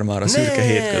menekülni akar már a szürke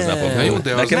hétköznapokban. Jó,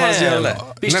 de nekem az jön le.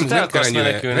 Nem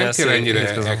kell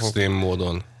ennyire extrém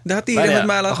módon. De hát írja, hogy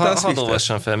már látta a Swiftet. Hadd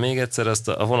olvassam fel még egyszer ezt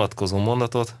a vonatkozó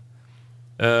mondatot.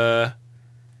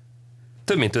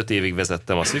 Több mint 5 évig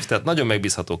vezettem a Swiftet, nagyon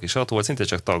megbízható kis autó volt, szinte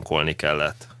csak tankolni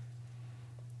kellett.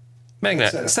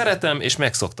 Szeretem és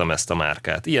megszoktam ezt a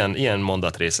márkát. Ilyen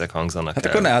mondatrészek hangzanak hát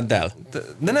el. Akkor ne add el.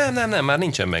 De nem, már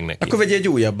nincsen meg neki. Akkor vegyél egy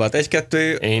újabbat,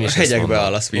 1-2 a hegyekbe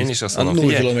áll a Swift. Én is azt mondom. A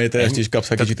 0 kilométerest is kapsz,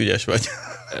 ha kicsit ügyes vagy.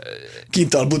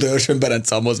 Kintal Budaörsön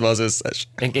berendszámozva az összes.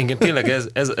 Engem tényleg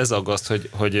ez aggaszt,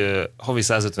 hogy havi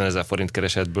 150 000 forint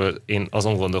keresetből én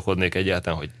azon gondolkodnék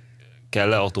egyáltalán, hogy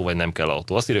kell-e autó, vagy nem kell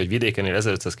autó. Azt írja, hogy vidéken él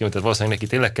 1500 km, valószínűleg neki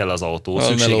tényleg kell az autó,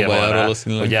 szüksége van rá,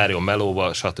 hogy járjon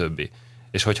melóba, stb.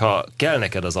 És hogyha kell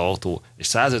neked az autó, és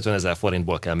 150 000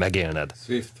 forintból kell megélned,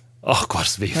 Swift. Akkor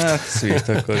Swift. Hát Swift,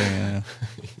 akkor igen.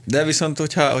 De viszont,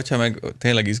 hogyha meg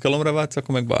tényleg izgalomra vágysz,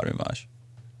 akkor meg bármi más.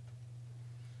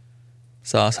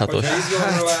 106-os. Hogyha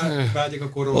izgalomra vágyik,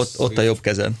 akkor rossz. Ott a jobb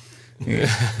kezed.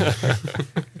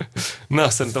 Na,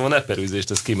 szerintem a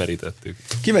nepperűzést ezt kimerítettük.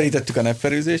 Kimerítettük a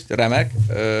nepperűzést, remek.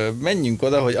 Menjünk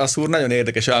oda, hogy Asszúr nagyon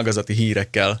érdekes ágazati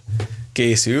hírekkel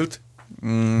készült,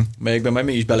 melyekben majd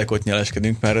mi is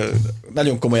belekotnyeleskedünk, mert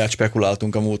nagyon komolyát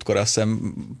spekuláltunk a múltkor, azt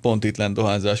hiszem pont itt lent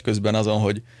dohányzás közben azon,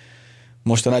 hogy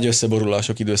most a nagy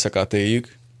összeborulások időszakát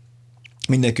éljük.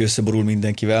 Mindenki összeborul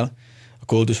mindenkivel. A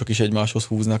koldusok is egymáshoz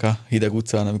húznak a hideg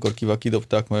utcán, amikor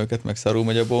kidobták ma őket, meg Szarú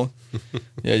megyeból.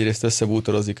 Egyrészt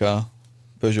összebútorozik a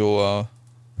Peugeot a...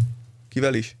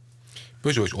 Kivel is?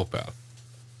 Peugeot és Opel.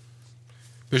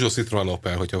 Peugeot, Citroën,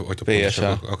 Opel, hogyha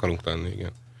pontosan akarunk tenni,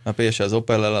 igen. A PSA az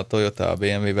Opel-lel, a Toyota a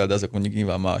BMW-vel, de azok mondjuk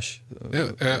nyilván más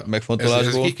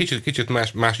megfontolásból. Ez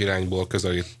kicsit más irányból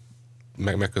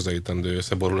megközelítendő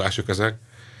összeborulások ezek.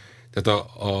 Tehát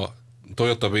a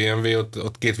Toyota BMW,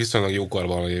 ott 2 viszonylag jó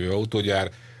karban lévő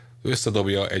autógyár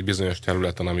összedobja egy bizonyos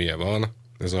területen, amilyen van.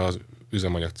 Ez az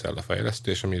üzemanyagcella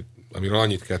fejlesztés, amiről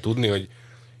annyit kell tudni, hogy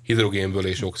hidrogénből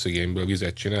és oxigénből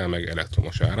vizet csinál, meg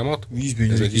elektromos áramot.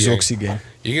 Vízből is oxigén.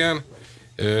 Igen,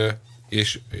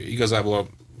 és igazából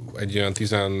egy olyan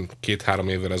 12-3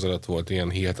 évvel ezelőtt volt ilyen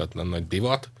hihetetlen nagy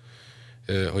divat,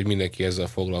 hogy mindenki ezzel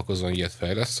foglalkozzon, ilyet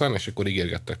fejleszten, és akkor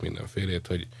ígérgettek mindenfélét,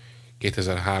 hogy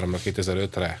 2003-ra,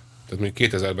 2005-re, tehát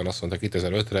mondjuk 2000-ben azt mondta,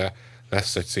 2005-re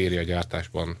lesz egy széria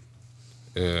gyártásban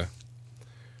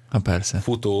persze.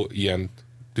 futó ilyen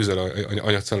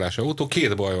tüzelőanyagcellás autó.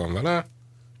 2 baj van vele.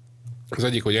 Az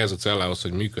egyik, hogy ez a cellához,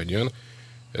 hogy működjön,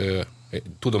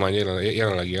 tudomány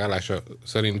jelenlegi állása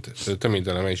szerint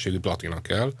töménytelen mennyiségű platina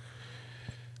kell,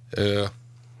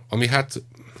 ami hát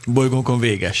bolygónkon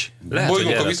véges. Lehet,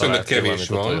 bolygónkon viszonylag kevés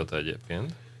van. A Toyota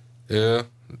egyébként.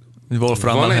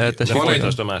 Wolframmal helyettes. De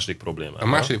folytasd a második problémát. A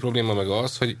második probléma meg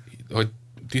az, hogy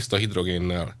tiszta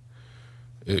hidrogénnel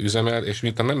üzemel, és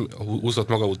miután nem húzott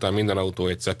maga után minden autó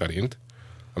egy Zeppelint,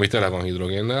 ami tele van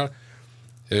hidrogénnel,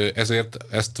 ezért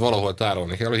ezt valahol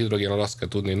tárolni kell. A hidrogénnel azt kell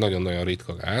tudni, hogy nagyon-nagyon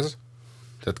ritka gáz,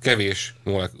 tehát kevés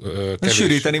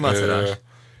sűríteni macerás.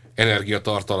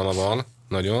 Energiatartalma van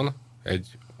nagyon egy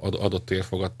adott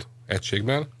térfogat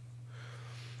egységben,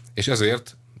 és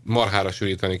ezért marhára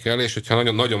sűríteni kell, és hogyha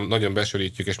nagyon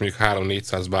besűrítjük, és mondjuk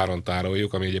 3-400 báron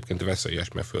tároljuk, ami egyébként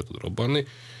veszélyes, mert föl tud robbanni,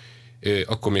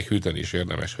 akkor még hűteni is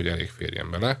érdemes, hogy elég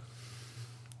férjen bele.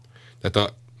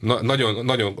 Tehát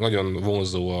nagyon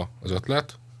vonzó az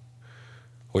ötlet,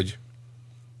 hogy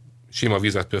sima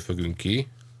vizet pöfögünk ki,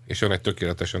 és van egy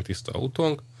tökéletesen tiszta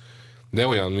autónk, de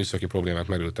olyan műszaki problémák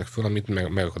merültek föl, amit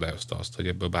megakadályozta azt, hogy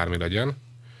ebből bármi legyen.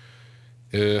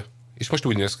 És most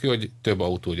úgy néz ki, hogy több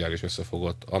autógyár is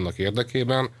összefogott annak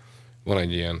érdekében. Van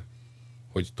egy ilyen,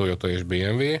 hogy Toyota és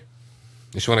BMW,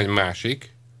 és van egy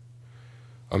másik,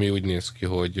 ami úgy néz ki,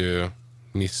 hogy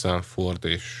Nissan, Ford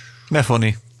és...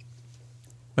 Mefoni.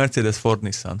 Mercedes, Ford,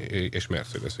 Nissan. És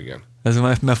Mercedes, igen. Ez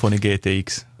a Mefoni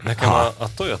GTX. Nekem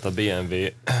a Toyota BMW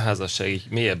házasság így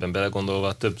mélyebben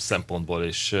belegondolva több szempontból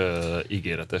is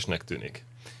ígéretesnek tűnik.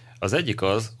 Az egyik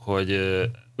az, hogy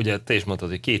ugye te is mondtad,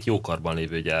 hogy két jó karban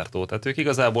lévő gyártó, tehát ők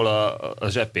igazából a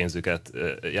zseppénzüket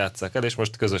játsszák el, és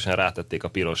most közösen rátették a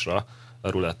pirosra a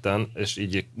ruletten, és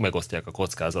így megosztják a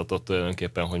kockázatot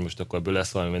tulajdonképpen, hogy most akkor ebből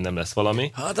lesz valami, vagy nem lesz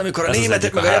valami. Hát amikor a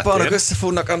németek meg a japánok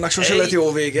összefognak, annak sose lett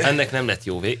jó vége. Ennek nem lett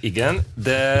jó vége, igen,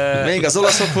 de... Még az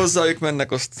olaszok hozzájuk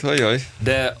mennek, azt hajjaj.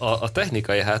 De a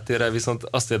technikai háttérrel viszont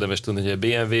azt érdemes tudni, hogy a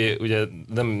BMW ugye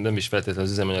nem is feltétlenül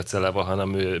az üzemanyagcellával,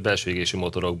 hanem ő belső égési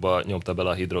motorokba nyomta bele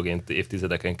a hidrogént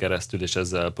évtizedeken keresztül, és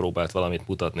ezzel próbált valamit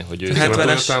mutatni, hogy ő...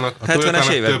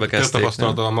 70-es években kezdték. Több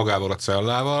tapasztalata van magával a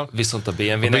cellával. Viszont a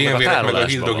BMW-nek meg a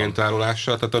hidrogén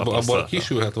tárolással, tehát abból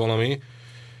kisülhet valami.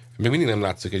 Még mindig nem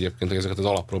látszik egyébként, hogy ezeket az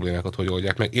alapproblémákat hogy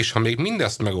oldják meg, és ha még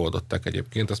mindezt megoldották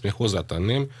egyébként, azt még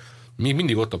hozzátenném, még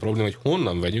mindig ott a probléma, hogy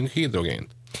honnan vegyünk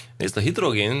hidrogént. Nézd, a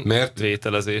hidrogén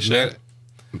vételezése... Mert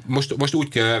most úgy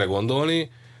kell erre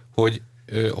gondolni, hogy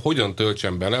hogyan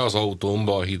töltsem bele az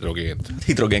autómba a hidrogént.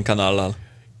 Hidrogénkanállal.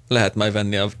 Lehet majd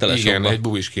venni a telesokba. Igen, egy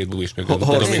bubis, két bubis.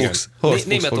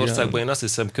 Németországban én azt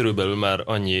hiszem körülbelül már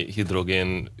annyi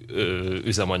hidrogén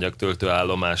üzemanyag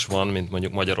töltőállomás van, mint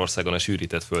mondjuk Magyarországon a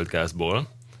sűrített földgázból.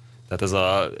 Tehát ez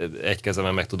egy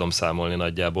kezemen meg tudom számolni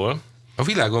nagyjából. A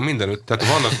világon mindenütt, tehát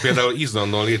vannak például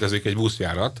Izlandon létezik egy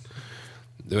buszjárat,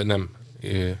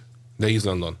 de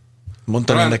Izlandon.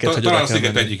 Mondtam neked, hogy talán a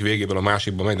sziget egyik végéből a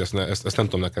másikba megy, ezt nem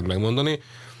tudom neked megmondani,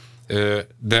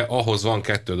 de ahhoz van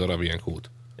 2 darab ilyen kút.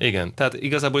 Igen, tehát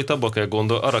igazából itt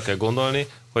arra kell gondolni,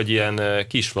 hogy ilyen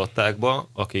kis flottákba,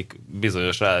 akik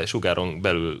bizonyos sugáron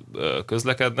belül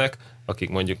közlekednek, akik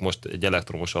mondjuk most egy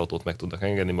elektromos autót meg tudnak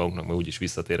engedni maguknak, mert úgyis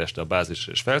visszatér este a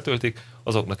bázisra és feltöltik,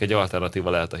 azoknak egy alternatíva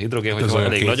lehet a hidrogén, hogy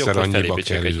elég nagyobb, hogy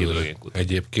felépítsék egy hidrogénkutat.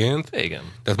 Egyébként. Igen.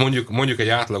 Tehát mondjuk egy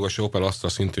átlagos Opel Astra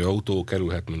szintű autó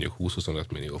kerülhet mondjuk 20-25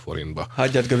 millió forintba.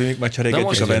 Hagyjad, Gabi, még majd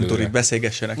cserégetjük a Venturit,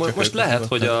 beszélgessenek. Most lehet,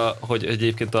 hogy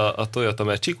egyébként a Toyota,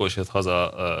 mert Csikós jött haza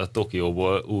a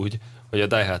Tokióból úgy, hogy a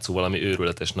Daihatsu valami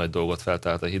őrületes nagy dolgot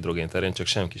feltalált a hidrogén terén, csak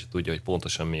senki sem tudja, hogy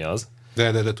pontosan mi az.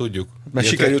 De tudjuk. Mert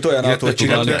sikerült olyan autót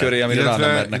csinálni köré, amire rá nem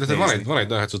mernek nézni. Van egy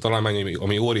Daihatsu találmány,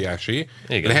 ami óriási.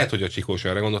 Igen. Lehet, hogy a Csikós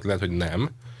erre gondolt, lehet, hogy nem.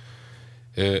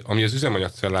 Ami az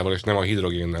üzemanyagcellával és nem a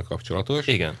hidrogénnel kapcsolatos.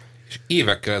 Igen. És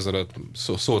évekkel ezelőtt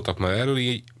szóltak már erről,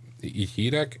 így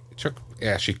hírek, csak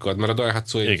elsikkad, mert a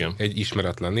Daihatsu egy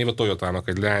ismeretlen név, a Toyotának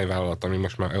egy leányvállalat, ami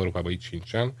most már Európában így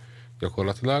sincsen,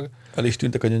 gyakorlatilag. El is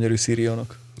tűntek a gyönyörű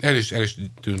Szírionok. El is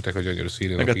tűntek a gyönyörű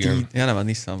Szírionok, meg igen. Nem, a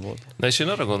Nissan volt. Na és én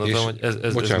arra gondoltam, hogy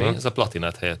ez a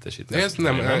platinát helyettesít. Ez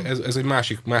nem, ez egy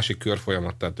másik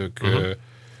körfolyamat, tehát ők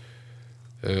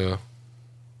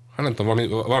hát nem tudom,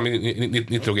 valami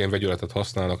nitrogén vegyületet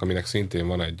használnak, aminek szintén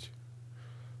van egy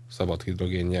szabad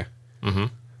hidrogénje.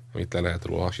 Amit le lehet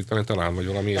róla hasítani, talán vagy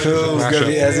valami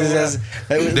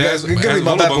de ez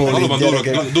valóban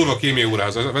durva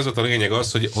kémiaórához vezet. A lényeg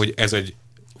az, hogy ez egy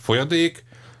folyadék,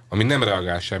 ami nem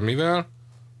reagál semmivel,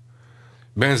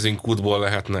 benzinkútból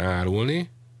lehetne árulni,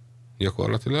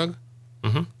 gyakorlatilag,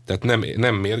 tehát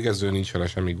nem mérgező, nincs vele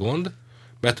semmi gond,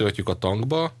 betöltjük a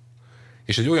tankba,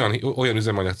 és egy olyan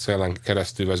üzemanyagcellán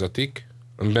keresztül vezetik,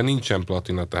 amiben nincsen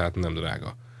platina, tehát nem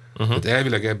drága. Tehát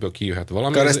elvileg ebből kijöhet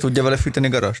valami. Akár ezt tudja vele fűteni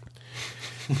garast?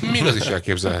 Még az is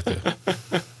elképzelhető.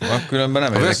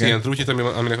 Különben nem vesz ilyen trutyit,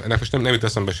 aminek most nem jut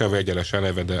eszembe se vegyele, se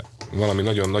neve, de valami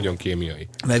nagyon-nagyon kémiai.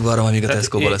 Megvárom, amíg a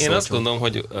Tesco-ba lesz. Én azt gondolom,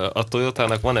 hogy a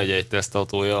Toyotának van egy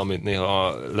tesztautója, amit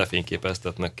néha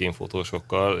lefényképeztetnek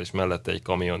kémfotósokkal, és mellette egy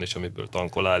kamion is, amiből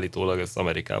tankol állítólag, ezt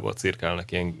Amerikában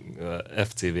cirkálnak ilyen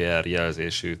FCVR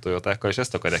jelzésű Toyotákkal, és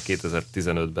ezt akarják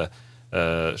 2015-ben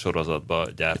sorozatba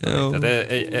gyártani. Jó.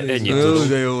 Tehát ennyit tudom.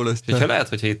 De jó lesz. Ha lehet,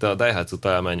 hogyha itt a Daihatsu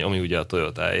találmány, ami ugye a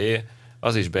Toyotáé,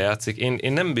 az is bejátszik.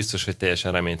 Én nem biztos, hogy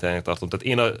teljesen reménytelenek tartom. Tehát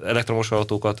én az elektromos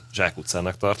autókat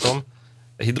zsákutcának tartom.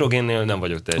 A hidrogénnél nem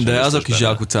vagyok teljesen. De azok is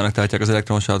zsákutcának tartják az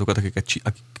elektromos autókat, akik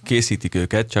készítik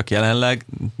őket, csak jelenleg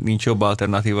nincs jobb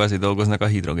alternatíva, ezért dolgoznak a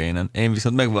hidrogénen. Én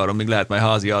viszont megvárom, még lehet majd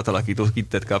házi átalakító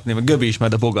kittet kapni, meg Göbi is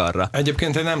megy a bogarra.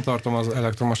 Egyébként én nem tartom az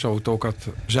elektromos autókat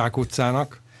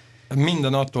zsákutcának.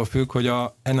 Minden attól függ, hogy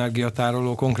a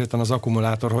energiatároló, konkrétan az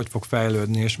akkumulátor hogy fog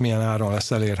fejlődni, és milyen áron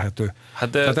lesz elérhető. Hát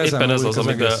de éppen ez az,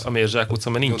 ami a zsákutca,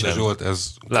 mert nincsen. Zsolt, ez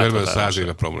kb. 100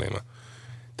 éve probléma.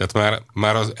 Tehát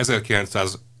már az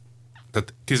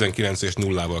 1919 és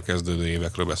nullával kezdődő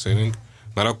évekről beszélünk,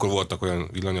 már akkor voltak olyan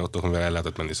villanyautók, amivel el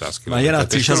lehetett menni 100 km. Már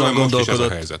Jelenc is azon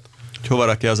gondolkodott, hogy hova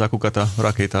rakja az akukat a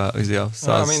rakéta, a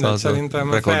 100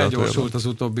 szerintem felgyorsult az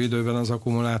utóbbi időben az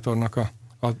akkumulátornak a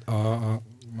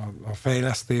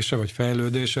fejlesztése, vagy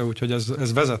fejlődése, úgyhogy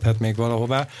ez vezethet még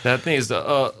valahová. Tehát nézd,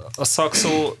 a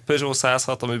Saxo Peugeot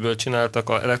 106, amiből csináltak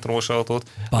a elektromos autót,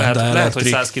 lehet, hogy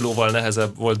 100 kilóval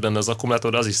nehezebb volt benne az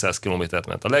akkumulátor, de az is 100 kilométert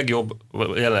ment. A legjobb,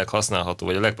 jelenleg használható,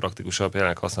 vagy a legpraktikusabb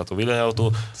jelenleg használható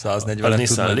villanyautó, 140 a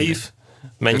Nissan Leaf.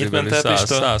 Mennyit ment el,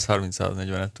 Pista?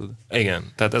 130-140-et tud.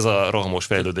 Igen, tehát ez a rohamos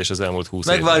fejlődés az elmúlt 20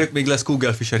 évben. Megvárjuk, még lesz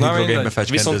Google Fisher hidrogénbe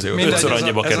fecskendező. Viszont 5-ször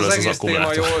annyiba kerül ez az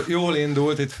akkumulátor. Jól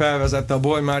indult, itt felvezette a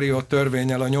Boy Mario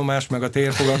törvénnyel a nyomás, meg a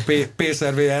térfogat,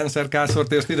 P-szer, V-n-szer, K-szor,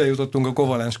 és ide jutottunk a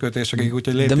kovalens kötésekig,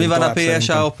 úgyhogy lépjünk. De mi van a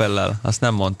PSA Opellel? Azt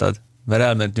nem mondtad. Mert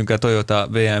elmentünk a Toyota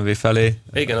BMW felé.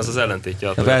 Igen, az ellentétje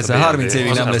a Toyota persze, 30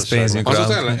 évig nem lesz pénzünk rá. Az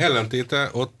ellentéte,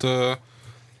 ott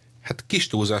hát kis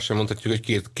túlzásra mondhatjuk,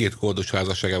 hogy két koldus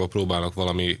házasságában próbálnak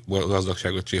valami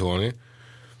gazdagságot csiholni.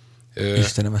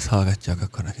 Istenem, ezt hallgatják,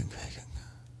 akkor nekünk végünk.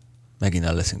 Megint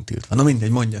el leszünk tiltva. Na mindegy,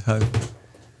 mondja.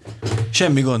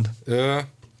 Semmi gond.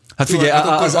 Hát figyelj,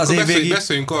 az év végig,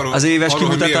 az éves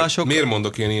kimutatások... Miért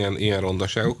mondok ilyen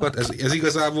rondaságokat? Ez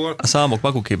igazából... A számok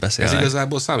maguké beszélnek. Ez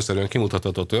igazából számszerűen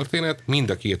kimutatható történet. Mind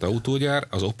a két autógyár,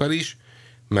 az Opel is,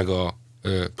 meg a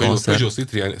Peugeot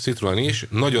Citroën is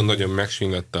nagyon-nagyon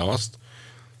megsínlette azt,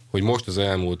 hogy most az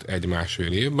elmúlt 1-1,5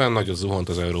 évben nagyon zuhant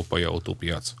az európai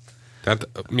autópiac. Tehát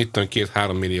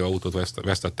 2-3 millió autót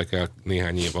vesztettek el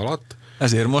néhány év alatt.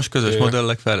 Ezért most közös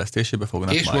modellek fejlesztésébe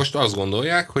fognak és majd. Most azt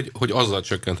gondolják, hogy azzal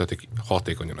csökkenthetik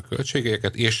hatékonyan a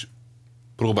költségeket, és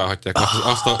próbálhatják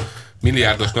azt a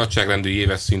milliárdos nagyságrendű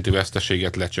éves szintű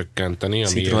veszteséget lecsökkenteni.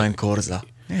 Citroën Corsa.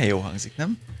 Milyen jó hangzik,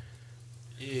 nem?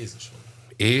 Jézusom.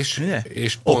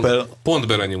 És pont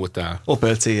belenyúltál.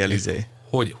 Opel CLizé.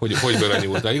 Hogy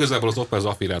belenyúltál? Igazából az Opel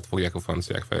Zafirát fogják a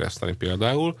franciák fejleszteni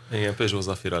például. Igen, Peugeot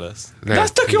Zafira lesz. De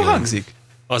az tök jó hangzik.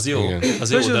 Az jó,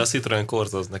 az jó, de a Citroën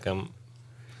Corsa az nekem...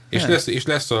 És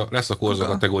lesz a Corsa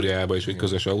kategóriájában is egy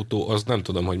közös autó, az nem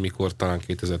tudom, hogy mikor, talán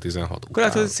 2016 akkor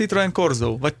lehet, hogy Citroën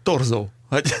Corso, vagy Torzo.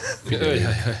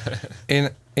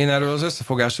 Én erről az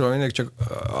összefogásról mindig csak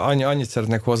annyit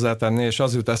szeretnék hozzátenni, és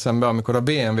az jut eszembe, amikor a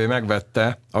BMW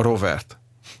megvette a Rovert.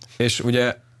 És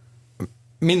ugye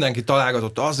mindenki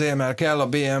találgatott azért, mert kell a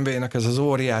BMW-nek ez az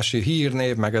óriási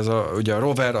hírnév, meg ez ugye a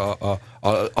Rover, a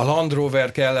Land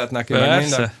Rover kellett neki, meg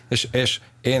minden. És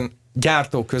én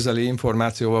gyártó közeli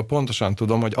információval pontosan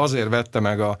tudom, hogy azért vette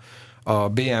meg a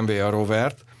BMW a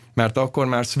Rovert, mert akkor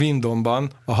már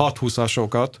Swindonban a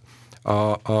 620-asokat,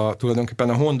 tulajdonképpen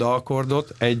a Honda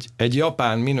Accordot egy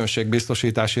japán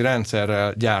minőségbiztosítási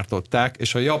rendszerrel gyártották,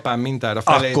 és a japán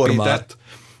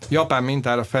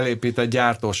mintára felépített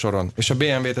gyártósoron. És a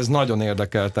BMW-t ez nagyon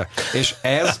érdekelte. És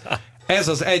ez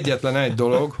az egyetlen egy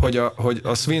dolog, hogy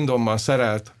a Swindonban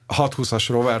szerelt 620-as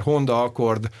Rover Honda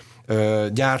Accord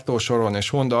gyártósoron és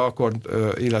Honda Accord,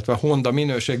 illetve Honda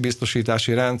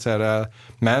minőségbiztosítási rendszerrel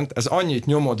ment. Ez annyit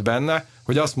nyomott benne,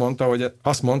 hogy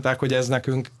azt mondták, hogy ez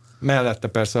nekünk mellette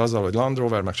persze azzal, hogy Land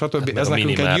Rover, meg stb. Ez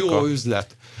nekünk egy jó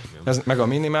üzlet. Meg a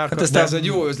minimárka, de ez egy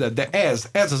jó üzlet. De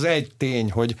ez az egy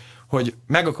tény, hogy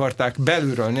meg akarták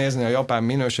belülről nézni a japán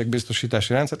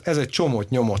minőségbiztosítási rendszert, ez egy csomót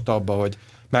nyomott abba, hogy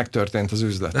megtörtént az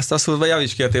üzlet. Ezt azt mondva,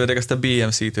 javíts ki a tévedek, ezt a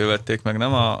BMC-től vették meg,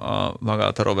 nem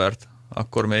magát a Robert.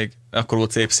 Akkor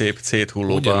volt szép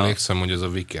széthullóban. Úgy emlékszem, hogy ez a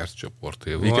Vickers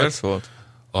csoporté volt. Vickers volt?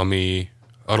 Ami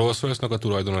a Rolls-Royce-nak a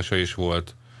tulajdonosa is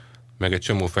volt, meg egy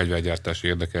csomó fegyvergyártási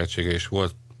érdekeltsége is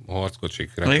volt,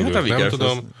 harckocsik, repülők, nem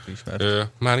tudom.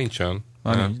 Már nincsen.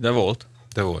 De volt.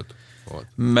 De volt.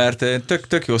 Mert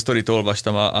tök jó sztorit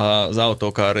olvastam, az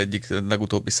Autocar egyik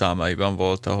legutóbbi számáiban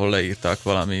volt, ahol leírták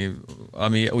valami,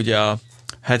 ami ugye a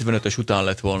 75-ös után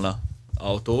lett volna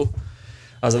autó,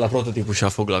 azzal a prototípussal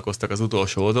foglalkoztak az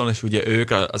utolsó oldalon, és ugye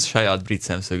ők a saját brit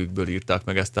szemszögükből írták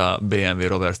meg ezt a BMW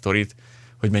Rover sztorit,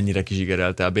 hogy mennyire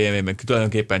kizsigerelte a BMW-ben.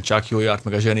 Tulajdonképpen csak jó járt,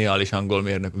 meg a zseniális angol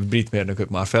mérnökök, brit mérnökök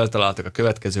már feltaláltak a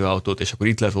következő autót, és akkor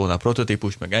itt lett volna a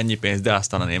prototípus, meg ennyi pénz, de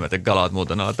aztán a németek galád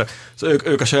módon álltak. Szóval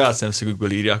ők a saját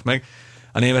szemszögükből írják meg,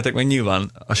 a németek meg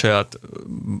nyilván a saját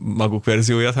maguk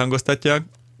verzióját hangoztatják.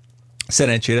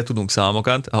 Szerencsére tudunk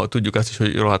számokat, ahol tudjuk azt is,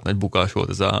 hogy rohadt nagy bukás volt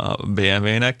ez a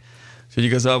BMW-nek, és hogy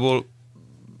igazából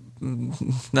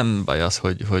nem baj az,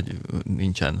 hogy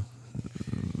nincsen.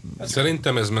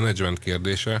 Szerintem ez menedzsment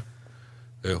kérdése,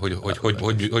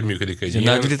 hogy működik egy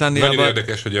ilyen. Nagyon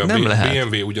érdekes, hogy a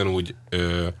BMW ugyanúgy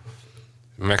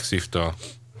megszívta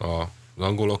az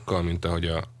angolokkal, mint ahogy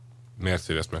a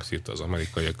Mercedes megszívta az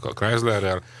amerikaiakkal,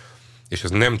 Chryslerrel, és ez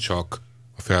nem csak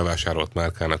a felvásárolt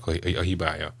márkának a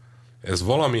hibája. Ez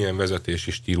valamilyen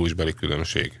vezetési stílusbeli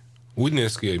különbség. Úgy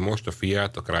néz ki, hogy most a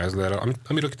Fiat, a Chryslerrel,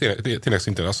 amiről tényleg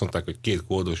szintén azt mondták, hogy 2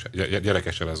 kódos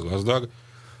gyerekesen lesz gazdag,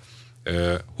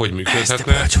 hogy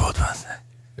működhetne.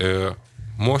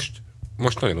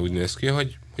 Most nagyon úgy néz ki,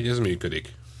 hogy ez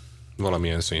működik.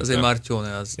 Valamilyen szinten. Azért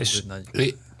Marcione az és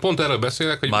nagy. Pont erről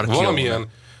beszélek, hogy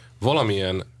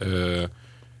valamilyen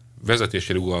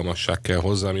vezetési rugalmasság kell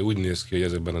hozzá, ami úgy néz ki, hogy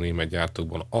ezekben a német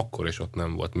gyártókban akkor és ott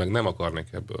nem volt, meg nem akarnék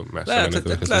ebből messze menni.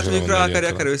 Lehet, hogy rá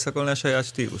akarják erőszakolni a saját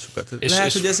stílusukat.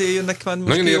 Lehet, hogy ezért jönnek már most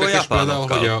nagyon érdekes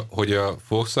például, hogy a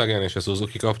Volkswagen és a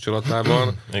Suzuki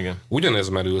kapcsolatában ugyanez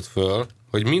merült föl,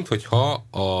 hogy minthogyha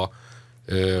a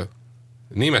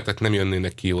németek nem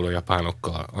jönnének ki jól a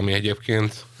japánokkal, ami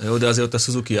egyébként... Jó, de azért ott a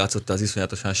Suzuki játszotta az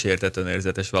iszonyatosan sértett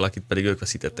önérzetes valakit, pedig ők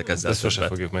veszítettek ezzel. Ezt sosem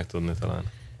fogjuk megtudni talán.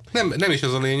 Nem is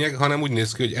ez a lényeg, hanem úgy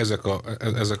néz ki, hogy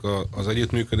ezek az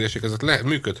együttműködések ezek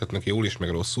működhetnek jól is, meg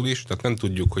rosszul is, tehát nem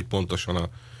tudjuk, hogy pontosan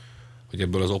hogy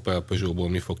ebből az Opel Peugeotból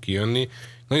mi fog kijönni.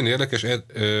 Nagyon érdekes,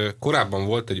 korábban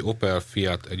volt egy Opel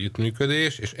Fiat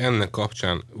együttműködés, és ennek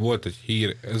kapcsán volt egy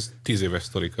hír, ez 10 éves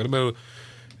sztori körülbelül,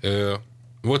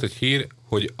 volt egy hír,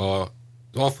 hogy az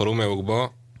Alfa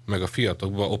Romeo-kba meg a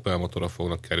Fiatokba Opel motorra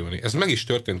fognak kerülni. Ez meg is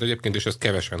történt egyébként, és ezt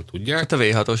kevesen tudják. Hát a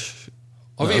V6-os.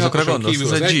 A V6-oson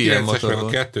kívül az 1.9-es meg a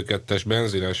 2.2-es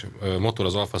benzines motor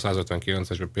az Alfa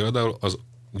 159-esben például, az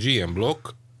GM blokk,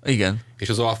 igen. És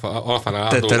az Alfánál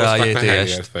átdolgozták a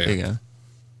Henriert fejet. Igen.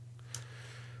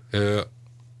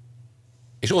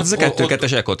 És ott, ez a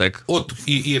 2.2-es Ecotec. Ott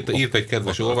írt egy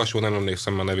kedves olvasó, nem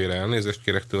emlékszem a nevére, elnézést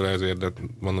kérek tőle ezért, de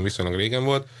mondom, viszonylag régen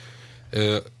volt,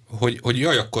 hogy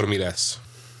jaj, akkor mi lesz?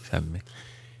 Semmi.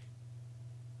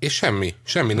 És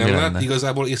semmi nem lett,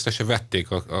 igazából észre se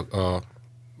vették a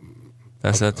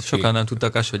persze, sokan nem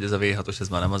tudtak azt, hogy ez a V6-os, ez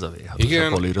már nem az a V6-os,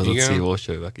 igen, a polírozott szívós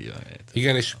csőbe kijönjét.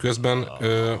 Igen, és közben,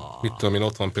 mit tudom én,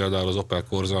 ott van például az Opel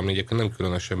Corsa, ami egyébként nem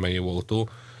különösebben jó autó.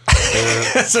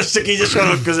 Ez most csak így a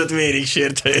sorok között vérig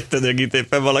sérte, érted, itt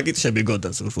éppen valakit, semmi gond,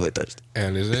 az folytasd.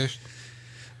 Elnézést.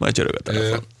 Majd csörög a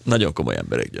telefon. Nagyon komoly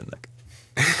emberek jönnek.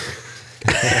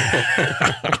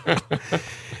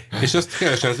 És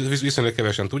azt viszonylag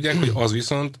kevesen tudják, hogy az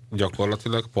viszont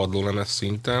gyakorlatilag padlólemez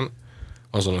szinten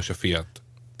azonos a Fiat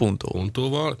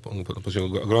Puntóval,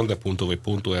 a Grande Punto vagy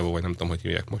Punto Evo, vagy nem tudom, hogy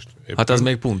hívják most. Éppen. Hát az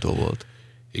még Punto volt.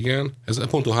 Igen, ez a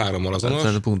Punto 3-mal azonos.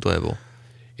 Ez a Punto Evo.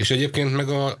 És egyébként meg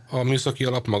a műszaki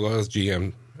alap maga az GM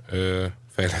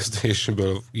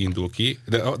fejlesztésből indul ki,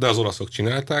 de az olaszok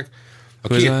csinálták.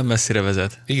 Ez olyan messzire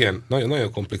vezet. Igen,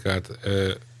 nagyon komplikált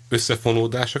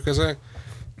összefonódások ezek.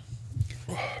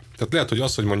 Tehát lehet, hogy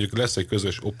az, hogy mondjuk lesz egy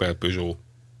közös Opel Peugeot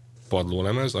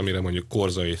padlólemez, amire mondjuk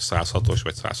Corsa és 106-os,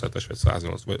 vagy 107-es, vagy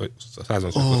 108 vagy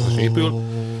 108-as épül,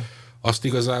 azt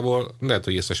igazából lehet,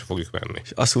 hogy észre se fogjuk venni.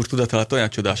 És Asszúr tudat alatt olyan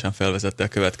csodásan felvezette a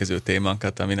következő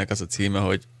témánkat, aminek az a címe,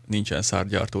 hogy nincsen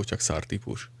szárgyártó, csak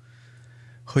szártípus.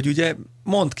 Hogy ugye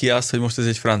mondd ki azt, hogy most ez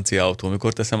egy francia autó,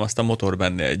 mikor teszem azt a motor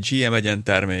benne, egy GM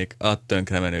egyentermék, a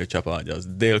tönkremenő csapágy, az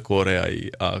dél-koreai,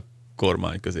 a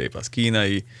kormány közép, az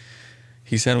kínai,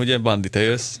 hiszen ugye Bandi, te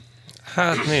jössz.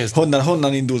 Hát nézd.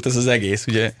 Honnan indult ez az egész,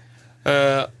 ugye?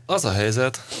 Az a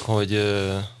helyzet,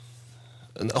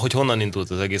 hogy honnan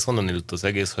indult az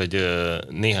egész, hogy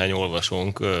néhány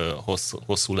olvasónk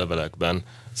hosszú levelekben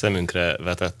szemünkre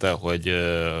vetette,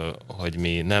 hogy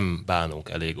mi nem bánunk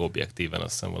elég objektíven,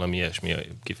 azt hiszem valami ilyesmi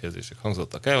kifejezések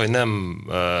hangzottak el, hogy nem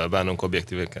bánunk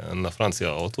objektíven a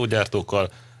francia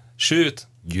autógyártókkal, sőt,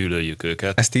 gyűlöljük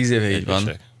őket. Ez 10 éve így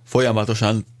van.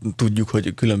 folyamatosan tudjuk,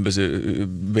 hogy különböző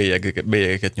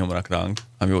bélyegeket nyomnak ránk,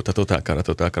 amióta Total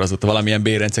Car, azóta valamilyen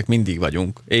bérencek mindig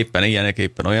vagyunk. Éppen ilyenek,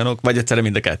 éppen olyanok, vagy egyszerre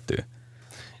mind a kettő.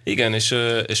 Igen,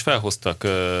 és felhoztak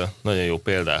nagyon jó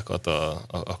példákat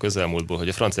a közelmúltból, hogy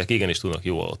a franciák igenis tudnak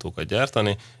jó autókat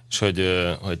gyártani, és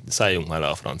hogy szálljunk már le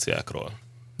a franciákról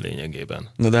lényegében.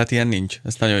 Na de hát ilyen nincs,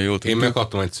 ezt nagyon jól tudjuk. Én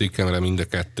megkaptam egy cikkemre mind a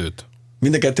kettőt.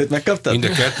 Mind a kettőt megkaptad? Mind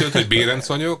a kettőt, hogy bérenc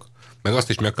vagyok, meg azt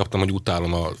is megkaptam, hogy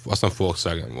utálom aztán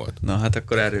Volkswagen volt. Na hát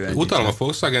akkor erről ennyi. Utálom a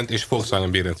Volkswagen-t, és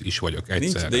Volkswagen bérenc is vagyok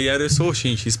egyszerre. Nincs, de erről szó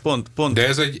sincs, hisz pont. De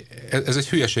ez egy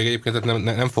hülyeség egyébként, tehát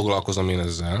nem foglalkozom én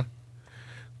ezzel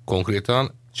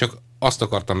konkrétan, csak azt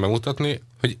akartam bemutatni,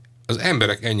 hogy az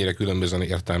emberek ennyire különbözően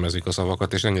értelmezik a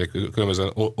szavakat, és ennyire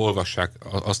különbözően olvassák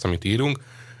azt, amit írunk,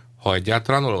 ha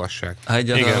egyáltalán olvassák.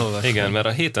 Igen, mert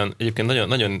a héten egyébként nagyon,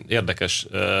 nagyon érdekes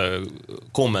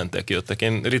kommentek jöttek.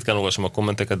 Én ritkán olvasom a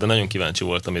kommenteket, de nagyon kíváncsi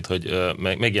voltam itt, hogy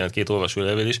megjelent 2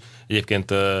 olvasólevél is.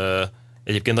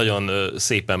 Egyébként nagyon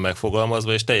szépen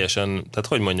megfogalmazva, és teljesen, tehát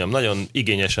hogy mondjam, nagyon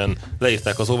igényesen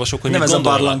leírták az olvasók, hogy nem mit ez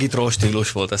gondolnak. a barlangi troll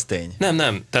stílus volt, ez tény.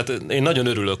 Nem. Tehát én nagyon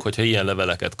örülök, hogyha ilyen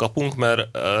leveleket kapunk,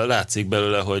 mert látszik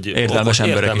belőle, hogy értelmes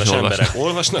emberek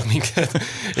olvasnak minket,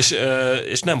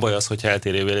 és nem baj az, hogyha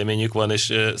eltérő véleményük van,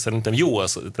 és szerintem jó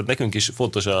az, tehát nekünk is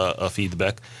fontos a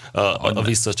feedback, a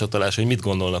visszacsatolás, hogy mit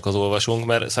gondolnak az olvasónk,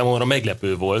 mert számomra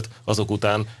meglepő volt azok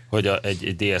után, hogy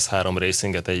egy DS3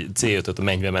 Racinget, egy C5-öt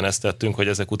mennybe menesztettünk, hogy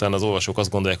ezek után az olvasók azt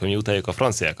gondolják, hogy mi utáljuk a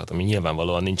franciákat, ami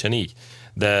nyilvánvalóan nincsen így.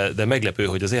 De meglepő,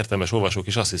 hogy az értelmes olvasók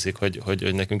is azt hiszik,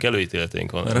 hogy nekünk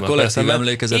előítéleteink van. Mert a kollektív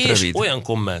emlékezet rövid.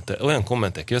 Olyan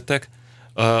kommentek jöttek,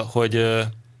 hogy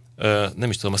nem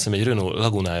is tudom, azt hiszem egy Renault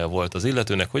Lagunája volt az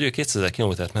illetőnek, hogy ő 200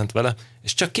 kilométert ment vele,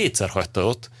 és csak 2-szer hagyta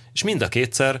ott, és mind a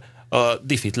 2-szer a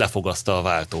diffit lefogaszta a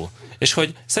váltó. És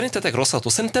hogy szerintetek rossz autó?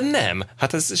 Szerintem nem.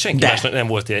 Hát ez senki másnak nem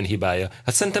volt ilyen hibája.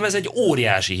 Hát szerintem ez egy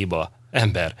óriási hiba.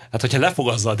 Ember. Hát hogyha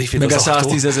lefogazza a diffit meg az a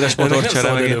 110 000-es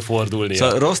motorcsere, meg előfordulnia.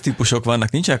 Szóval rossz típusok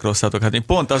vannak, nincsenek rossz autók. Hát mi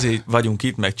pont azért vagyunk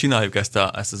itt, meg csináljuk ezt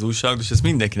az újságot, és ezt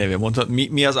mindenki nevén mondta.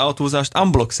 Mi az autózást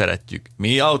unblock szeretjük.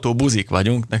 Mi autóbuzik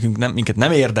vagyunk, minket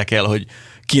nem érdekel, hogy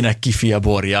kinek ki fia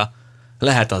borja.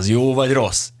 Lehet az jó vagy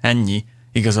rossz. Ennyi.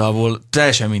 Igazából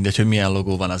teljesen mindegy, hogy milyen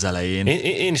logó van az elején.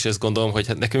 Én is ezt gondolom, hogy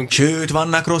hát nekünk... Sőt,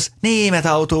 vannak rossz német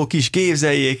autók is,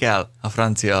 képzeljék el. A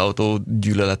francia autó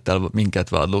gyűlölettel minket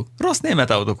vádlók. Rossz német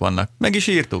autók vannak, meg is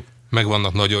írtuk. Meg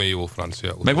vannak nagyon jó francia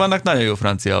autók. Meg vannak nagyon jó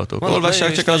francia autók.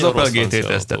 Olvassák csak az Opel GT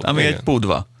tesztet, ami egy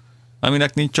pudva.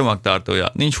 Aminek nincs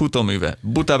csomagtartója, nincs futóműve,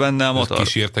 buta benne a motor.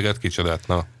 Kísérteget kicsodát,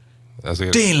 na.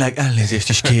 Ezért... Tényleg elnézést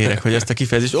is kérek, hogy ezt a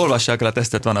kifejezést olvassák el a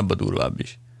tesztet, van abban durvább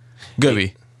is.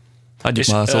 Göbi. Adjuk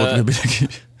már a szót Göbinek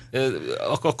is.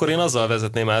 Akkor én azzal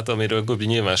vezetném át, amiről Göbi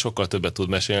nyilván sokkal többet tud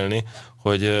mesélni,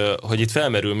 hogy itt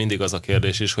felmerül mindig az a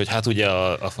kérdés is, hogy hát ugye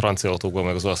a francia autókban,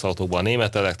 meg az olasz autókban a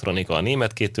német elektronika, a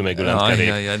német kéttömegű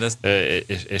lentkerék,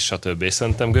 és stb. És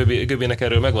szerintem Göbinek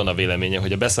erről megvan a véleménye,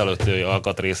 hogy a beszállítói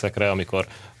alkatrészekre, amikor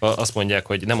azt mondják,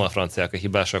 hogy nem a franciák a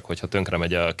hibásak, hogyha tönkre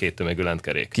megy a kéttömegű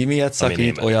lentkerék. Ki miért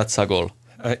szakít, olyat szagol.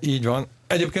 Így van.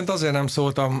 Egyébként azért nem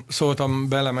szóltam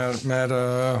bele, mert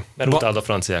utáld a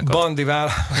franciákat.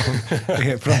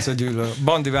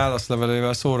 Bandi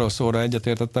válaszlevelével szóról szóra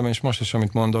egyetértettem, és most is,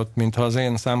 amit mondott, mintha az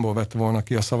én számból vette volna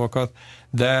ki a szavakat,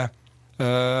 de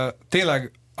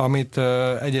tényleg, amit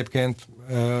egyébként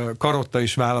Karotta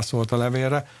is válaszolt a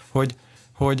levélre,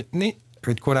 hogy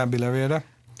egy korábbi levélre,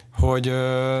 hogy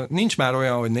nincs már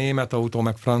olyan, hogy német autó,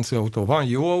 meg francia autó. Van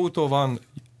jó autó, van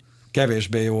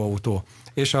kevésbé jó autó.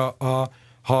 És ha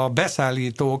a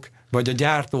beszállítók vagy a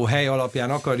gyártó hely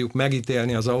alapján akarjuk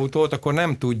megítélni az autót, akkor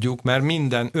nem tudjuk, mert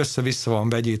minden össze-vissza van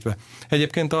vegyítve.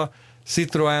 Egyébként a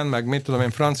Citroën, meg mit tudom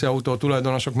én, francia autó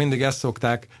tulajdonosok mindig ezt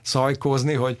szokták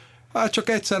szajkózni, hogy hát csak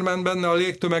egyszer ment benne a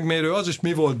légtömegmérő, az is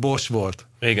mi volt, Bosch volt.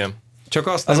 Igen. Csak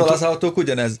azt az olasz autók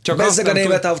ugyanez. Bezzeg a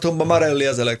német autómban Marelli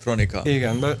az elektronika.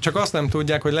 Igen, csak azt nem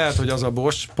tudják, hogy lehet, hogy az a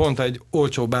Bosch pont egy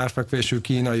olcsóbb árfekvésű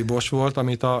kínai Bosch volt,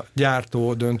 amit a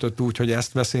gyártó döntött úgy, hogy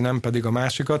ezt veszi, nem pedig a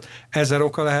másikat. 1000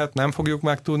 oka lehet, nem fogjuk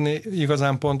megtudni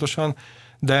igazán pontosan,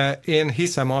 de én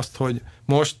hiszem azt, hogy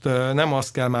most nem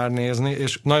azt kell már nézni,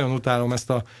 és nagyon utálom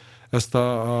ezt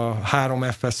a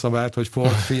 3FS szabályt, hogy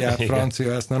Ford, Fiat,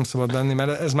 francia, ezt nem szabad venni,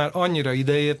 mert ez már annyira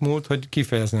idejét múlt, hogy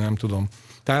kifejezni nem tudom.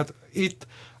 Tehát itt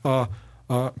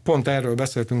pont erről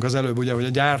beszéltünk az előbb, ugye, hogy a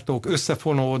gyártók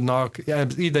összefonódnak,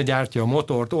 ide gyártja a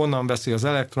motort, onnan veszi az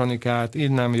elektronikát,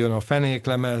 innen jön a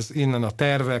fenéklemez, innen a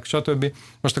tervek, stb.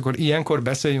 Most akkor ilyenkor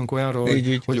beszéljünk olyanról,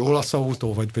 hogy olasz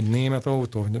autó, vagy német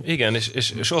autó. Igen,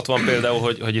 és ott van például,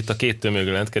 hogy itt a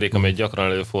kéttömegű lentkerék, amely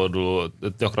gyakran előforduló,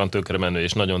 gyakran tönkre menő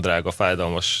és nagyon drága,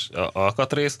 fájdalmas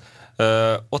alkatrész,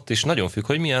 ott is nagyon függ,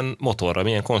 hogy milyen motorra,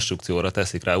 milyen konstrukcióra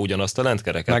teszik rá ugyanazt a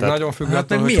lentkereket. Meg nagyon függ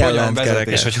attól, hogy milyen hogyan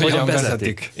vezetik. És hogy hogyan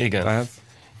vezetik. Igen.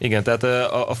 Igen, tehát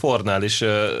a Fordnál is,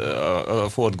 a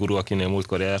Ford guru, akinél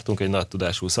múltkor jártunk, egy nagy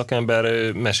tudású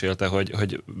szakember, mesélte,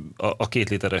 hogy a 2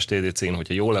 literes TDC-n,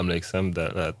 hogyha jól emlékszem,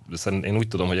 de én úgy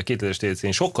tudom, hogy a 2 literes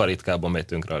TDC-n sokkal ritkábban megy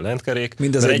tönkre a lentkerék,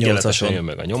 mert egyenletesen jön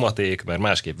meg a nyomaték, mert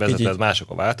másképp vezeted, mások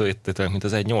a váltóételek, mint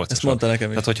az 1.8-as. Ezt mondta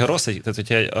nekem is. Tehát,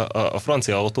 hogyha a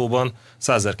francia autóban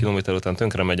 100 000 km után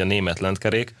tönkre megy a német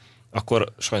lentkerék,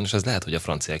 akkor sajnos ez lehet, hogy a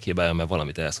franciák hibája, mert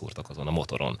valamit elszúrtak azon a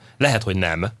motoron. Lehet, hogy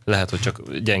nem, lehet, hogy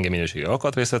csak gyenge minőségű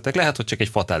alkatrészletek, lehet, hogy csak egy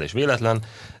fatális véletlen,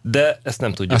 de ezt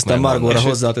nem tudjuk. Aztán Margóra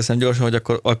hozzáteszem gyorsan, hogy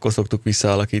akkor szoktuk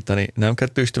visszaalakítani. Nem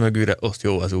 2 tömegűre, azt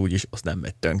jó az úgy is, azt nem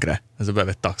megy tönkre. Ez a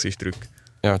bevett taxis trükk.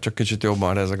 Ja, csak kicsit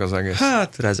jobban rezeg az egész.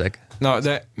 Hát, rezeg. Na,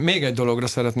 de még egy dologra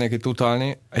szeretnék itt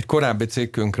utalni, egy korábbi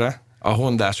cikkünkre, a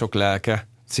Hondások lelke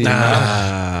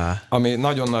címmel, ami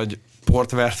nagyon nagy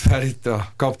port vert fel, itt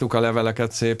kaptuk a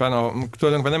leveleket szépen.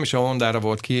 Tulajdonképpen nem is a Hondára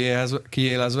volt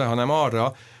kiélezve, hanem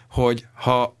arra, hogy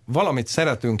ha valamit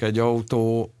szeretünk egy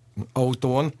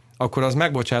autón, akkor az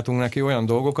megbocsátunk neki olyan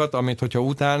dolgokat, amit hogyha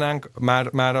utálnánk,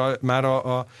 már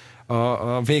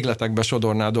a végletekbe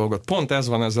sodorná a dolgot. Pont ez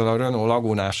van ezzel a Renault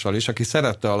Lagunással is, aki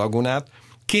szerette a Lagunát,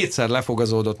 2-szer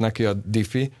lefogazódott neki a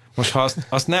diffi. Most ha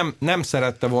azt nem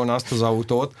szerette volna azt az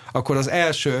autót, akkor az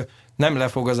első nem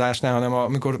lefogazásnál, hanem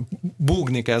amikor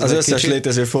búgni kezdett. Az összes kicsit,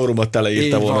 létező fórumot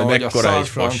teleírta volna, hogy mekkora egy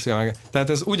francia. Tehát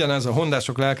ez ugyanez a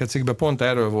Hondások lelke cikkben pont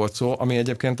erről volt szó, ami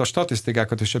egyébként a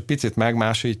statisztikákat is egy picit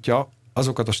megmásítja,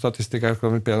 azokat a statisztikákat,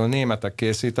 amit például a németek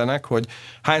készítenek, hogy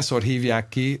hányszor hívják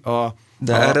ki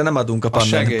De erre nem adunk a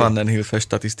Pannenhilfe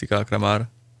statisztikákra már.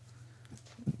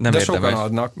 Nem de érdemes. Sokan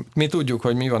adnak. Mi tudjuk,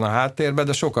 hogy mi van a háttérben,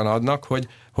 de sokan adnak,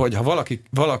 hogy ha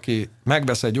valaki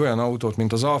megvesz egy olyan autót,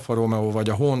 mint az Alfa Romeo, vagy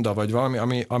a Honda, vagy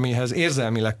valami, amihez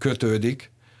érzelmileg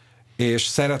kötődik, és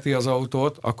szereti az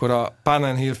autót, akkor a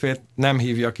Pannenhilfét nem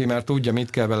hívja ki, mert tudja, mit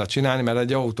kell vele csinálni, mert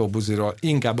egy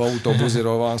inkább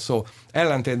autóbuziról van szó.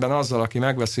 Ellentétben azzal, aki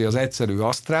megveszi az egyszerű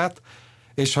Astrát,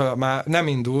 és ha már nem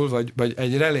indul, vagy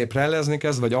egy relép rellezni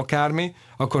kezd, vagy akármi,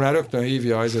 akkor már rögtön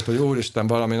hívja azért, hogy úristen,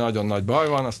 valami nagyon nagy baj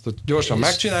van, azt gyorsan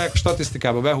megcsinálják,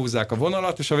 statisztikába behúzzák a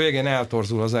vonalat, és a végén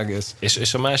eltorzul az egész.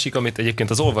 És a másik, amit egyébként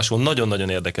az olvasó nagyon-nagyon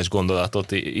érdekes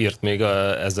gondolatot írt még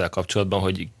ezzel kapcsolatban,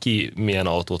 hogy ki milyen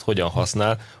autót hogyan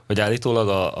használ, hogy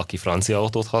állítólag aki francia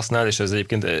autót használ, és ez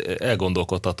egyébként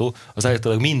elgondolkodtató, az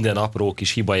állítólag minden apró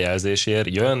kis hibajelzésért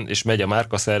jön, és megy a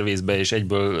márkaszervizbe, és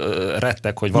egyből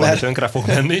rettek, hogy valami tönkre fog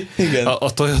menni.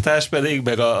 A Toyotás pedig,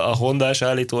 meg a Hondás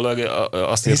állítólag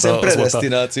azt írta,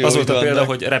 az volt a példa,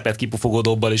 hogy repet kipufogó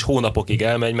dobbal is hónapokig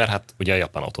elmegy, mert hát ugye a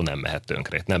japán autó nem mehet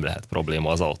tönkre, nem lehet probléma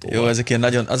az autóval. Jó, ezek ilyen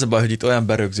nagyon, az a baj, hogy itt olyan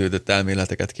berögződött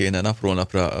elméleteket kéne napról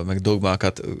napra, meg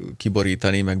dogmákat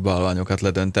kiborítani, meg balványokat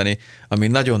ledönteni, ami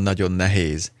nagyon-nagyon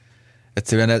nehéz.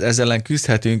 Egyszerűen ezzel ellen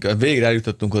küzdhetünk, végre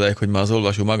eljutottunk odáig, hogy már az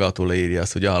olvasó magától leírja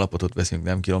azt, hogy állapotot veszünk,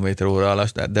 nem kilométer-óra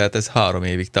állást, de hát ez 3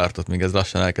 évig tartott, míg ez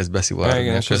lassan elkezd beszivárogni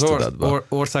a köztudatba.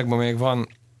 Országban még van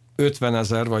 50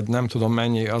 000, vagy nem tudom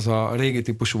mennyi az a régi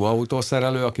típusú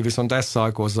autószerelő, aki viszont ezt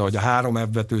szajkozza, hogy a 3 F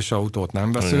betűs autót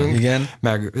nem veszünk, igen.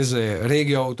 Meg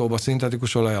régi autóba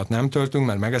szintetikus olajat nem töltünk,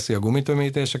 mert megeszi a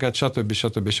gumitömítéseket, stb.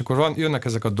 És akkor jönnek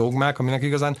ezek a dogmák, aminek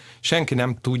igazán senki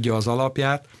nem tudja az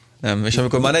alapját. Nem, és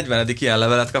amikor már 40. ilyen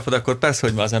levelet kapod, akkor persze,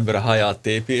 hogy már az ember a haját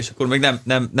tépi, és akkor még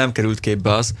nem került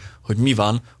képbe az, hogy mi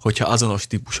van, hogyha azonos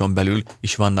típuson belül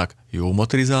is vannak jó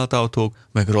motorizált autók,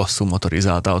 meg rosszul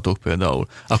motorizált autók például.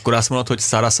 Akkor azt mondod, hogy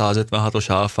szar a 156-os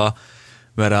Alfa,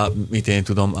 mert a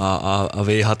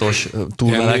V6-os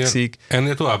túlmelegszik.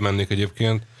 Ennél tovább mennék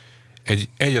egyébként.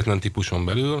 Egyetlen típuson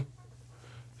belül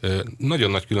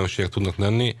nagyon nagy különbségek tudnak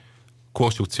lenni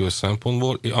konstrukciós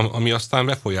szempontból, ami aztán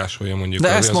befolyásolja mondjuk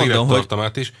az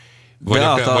élettartamát is,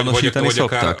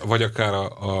 vagy akár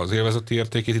az élvezeti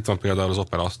értékét. Itt van például az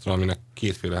Opel Astra, aminek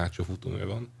 2 hátsó futómű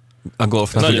van. A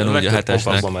Golfnak ugyanúgy a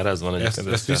 7-esnek. Már ez van egyébként.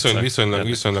 Ezt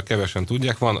viszonylag kevesen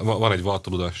tudják. Van egy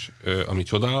valtoludas, ami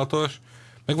csodálatos,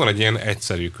 meg van egy ilyen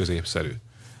egyszerű, középszerű.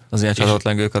 Az ilyen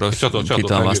csatotlengőkaros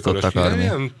kitalmasztott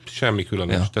akarni. Semmi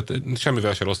különös. Ja. Tehát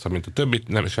semmivel se rosszabb, mint a többi,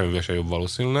 nem semmivel se jobb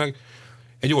valószínűleg.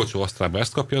 Egy olcsó Asztrába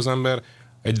ezt kapja az ember,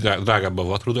 egy drágább a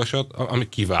vatrudasat, ami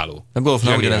kiváló. A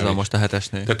Golfnál ugyanez van most a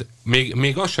 7-esnél. Tehát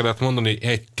még azt sem lehet mondani, hogy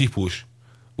egy típus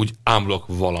úgy unblock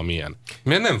valamilyen.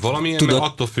 Mert nem valamilyen, mert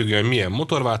attól függően, hogy milyen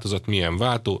motorváltozat, milyen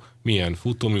váltó, milyen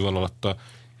futómű van alatta,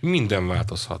 minden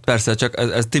változhat. Persze, csak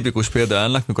ez tipikus példa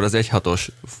ennek, mikor az 1.6-os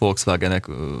Volkswagenek,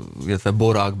 illetve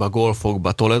Borákba,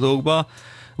 Golfokba, Toledókba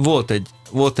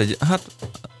volt egy, hát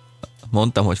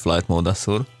mondtam, hogy flight mode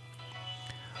asszúr.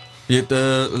 Itt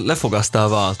lefogasztál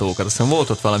váltókat, aztán volt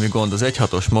ott valami gond, az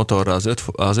 1.6-os motorra,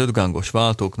 az 5 gangos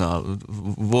váltóknál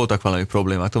voltak valami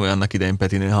problémák, tudom, hogy annak idején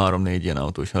Petinél 3-4 ilyen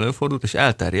autó is előfordult, és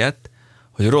elterjedt,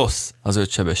 hogy rossz az 5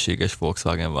 sebességes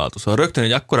Volkswagen váltó. Szóval rögtön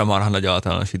egy akkora marha nagy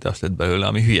általánosítás lett belőle,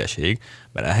 ami hülyeség,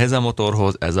 mert ehhez a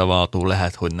motorhoz ez a váltó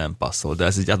lehet, hogy nem passzol, de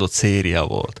ez egy adott széria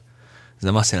volt. Ez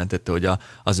nem azt jelentette, hogy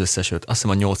az összes 5, azt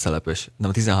hiszem a 8 szelepes, nem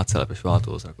a 16 szelepes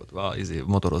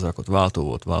motorhoz rakott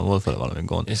váltó volt vele valami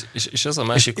gond. És az a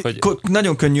másik, hogy...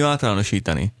 Nagyon könnyű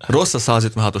általánosítani. Rossz a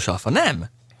 156-os alfa. Nem!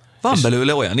 Van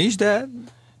belőle olyan is, de...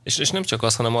 És nem csak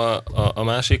az, hanem a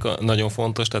másik nagyon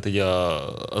fontos, tehát így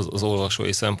az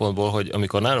olvasói szempontból, hogy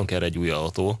amikor nálunk erre egy új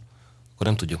autó,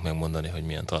 akkor nem tudjuk megmondani, hogy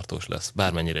milyen tartós lesz.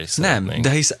 Bármennyire is szeretnénk.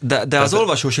 Nem, de az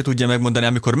olvasó se tudja megmondani,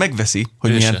 amikor megveszi,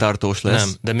 hogy milyen tartós lesz.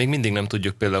 Nem, de még mindig nem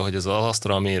tudjuk például, hogy az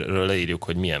Astra, amiről leírjuk,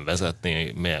 hogy milyen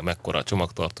vezetni, mekkora a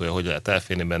csomagtartója, hogy lehet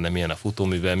elférni benne, milyen a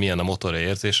futóművel, milyen a motorja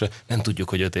érzése, nem tudjuk,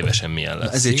 hogy 5 évesen milyen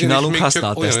lesz. Ezért csinálunk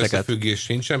használt teszteket. Olyan összefüggés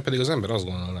sincsen, pedig az ember azt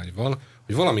gondolná, hogy van,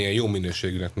 hogy valamilyen jó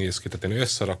minőségűnek néz ki, tehát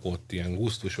összerakott, ilyen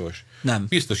gusztusos. Nem.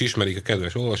 Biztos ismerik a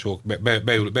kedves olvasók,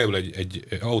 beül egy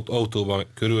autóba,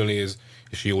 körülnéz,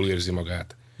 és jól érzi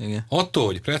magát. Igen. Attól,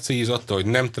 hogy precíz, attól, hogy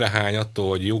nem trehány, attól,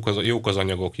 hogy jók az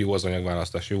anyagok, jó az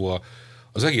anyagválasztás, jó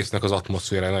az egésznek az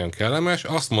atmoszféra nagyon kellemes,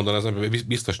 azt mondaná az ember,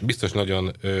 biztos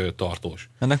nagyon tartós.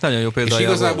 Ennek nagyon jó példája. És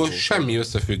igazából semmi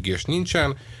összefüggés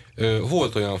nincsen.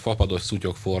 Volt olyan fapados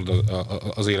szutyok Ford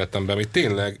az életemben, ami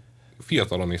tényleg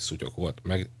fiatalon is szutyok volt,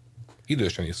 meg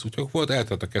idősen is szutyok volt,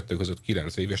 eltelt a kettő között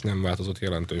 9 év, és nem változott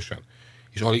jelentősen.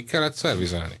 És alig kellett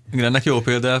szervizálni. Igen, ennek jó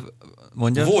példa,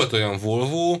 mondja. Volt olyan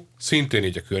Volvo, szintén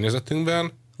így a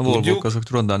környezetünkben. A Volvók azok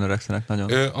rondán öregszenek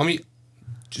nagyon. Ami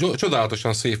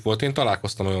csodálatosan szép volt. Én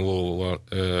találkoztam olyan Volvoval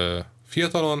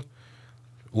fiatalon,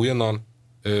 újonnan,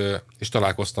 és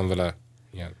találkoztam vele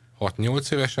ilyen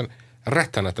 6-8 évesen.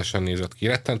 Rettenetesen nézett ki,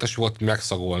 rettenetes volt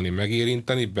megszagolni,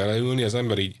 megérinteni, beleülni, az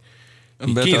ember így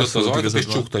kiított az ajtót, és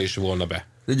csukta is volna be.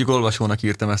 Egyik olvasónak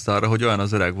írtam ezt arra, hogy olyan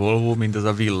az öreg Volvo, mint ez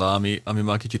a villa, ami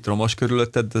már kicsit romos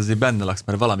körülötted, de azért benne laksz,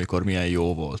 mert valamikor milyen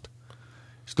jó volt.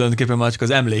 És tulajdonképpen már csak az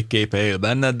emlékképe él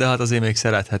benned, de hát azért még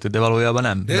szerethető, de valójában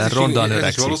nem, de mert rondan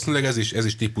öregszik. Valószínűleg ez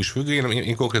is típus függő.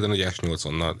 Én konkrétan egy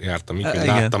S8-onnal jártam így, hogy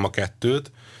láttam a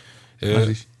kettőt,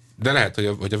 de lehet, hogy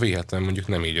a V70 mondjuk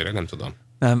nem így öreg, nem tudom.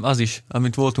 Nem, az is,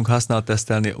 amit voltunk használt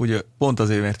tesztelni, ugye pont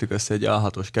azért mértük össze egy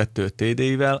A6-os 2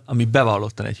 TDI-vel, ami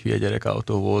bevallottan egy hülye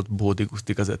gyerekautó volt, Bódi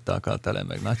Guszti kazettákkal tele,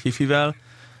 meg nagy hifivel,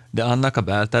 de annak a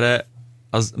beltere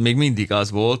az még mindig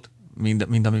az volt,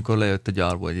 mint amikor lejött a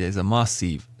gyárból, hogy ez a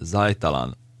masszív,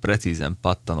 zajtalan, precízen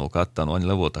kattanó,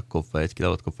 le volt kopva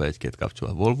egy-két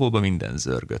kapcsoló. A Volvo-ban minden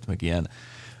zörgött, meg ilyen,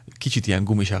 kicsit ilyen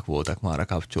gumisak voltak már a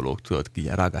kapcsolók, tudod,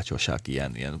 ilyen rágácsosak,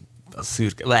 ilyen a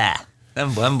szürke,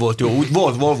 nem volt jó, úgy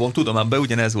volt Volvo, tudom, ebben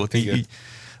ugyanez volt, így.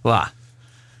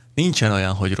 Nincsen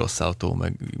olyan, hogy rossz autó,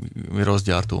 meg rossz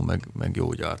gyártó, meg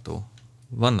jó gyártó.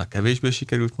 Vannak kevésbé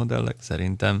sikerült modellek,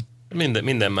 szerintem.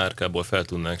 Minden márkából fel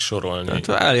tudnánk sorolni.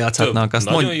 Tehát eljátszhatnánk azt,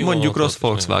 mondjuk rossz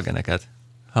Volkswageneket.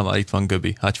 Ha már itt van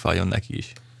Göbi, hagyj fájjon neki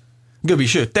is. Göbi,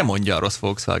 sőt, te mondja a rossz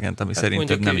Volkswagent, ami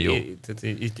szerinted nem jó.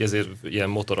 Így ezért ilyen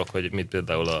motorok, hogy mint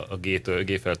például a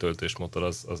G-feltöltős motor,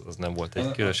 az nem volt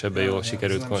egy különösebben jó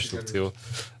sikerült konstrukció.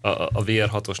 A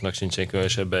VR6-osnak sincsen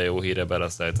különösebben jó híre,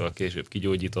 beleszállítva később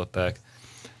kigyógyították.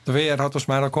 A VR6-os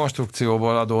már a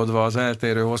konstrukcióból adódva az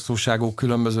eltérő hosszúságú,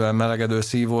 különbözően melegedő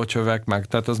szívócsövek, meg,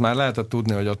 tehát az már lehetett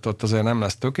tudni, hogy ott azért nem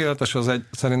lesz tökéletes,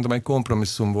 szerintem egy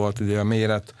kompromisszum volt ugye a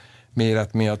méret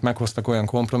miatt. Meghoztak olyan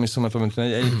kompromisszumot, amit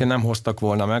egyébként nem hoztak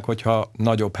volna meg, hogyha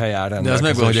nagyobb hely áll rendelkezésre. De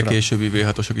az megvan, hogy a későbbi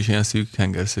V6-osok is ilyen szűk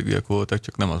hengerszögűek voltak,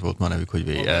 csak nem az volt már nevük, hogy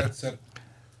VR.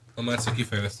 Ha már egyszer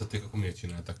kifejlesztették, akkor miért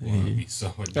csináltak volna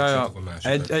vissza, hogy a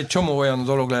egy csomó olyan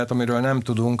dolog lehet, amiről nem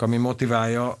tudunk, ami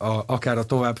motiválja akár a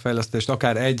továbbfejlesztést,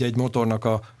 akár egy-egy motornak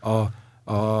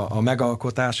a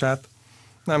megalkotását.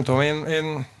 Nem tudom,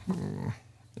 én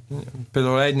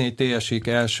például 1.4 TSI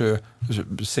első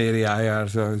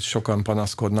szériájára sokan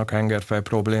panaszkodnak, hengerfej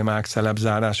problémák,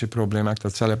 szelepzárási problémák,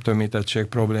 tehát szeleptömítettség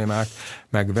problémák,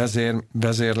 meg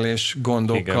vezérlés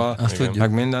gondokkal, igen,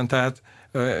 meg minden. Tehát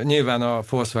nyilván a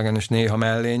Volkswagen is néha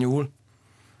mellé nyúl,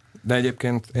 de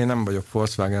egyébként én nem vagyok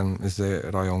Volkswagen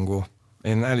rajongó.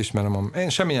 Én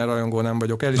semmilyen rajongó nem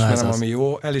vagyok,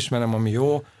 elismerem,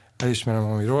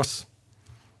 ami rossz.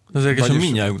 Azért és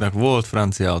mindnyájunknak volt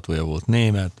francia autója, volt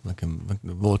német, nekem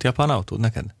volt japán autód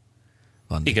neked?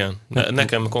 Van. Igen,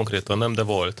 nekem konkrétan nem, de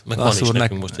volt. Meg van is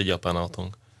nekünk most egy japán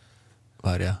autónk.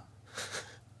 Várjál.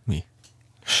 Mi?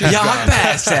 Ja, hát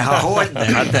persze, hogyne,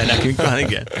 hát de nekünk van,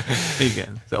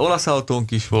 igen. De olasz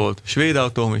autónk is volt, svéd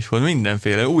autóm is volt,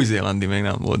 mindenféle, új-zélandi még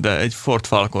nem volt, de egy Ford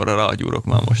Falconra rágyúrok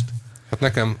már most. Hát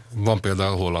nekem van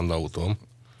például holland autóm.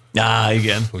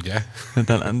 Igen. Ugye?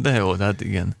 De jó, hát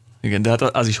igen. Igen, de hát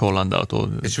az is holland autó.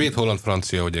 És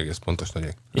svéd-holland-francia, hogy egész pontos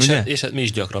legyek. És hát mi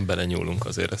is gyakran belenyúlunk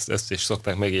azért, ezt is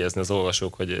szokták megjegyezni az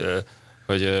olvasók,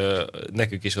 hogy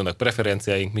nekünk is vannak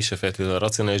preferenciáink, mi se feltétlenül a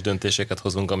racionális döntéseket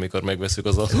hozunk, amikor megveszünk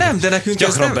az autót. Nem, de nekünk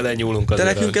gyakran ez nem, belenyúlunk azért.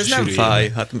 De nekünk ez nem fáj.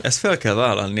 Hát ezt fel kell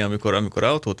vállalni, amikor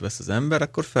autót vesz az ember,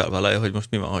 akkor felvállalja, hogy most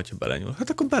mi van, hogyha belenyúl. Hát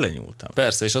akkor belenyúltam.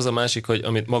 Persze, és az a másik, hogy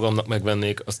amit magamnak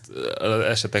megvennék, azt az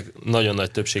esetek nagyon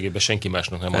nagy többségében senki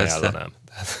másnak nem ajánlanám.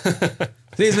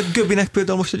 Nézd meg, Göbinek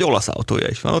például most egy olasz autója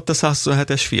is van, ott a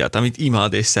 127-es Fiat, amit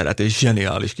imád és szeret, és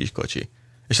zseniális kis kocsi.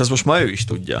 És azt most már ő is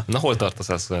tudja. Na, hol tart a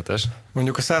 127-es?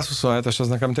 Mondjuk a 127-es az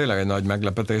nekem tényleg egy nagy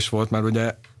meglepetés volt, mert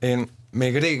ugye én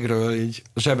még régről így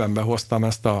zsebembe hoztam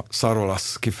ezt a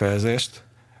szarolasz kifejezést.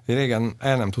 Én régen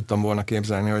el nem tudtam volna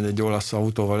képzelni, hogy egy olasz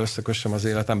autóval összekössem az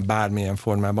életem bármilyen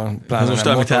formában. Ez most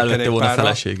amit elvette volna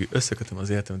feleségű. Összekötöm az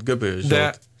életemet. Göbölyös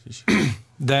Zsolt.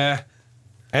 De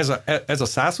ez a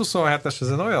 127-es, ez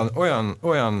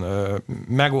olyan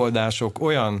megoldások,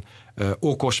 olyan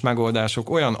okos megoldások,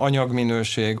 olyan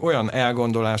anyagminőség, olyan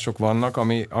elgondolások vannak,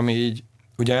 ami így,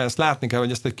 ugye ezt látni kell,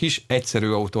 hogy ezt egy kis egyszerű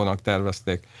autónak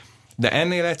tervezték. De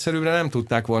ennél egyszerűbbre nem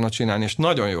tudták volna csinálni, és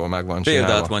nagyon jól meg van csinálva.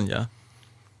 Példát mondja.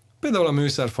 Például a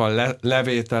műszerfal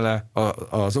levétele,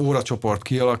 az óracsoport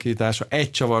kialakítása,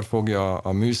 egy csavar fogja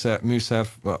a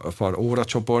műszerfal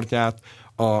óracsoportját,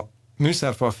 a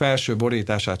műszerfal felső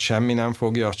borítását semmi nem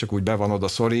fogja, az csak úgy be van oda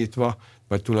szorítva,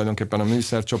 vagy tulajdonképpen a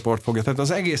műszercsoport fogja. Tehát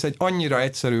az egész egy annyira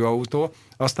egyszerű autó,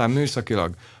 aztán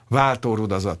műszakilag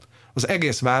váltórudazat. Az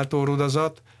egész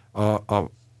váltórudazat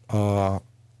a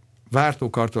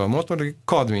váltókartól a motorig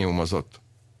kadmiumozott.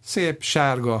 Szép,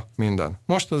 sárga, minden.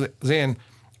 Most az én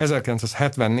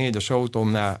 1974-es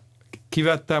autómnál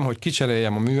kivettem, hogy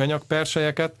kicseréljem a műanyag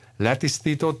perselyeket,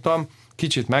 letisztítottam,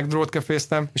 kicsit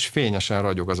megdrótkeféztem, és fényesen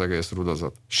ragyog az egész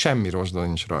rudazat. Semmi rozsda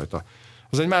nincs rajta.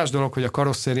 Az egy más dolog, hogy a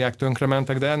karosszériák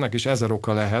tönkrementek, de ennek is 1000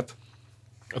 oka lehet.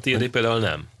 A tiéd például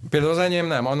nem. Például az enyém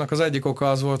nem. Annak az egyik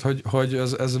oka az volt, hogy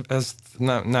ezt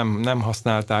nem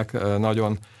használták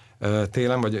nagyon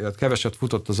télen, vagy keveset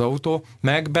futott az autó,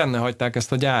 meg benne hagyták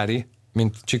ezt a gyári,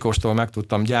 mint Csikostól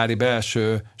megtudtam, gyári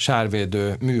belső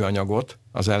sárvédő műanyagot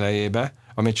az elejébe,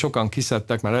 amit sokan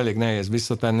kiszedtek, mert elég nehéz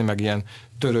visszatenni, meg ilyen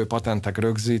törő patentek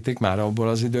rögzítik már abból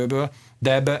az időből,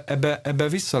 de ebbe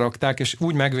visszarakták, és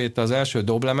úgy megvédte az első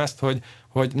doblemezt,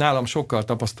 hogy nálam sokkal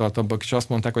tapasztaltabbak is azt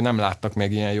mondták, hogy nem láttak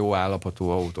még ilyen jó állapotú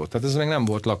autót. Tehát ez még nem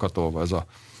volt lakatolva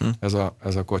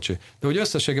ez a kocsi. De úgy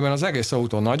összességében az egész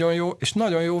autó nagyon jó, és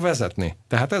nagyon jó vezetni.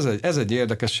 Tehát ez egy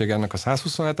érdekesség ennek a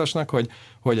 127-esnek,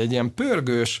 hogy egy ilyen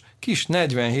pörgős, kis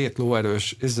 47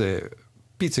 lóerős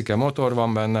picike motor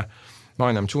van benne,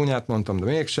 majdnem csúnyát mondtam, de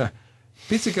mégse.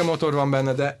 Picike motor van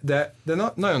benne, de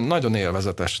nagyon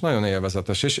élvezetes, nagyon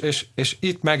élvezetes. És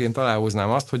itt megint aláhúznám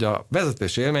azt, hogy a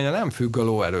vezetés élménye nem függ a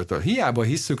lóerőtől. Hiába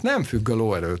hisszük, nem függ a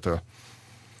lóerőtől.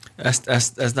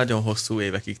 Ez nagyon hosszú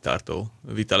évekig tartó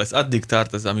vita lesz. Addig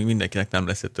tart ez, amíg mindenkinek nem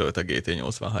lesz egy Toyota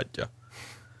GT86-ja.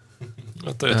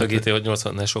 A Toyota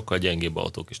GT86-nál sokkal gyengébb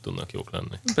autók is tudnak jók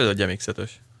lenni. Például egy MX-5-ös.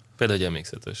 Például egy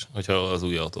MX-5-ös, hogyha az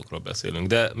új autókról beszélünk.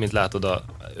 De, mint látod, a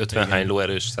 50 hány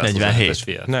lóerős 127-es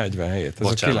Fiat. 47, ez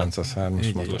bocsánat. a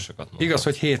 903-as motor. Igaz,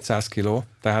 hogy 700 kiló,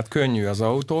 tehát könnyű az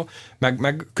autó,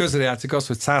 meg közrejátszik az,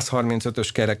 hogy 135-ös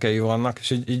kerekei vannak,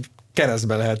 és így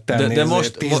keresztbe lehet tenni. De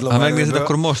most, ha megnézed,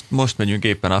 akkor most megyünk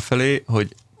éppen afelé,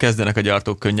 hogy kezdenek a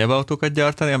gyártók könnyebb autókat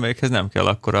gyártani, amelyekhez nem kell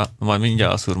akkora, majd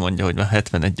mindjárt az úr mondja, hogy már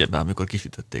 71-ben, amikor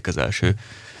kisütötték az első,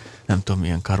 nem tudom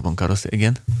milyen carbon karosszéria,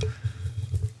 igen.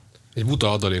 Egy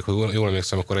buta adalék, hogy jól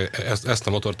emlékszem, akkor ezt a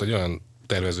motort egy olyan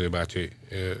tervezőbácsi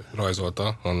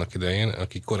rajzolta annak idején,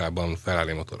 aki korábban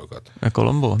Ferrari motorokat. A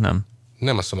Colombo? Nem.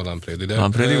 Nem azt hiszem a Lampredi, de...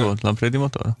 Lampredi volt? Lampredi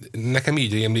motor? Nekem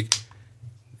így rémlik,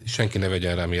 senki ne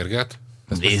vegyen rá mérget.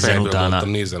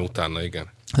 Nézzen utána, igen.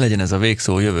 Legyen ez a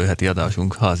végszó, jövő heti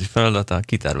adásunk házi feladata,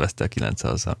 kitervezte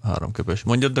 903 köpös.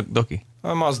 Mondjad, Doki?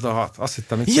 A Mazda 6, azt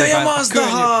hittem, hogy jaj, a Mazda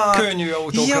 6! Könnyű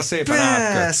autókra szépen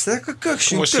átköt.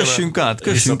 Kössünk át.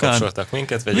 Visszakapcsoltak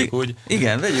minket, vegyük úgy.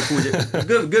 Igen, vegyük úgy.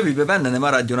 Gövibe benne nem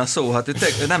maradjon a szó, hát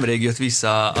nemrég jött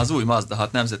vissza az új Mazda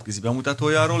 6 nemzetközi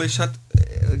bemutatójáról, és hát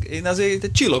én azért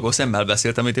egy csillogó szemmel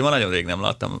beszéltem, amit én már nagyon rég nem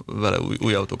láttam vele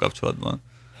új autó kapcsolatban.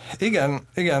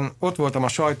 Igen, ott voltam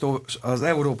az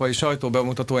európai sajtó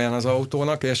bemutatóján az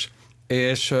autónak,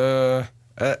 és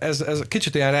ez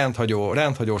kicsit ilyen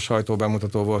rendhagyó sajtó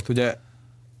bemutató volt. Ugye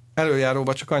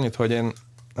előjáróban csak annyit, hogy én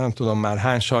nem tudom már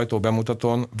hány sajtó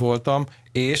bemutatón voltam,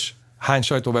 és hány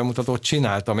sajtó bemutatót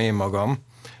csináltam én magam,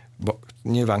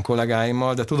 nyilván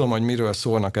kollégáimmal, de tudom, hogy miről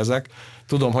szólnak ezek.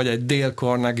 Tudom, hogy egy Dale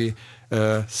Carnegie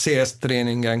sales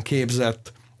tréningen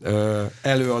képzett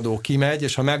előadó kimegy,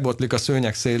 és ha megbotlik a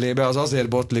szőnyeg szélébe, az azért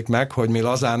botlik meg, hogy mi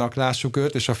lazának lássuk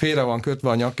őt, és ha félre van kötve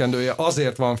a nyakkendője,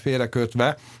 azért van félre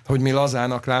kötve, hogy mi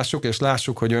lazának lássuk, és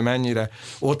lássuk, hogy ő mennyire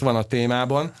ott van a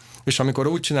témában, és amikor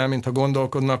úgy csinál, mintha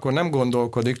gondolkodna, akkor nem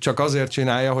gondolkodik, csak azért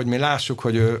csinálja, hogy mi lássuk,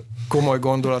 hogy ő komoly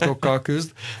gondolatokkal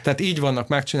küzd. Tehát így vannak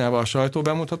megcsinálva a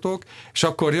sajtóbemutatók, és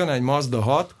akkor jön egy Mazda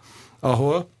 6,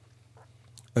 ahol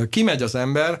kimegy az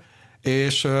ember,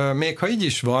 és még ha így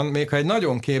is van, még ha egy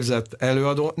nagyon képzett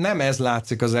előadó, nem ez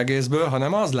látszik az egészből,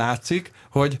 hanem az látszik,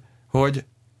 hogy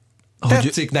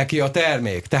tetszik neki a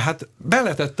termék. Tehát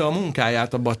beletette a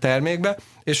munkáját abba a termékbe,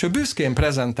 és ő büszkén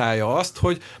prezentálja azt,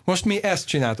 hogy most mi ezt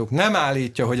csináltuk. Nem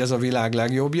állítja, hogy ez a világ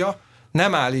legjobbja,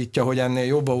 nem állítja, hogy ennél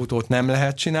jobb autót nem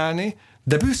lehet csinálni,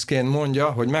 de büszkén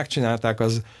mondja, hogy megcsinálták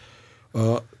az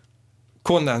a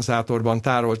kondenzátorban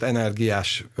tárolt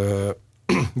energiás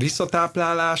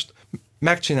visszatáplálást,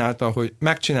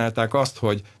 megcsinálták azt,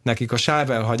 hogy nekik a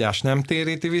sávelhagyás nem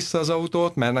téríti vissza az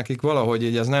autót, mert nekik valahogy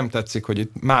így ez nem tetszik, hogy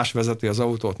itt más vezeti az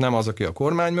autót, nem az, aki a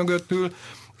kormány mögött ül,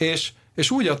 és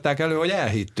úgy adták elő, hogy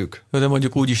elhittük. De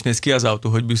mondjuk úgy is néz ki az autó,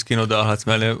 hogy büszkén odaadhatsz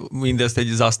mellé. Mindezt egy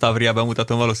Zastavriában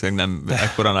mutatom, valószínűleg nem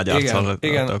ekkora nagy arccal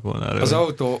adtak volna elő. Az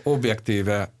autó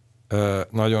objektíve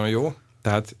nagyon jó,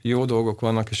 tehát jó dolgok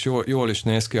vannak, és jól is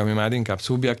néz ki, ami már inkább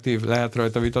szubjektív, lehet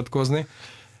rajta vitatkozni.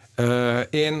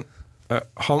 Én,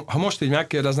 ha most így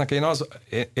megkérdeznek,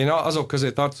 én azok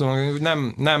közé tartozom, hogy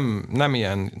nem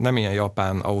ilyen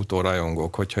japán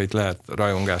autórajongók, hogyha itt lehet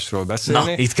rajongásról beszélni.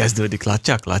 Na, itt kezdődik,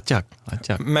 látják?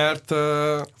 Mert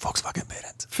Volkswagen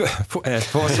Bérenc.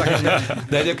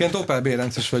 De egyébként Opel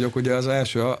Bérenc is vagyok, ugye az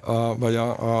első, vagy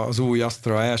az új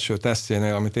Astra első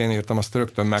tesztjénél, amit én írtam, azt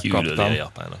rögtön megkaptam.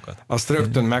 Azt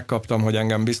rögtön megkaptam, hogy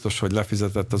engem biztos, hogy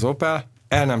lefizetett az Opel.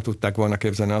 El nem tudták volna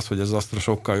képzelni azt, hogy az Astra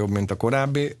sokkal jobb, mint a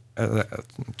korábbi.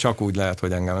 Csak úgy lehet,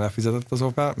 hogy engem lefizetett az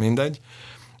Opel, mindegy.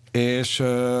 És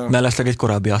mellesleg egy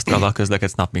korábbi Astrával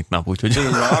közlekedsz nap mint nap, úgyhogy...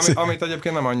 Amit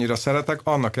egyébként nem annyira szeretek,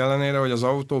 annak ellenére, hogy az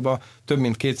autóban több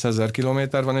mint 200 000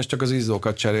 kilométer van, és csak az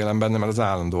izzókat cserélem benne, mert az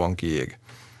állandóan kiég.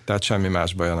 Tehát semmi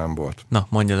más baja nem volt. Na,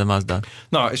 mondja a Mazda.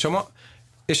 Na,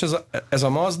 és ez a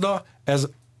Mazda, ez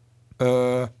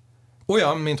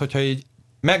olyan, mintha így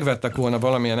megvettek volna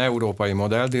valamilyen európai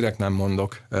modell, direkt nem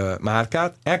mondok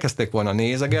márkát, elkezdték volna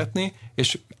nézegetni,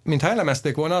 és mintha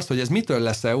elemezték volna azt, hogy ez mitől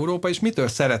lesz Európa, és mitől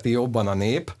szereti jobban a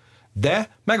nép, de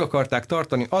meg akarták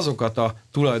tartani azokat a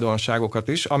tulajdonságokat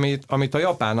is, amit a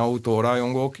japán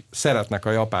autórajongók szeretnek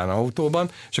a japán autóban,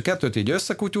 és a kettőt így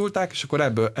összekutyulták, és akkor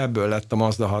ebből lett a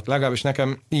Mazda 6. Legalábbis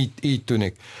nekem így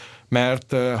tűnik.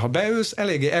 Mert ha beülsz,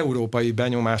 eléggé európai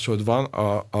benyomásod van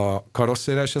a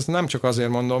karosszére, és ezt nem csak azért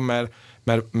mondom, mert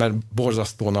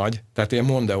borzasztó nagy, tehát ilyen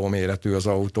Mondeo méretű az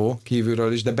autó,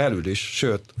 kívülről is, de belül is,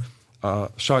 sőt, a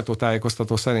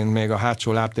sajtótájékoztató szerint még a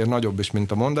hátsó lábtér nagyobb is,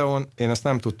 mint a Mondeón. Én ezt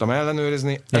nem tudtam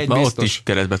ellenőrizni. Ott is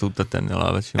keresztbe tudtad tenni a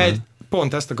lábat.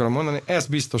 Pont ezt akarom mondani, ez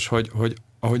biztos, hogy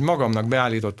ahogy magamnak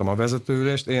beállítottam a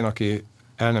vezetőülést, én, aki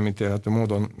el nem ítélhető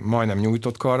módon majdnem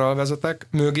nyújtott karral vezetek,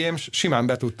 mögém simán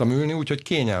be tudtam ülni, úgyhogy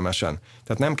kényelmesen.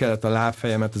 Tehát nem kellett a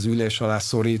lábfejemet az ülés alá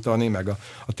szorítani, meg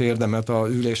a térdemet a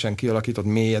ülésen kialakított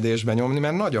mélyedésbe nyomni,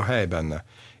 mert nagy a hely benne.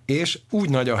 És úgy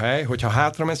nagy a hely, hogyha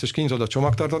hátramész és kinyitod a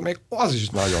csomagtartót, még az is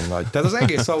nagyon nagy. Tehát az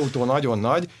egész autó nagyon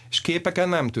nagy, és képeken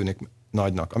nem tűnik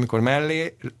nagynak. Amikor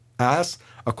mellé állsz,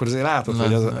 akkor azért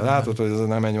látod, hogy ez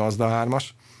nem egy Mazda 3-as.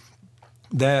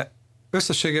 De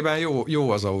összességében jó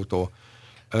az autó.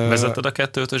 Vezetted a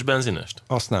 2.5-ös benzinest?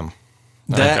 Azt nem.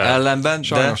 De ellenben,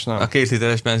 sajnos nem. A 2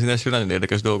 literes benzinesről nagyon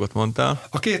érdekes dolgot mondtál.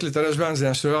 A 2 literes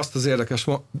benzinesről azt az érdekes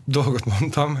dolgot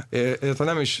mondtam,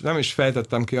 nem is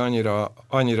fejtettem ki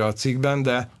annyira a cikkben,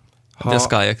 de a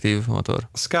Skyactiv motor.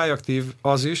 Skyactiv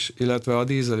az is, illetve a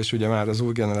dízel is ugye már az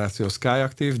új generáció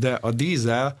Skyactiv, de a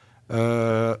dízel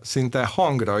szinte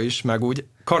hangra is, meg úgy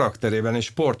karakterében is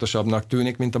sportosabbnak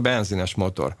tűnik, mint a benzines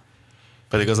motor.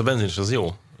 Pedig az a benzines az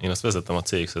jó. Én azt vezettem a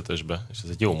CX-5-ösbe, és ez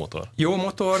egy jó motor. Jó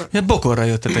motor. Ja, bokorra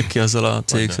jöttetek ki azzal a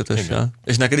CX-5-össel.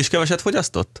 És neked is keveset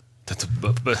fogyasztott? Tehát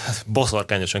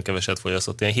boszorkányosan keveset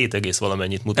fogyasztott, ilyen 7,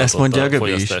 valamennyit mutatott. Ezt mondja a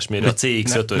fogyasztásmérő a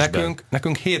CX-5-ösben.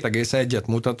 Nekünk 7,1-et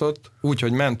mutatott,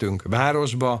 úgyhogy mentünk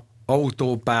városba,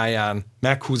 autópályán,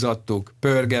 meghúzattuk,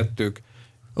 pörgettük.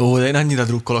 Ó, de én annyira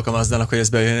drukkolok a Mazdának, hogy ez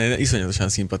bejön, én iszonyatosan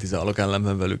szimpatizálok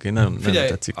ellenben velük, én nem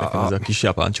tetszik nekem ez a kis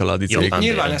japán családi cég.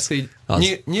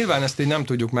 Nyilván ezt így nem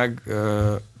tudjuk meg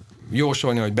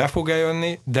jósolni, hogy be fog-e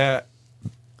jönni, de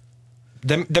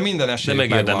minden esélyük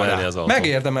megvan rá.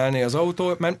 Megérdemelni az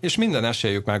autó, és minden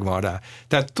esélyük megvan rá.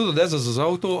 Tehát tudod, ez az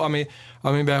autó,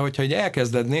 amiben, hogyha így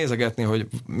elkezded nézegetni, hogy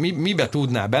mibe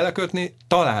tudnál belekötni,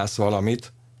 találsz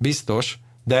valamit, biztos,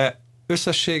 de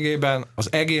összességében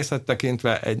az egészet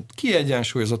tekintve egy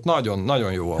kiegyensúlyozott,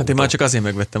 nagyon-nagyon jó autó. Hát én már csak azért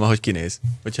megvettem, ahogy kinéz.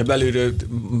 Hogyha belülről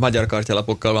magyar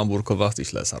kártyalapokkal van burkolva, azt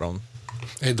is leszarom.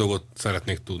 Egy dolgot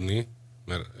szeretnék tudni,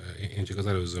 mert én csak az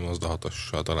előző Mazda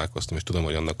 6-ossal találkoztam, és tudom,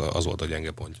 hogy annak az volt a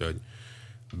gyenge pontja, hogy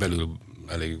belül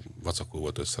elég vacakul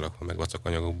volt összerakva, meg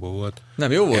vacakanyagokból volt.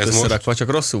 Nem, jó volt összerakva, csak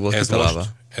rosszul volt kitalálva.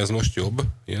 Ez most jobb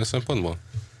ilyen szempontból?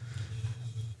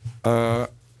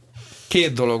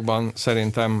 Két dologban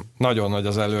szerintem nagyon nagy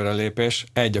az előrelépés.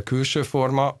 Egy a külső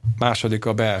forma, második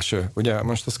a belső. Ugye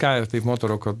most a Skyactiv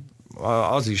motorokat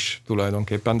az is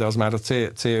tulajdonképpen, de az már a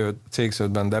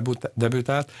CX-5-ben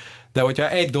debütált. De hogyha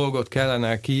egy dolgot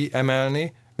kellene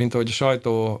kiemelni, mint ahogy a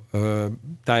sajtó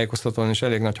tájékoztatón is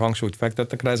elég nagy hangsúlyt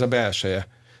fektettek rá, ez a belseje.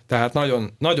 Tehát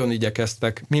nagyon, nagyon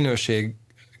igyekeztek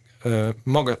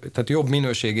tehát jobb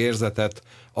minőségérzetet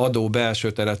adó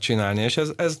belső teret csinálni, és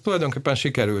ez tulajdonképpen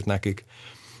sikerült nekik.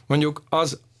 Mondjuk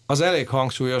az elég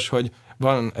hangsúlyos, hogy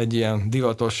van egy ilyen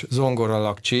divatos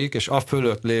zongoralak csík, és a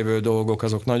fölött lévő dolgok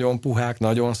azok nagyon puhák,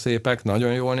 nagyon szépek,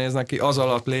 nagyon jól néznek ki, az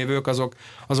alatt lévők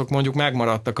azok mondjuk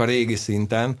megmaradtak a régi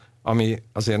szinten, ami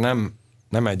azért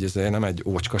nem egy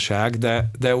ócskaság,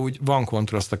 de úgy van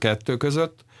kontraszt a kettő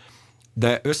között,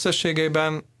 de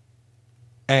összességében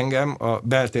engem a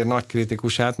beltér nagy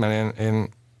kritikusát, mert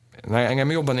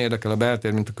engem jobban érdekel a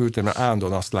beltér, mint a kültér, mert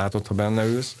állandóan azt látod, ha benne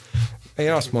ülsz.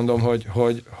 Én azt mondom,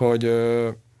 hogy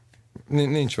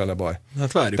nincs vele baj.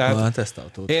 Hát várjuk már a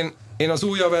tesztautót. Én az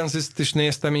új Avenzist is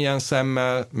néztem ilyen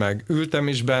szemmel, meg ültem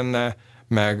is benne,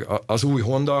 meg az új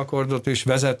Honda Accordot is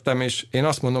vezettem, és én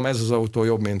azt mondom, ez az autó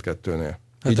jobb mindkettőnél.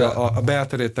 Hát így a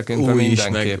belterét tekintve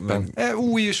mindenképpen.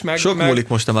 Új is, meg... Sok múlik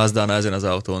most a Mazdánál ezen az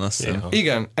autón, azt hiszem.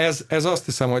 Igen, ez azt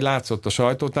hiszem, hogy látszott a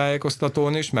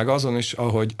sajtótájékoztatón is, meg azon is,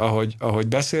 ahogy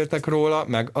beszéltek róla,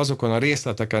 meg azokon a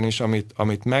részleteken is,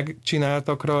 amit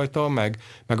megcsináltak rajta, meg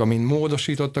amin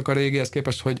módosítottak a régihez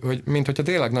képest, hogy mint hogyha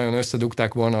tényleg nagyon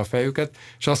összedugták volna a fejüket,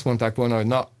 és azt mondták volna, hogy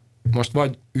na, most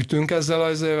vagy ütünk ezzel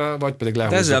azért, vagy pedig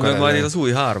lehúzzuk. Ezzel meg majd az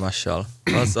új 3-assal.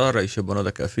 Az arra is jobban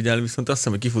oda kell figyelni, viszont azt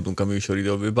hiszem, hogy kifutunk a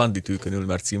műsoridőből, banditűkön ül,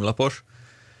 mert címlapos.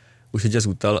 Úgyhogy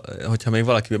ezúttal, hogyha még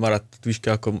valaki maradt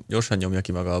tüske, akkor gyorsan nyomja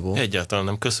ki magából. Egyáltalán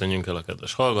nem, köszönjünk el a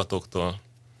kedves hallgatóktól.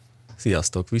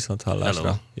 Sziasztok, viszont hallásra.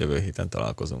 Hello. Jövő héten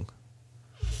találkozunk.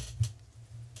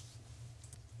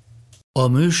 A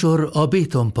műsor a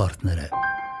Béton partnere.